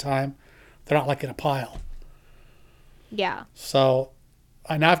there all the time. They're not like in a pile. Yeah. So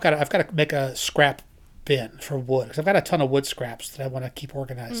now I've got to make a scrap bin for wood because I've got a ton of wood scraps that I want to keep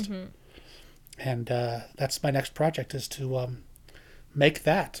organized. And that's my next project is to make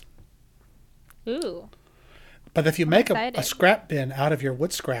that. Ooh. But if you make a scrap bin out of your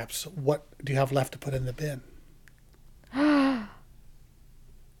wood scraps, what do you have left to put in the bin?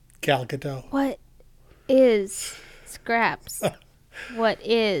 Gal Gadot. What is scraps? What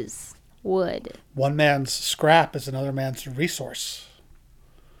is? Wood. One man's scrap is another man's resource.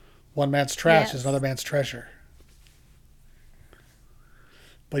 One man's trash is another man's treasure.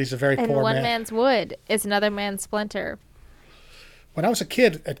 But he's a very poor man. And one man's wood is another man's splinter. When I was a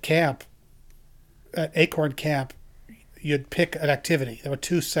kid at camp, at Acorn Camp, you'd pick an activity. There were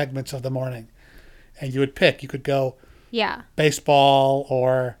 2 segments of the morning. And you would pick. You could go baseball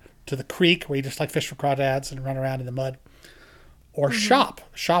or to the creek where you just like fish for crawdads and run around in the mud. Or shop.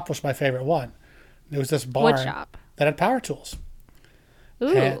 Shop was my favorite one. There was this barn that had power tools.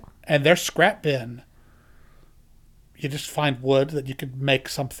 Ooh. And their scrap bin, you just find wood that you could make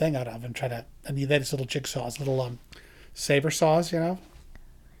something out of and try to, and they had these little jigsaws, little saber saws, you know?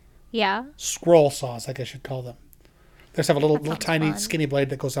 Yeah. Scroll saws, I guess you'd call them. They just have a little tiny fun. skinny blade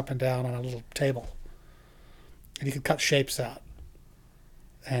that goes up and down on a little table. And you can cut shapes out.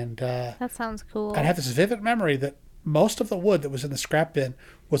 And that sounds cool. I have this vivid memory that most of the wood that was in the scrap bin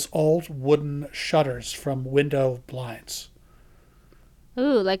was old wooden shutters from window blinds.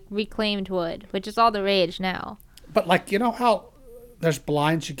 Ooh, like reclaimed wood, which is all the rage now. But like, you know how there's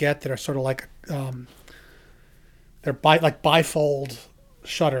blinds you get that are sort of like they're bifold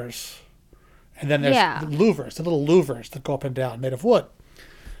shutters, and then there's the louvers, the little louvers that go up and down made of wood.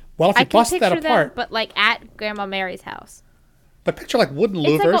 Well, if you bust that apart, them, but like at Grandma Mary's house. But picture like wooden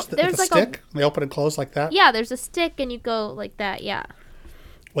louvers with a stick, and they open and close like that. Yeah, there's a stick, and you go like that. Yeah.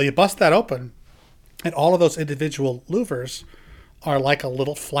 Well, you bust that open, and all of those individual louvers are like a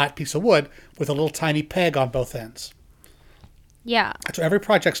little flat piece of wood with a little tiny peg on both ends. Yeah. So every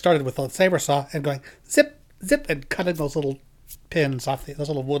project started with a saber saw and going zip, zip, and cutting those little pins off those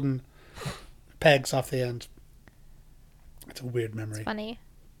little wooden pegs off the end. It's a weird memory. It's funny.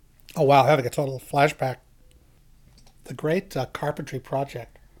 Oh wow, having a total flashback. The great carpentry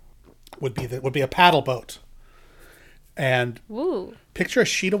project would be a paddle boat. And picture a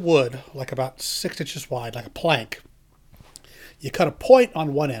sheet of wood like about 6 inches wide, like a plank. You cut a point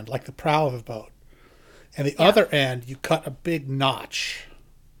on one end, like the prow of a boat. And the other end, you cut a big notch.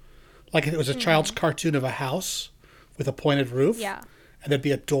 Like if it was a child's cartoon of a house with a pointed roof. Yeah. And there'd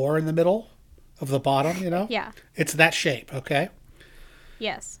be a door in the middle of the bottom, you know? Yeah. It's that shape, okay?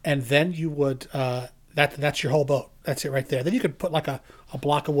 Yes. And then you would, that's your whole boat. That's it right there. Then you could put like a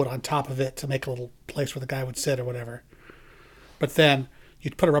block of wood on top of it to make a little place where the guy would sit or whatever. But then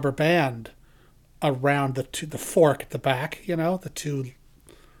you'd put a rubber band around the fork at the back, you know, the 2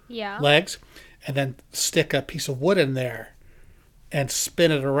 legs, and then stick a piece of wood in there and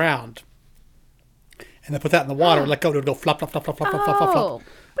spin it around. And then put that in the water and let go. It would go flop, flop, flop, flop, flop, flop, flop, flop, flop.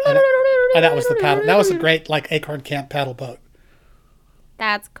 And that was the paddle. That was a great like Acorn Camp paddle boat.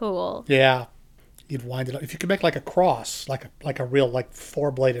 That's cool. Yeah. You'd wind it up. If you could make like a cross, like a real like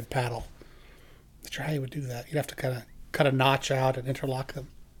 4-bladed paddle. Not sure how you would do that. You'd have to kind of cut a notch out and interlock them.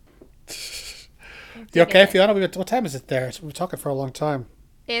 You okay, Fiona? What time is it there? We've been talking for a long time.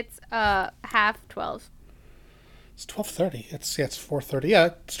 It's 12:30. It's 12:30. It's 4:30. Yeah,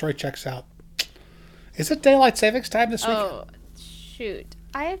 story checks out. Is it daylight savings time this week? Oh, shoot!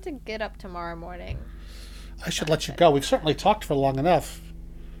 I have to get up tomorrow morning. I should let you go. We've certainly talked for long enough.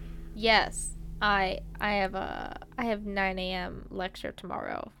 Yes, I have 9 a.m. lecture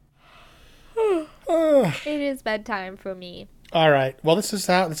tomorrow. It is bedtime for me. All right. Well, this is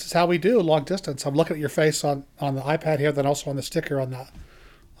how we do long distance. I'm looking at your face on the iPad here, then also on the sticker on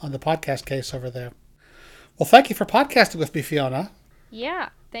the podcast case over there. Well, thank you for podcasting with me, Fiona. Yeah.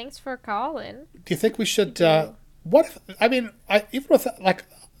 Thanks for calling. Do you think we should? What if? I mean, I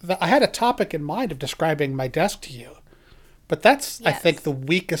had a topic in mind of describing my desk to you, but that's I think the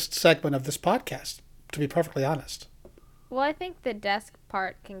weakest segment of this podcast. To be perfectly honest. Well, I think the desk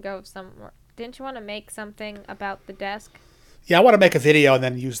part can go somewhere. Didn't you want to make something about the desk? Yeah, I want to make a video and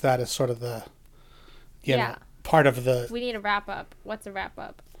then use that as sort of the, you know, part of the. We need a wrap up. What's a wrap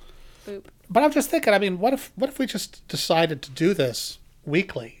up? Boop. But I'm just thinking. I mean, what if we just decided to do this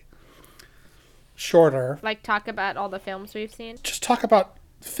weekly? Shorter. Like talk about all the films we've seen. Just talk about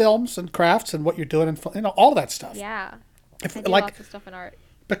films and crafts and what you're doing and all of that stuff. Yeah. If I do lots of stuff in art.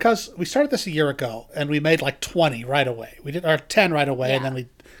 Because we started this a year ago and we made like 20 right away. We did our 10 right away and then we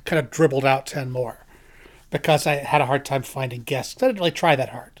kind of dribbled out 10 more. Because I had a hard time finding guests. I didn't really try that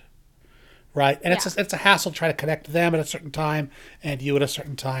hard. Right? And it's a hassle trying to connect them at a certain time and you at a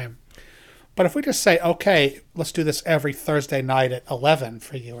certain time. But if we just say, okay, let's do this every Thursday night at 11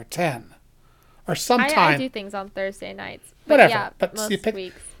 for you or 10. Or sometime. I do things on Thursday nights. Whatever. Yeah, but most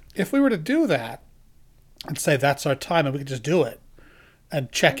weeks. If we were to do that and say that's our time and we could just do it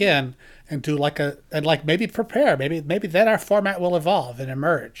and check in and do maybe prepare. Maybe then our format will evolve and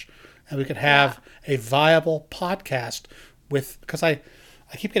emerge. And we could have a viable podcast because I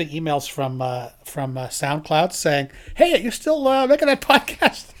I keep getting emails from SoundCloud saying, "Hey, are you still making that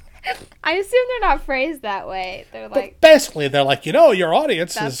podcast?" I assume they're not phrased that way. They're like, but basically, they're like, your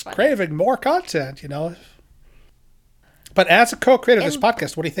audience is funny. craving more content, But as a co-creator of this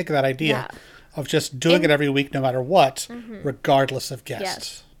podcast, what do you think of that idea of just doing it every week, no matter what, regardless of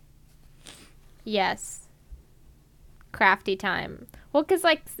guests? Yes. Crafty time. Well, because,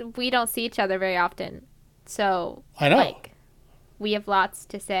 like, we don't see each other very often. So, I know. Like, we have lots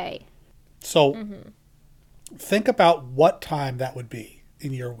to say. So, think about what time that would be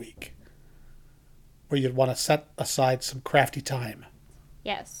in your week where you'd want to set aside some crafty time.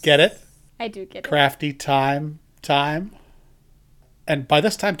 Yes. Get it? I do get it. Crafty time. And by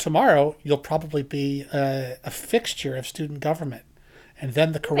this time tomorrow, you'll probably be a fixture of student government. And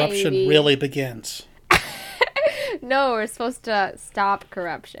then the corruption really begins. No, we're supposed to stop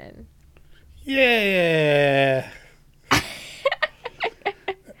corruption. Yeah.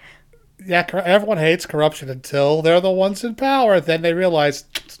 Yeah, everyone hates corruption until they're the ones in power. Then they realize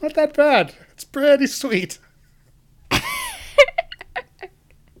it's not that bad. It's pretty sweet.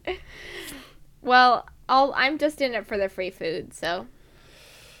 Well, I'm just in it for the free food, so.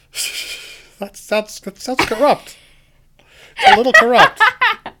 That sounds corrupt. It's a little corrupt.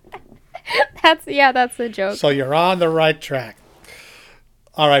 That's the joke. So you're on the right track.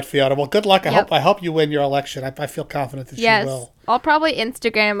 All right, Fiona. Well, good luck. I hope you win your election. I feel confident that you will. I'll probably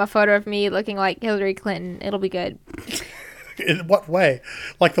Instagram a photo of me looking like Hillary Clinton. It'll be good. In what way?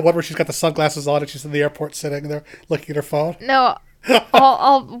 Like the one where she's got the sunglasses on and she's in the airport sitting there looking at her phone? No,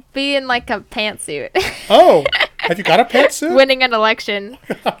 I'll be in like a pantsuit. Oh, have you got a pantsuit? Winning an election.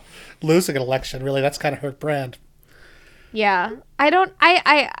 Losing an election, really? That's kind of her brand. Yeah,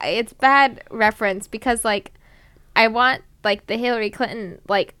 it's bad reference because like I want like the Hillary Clinton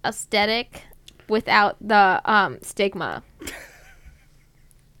like aesthetic without the stigma.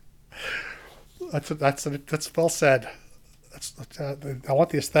 That's well said. I want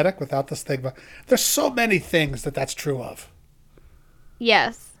the aesthetic without the stigma. There's so many things that's true of.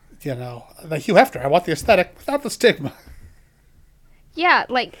 Yes. Like Hugh Hefner, I want the aesthetic without the stigma. Yeah,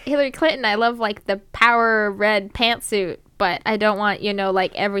 like Hillary Clinton, I love like the power red pantsuit, but I don't want,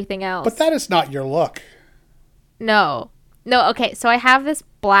 like everything else. But that is not your look. No, okay, so I have this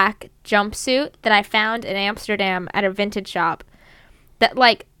black jumpsuit that I found in Amsterdam at a vintage shop that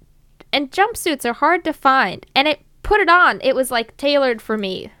like, and jumpsuits are hard to find, and it put it on. It was like tailored for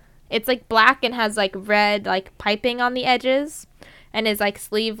me. It's like black and has like red like piping on the edges and is like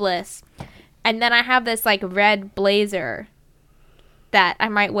sleeveless. And then I have this like red blazer that I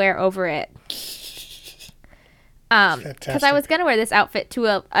might wear over it. Because I was going to wear this outfit to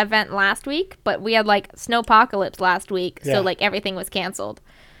an event last week, but we had like snowpocalypse last week, so like everything was canceled.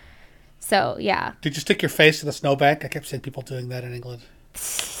 So, yeah. Did you stick your face in the snowbank? I kept seeing people doing that in England.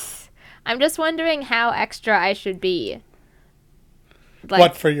 I'm just wondering how extra I should be. Like,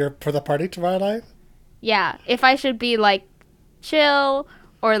 what, for the party tomorrow night? Yeah, if I should be like chill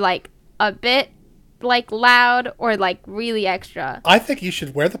or like a bit like loud or like really extra. I think you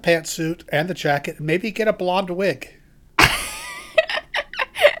should wear the pantsuit and the jacket and maybe get a blonde wig.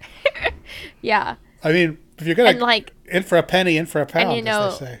 Yeah. I mean, if you're going to like in for a penny, in for a pound, and,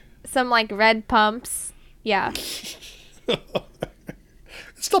 as they say. Some like red pumps. Yeah. It's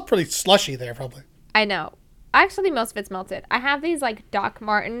still pretty slushy there, probably. I know. Actually, most of it's melted. I have these like Doc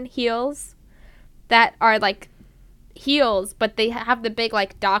Marten heels that are like heels, but they have the big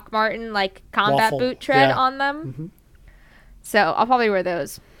like Doc Marten like combat boot tread on them. Mm-hmm. So I'll probably wear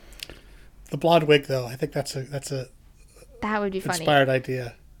those. The blonde wig, though, I think that would be funny. Inspired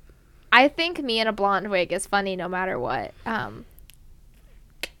idea. I think me in a blonde wig is funny no matter what.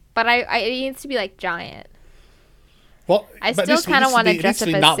 But it needs to be like giant. Well, I still kind of want to dress up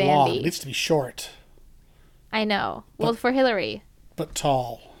as not Sandy. Long. It needs to be short. I know. Well, for Hillary. But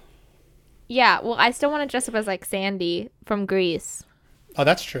tall. Yeah, well, I still want to dress up as like Sandy from Grease. Oh,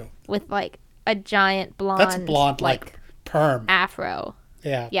 that's true. With like a giant blonde. That's blonde like perm. Afro.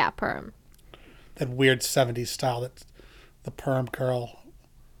 Yeah. Yeah, perm. That weird 70s style, that's the perm curl.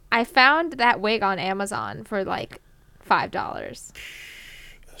 I found that wig on Amazon for like $5.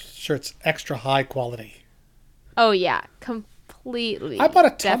 Sure, it's extra high quality. Oh, yeah. Completely. I bought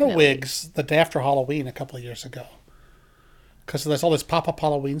a ton of wigs the day after Halloween a couple of years ago. Because there's all these pop-up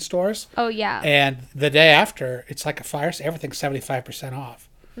Halloween stores. Oh, yeah. And the day after, it's like a fire sale. Everything's 75% off.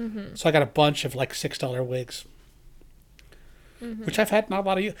 Mm-hmm. So I got a bunch of like $6 wigs. Mm-hmm. Which I've had not a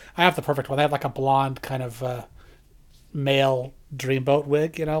lot of use. I have the perfect one. I have like a blonde kind of male dreamboat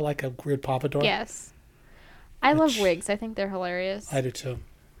wig, like a weird pompadour. Yes. I love wigs. I think they're hilarious. I do too.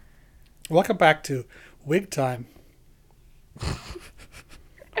 Welcome back to Wig Time.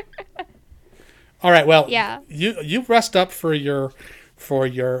 All right. Well, Yeah. you rest up for your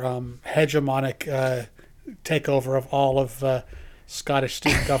hegemonic takeover of all of Scottish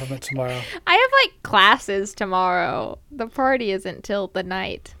student government tomorrow. I have like classes tomorrow. The party isn't till the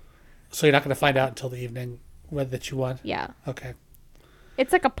night. So you're not going to find out until the evening whether that you won? Yeah. Okay.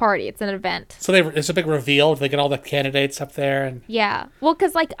 It's like a party. It's an event. So it's a big reveal. They get all the candidates up there and Yeah. Well,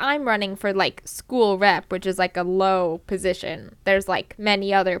 because like I'm running for like school rep, which is like a low position. There's like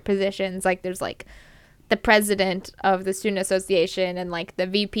many other positions. Like there's like the president of the student association and like the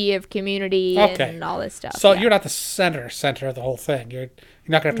VP of community and all this stuff. So yeah. you're not the center of the whole thing. You're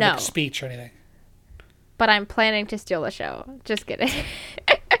not going to have to make a speech or anything. But I'm planning to steal the show. Just kidding.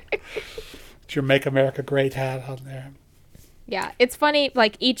 It's your Make America Great hat on there. Yeah, it's funny.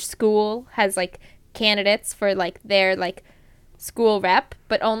 Like each school has like candidates for like their like school rep,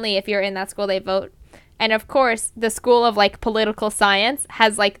 but only if you're in that school they vote. And of course, the school of like political science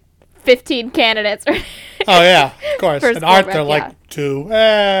has like 15 candidates. Oh yeah, of course. And aren't there like yeah. 2?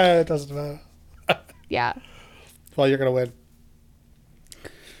 It doesn't matter. Yeah. Well, you're gonna win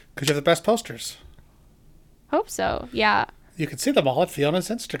because you have the best posters. Hope so. Yeah. You can see them all at Fiona's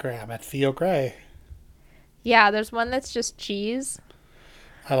Instagram at Theo Gray. Yeah, there's one that's just cheese.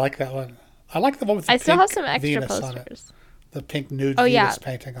 I like that one. I like the one with the I pink still have some extra Venus on it. posters. The pink nude Oh, Venus yeah.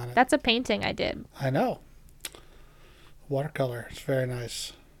 painting on it. That's a painting I did. I know. Watercolor. It's very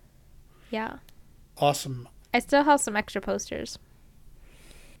nice. Yeah. Awesome. I still have some extra posters.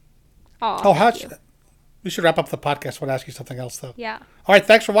 Oh, we should wrap up the podcast. I want to ask you something else, though. Yeah. All right.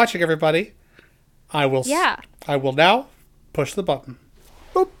 Thanks for watching, everybody. I will now push the button.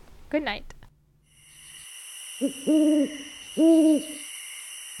 Boop. Good night.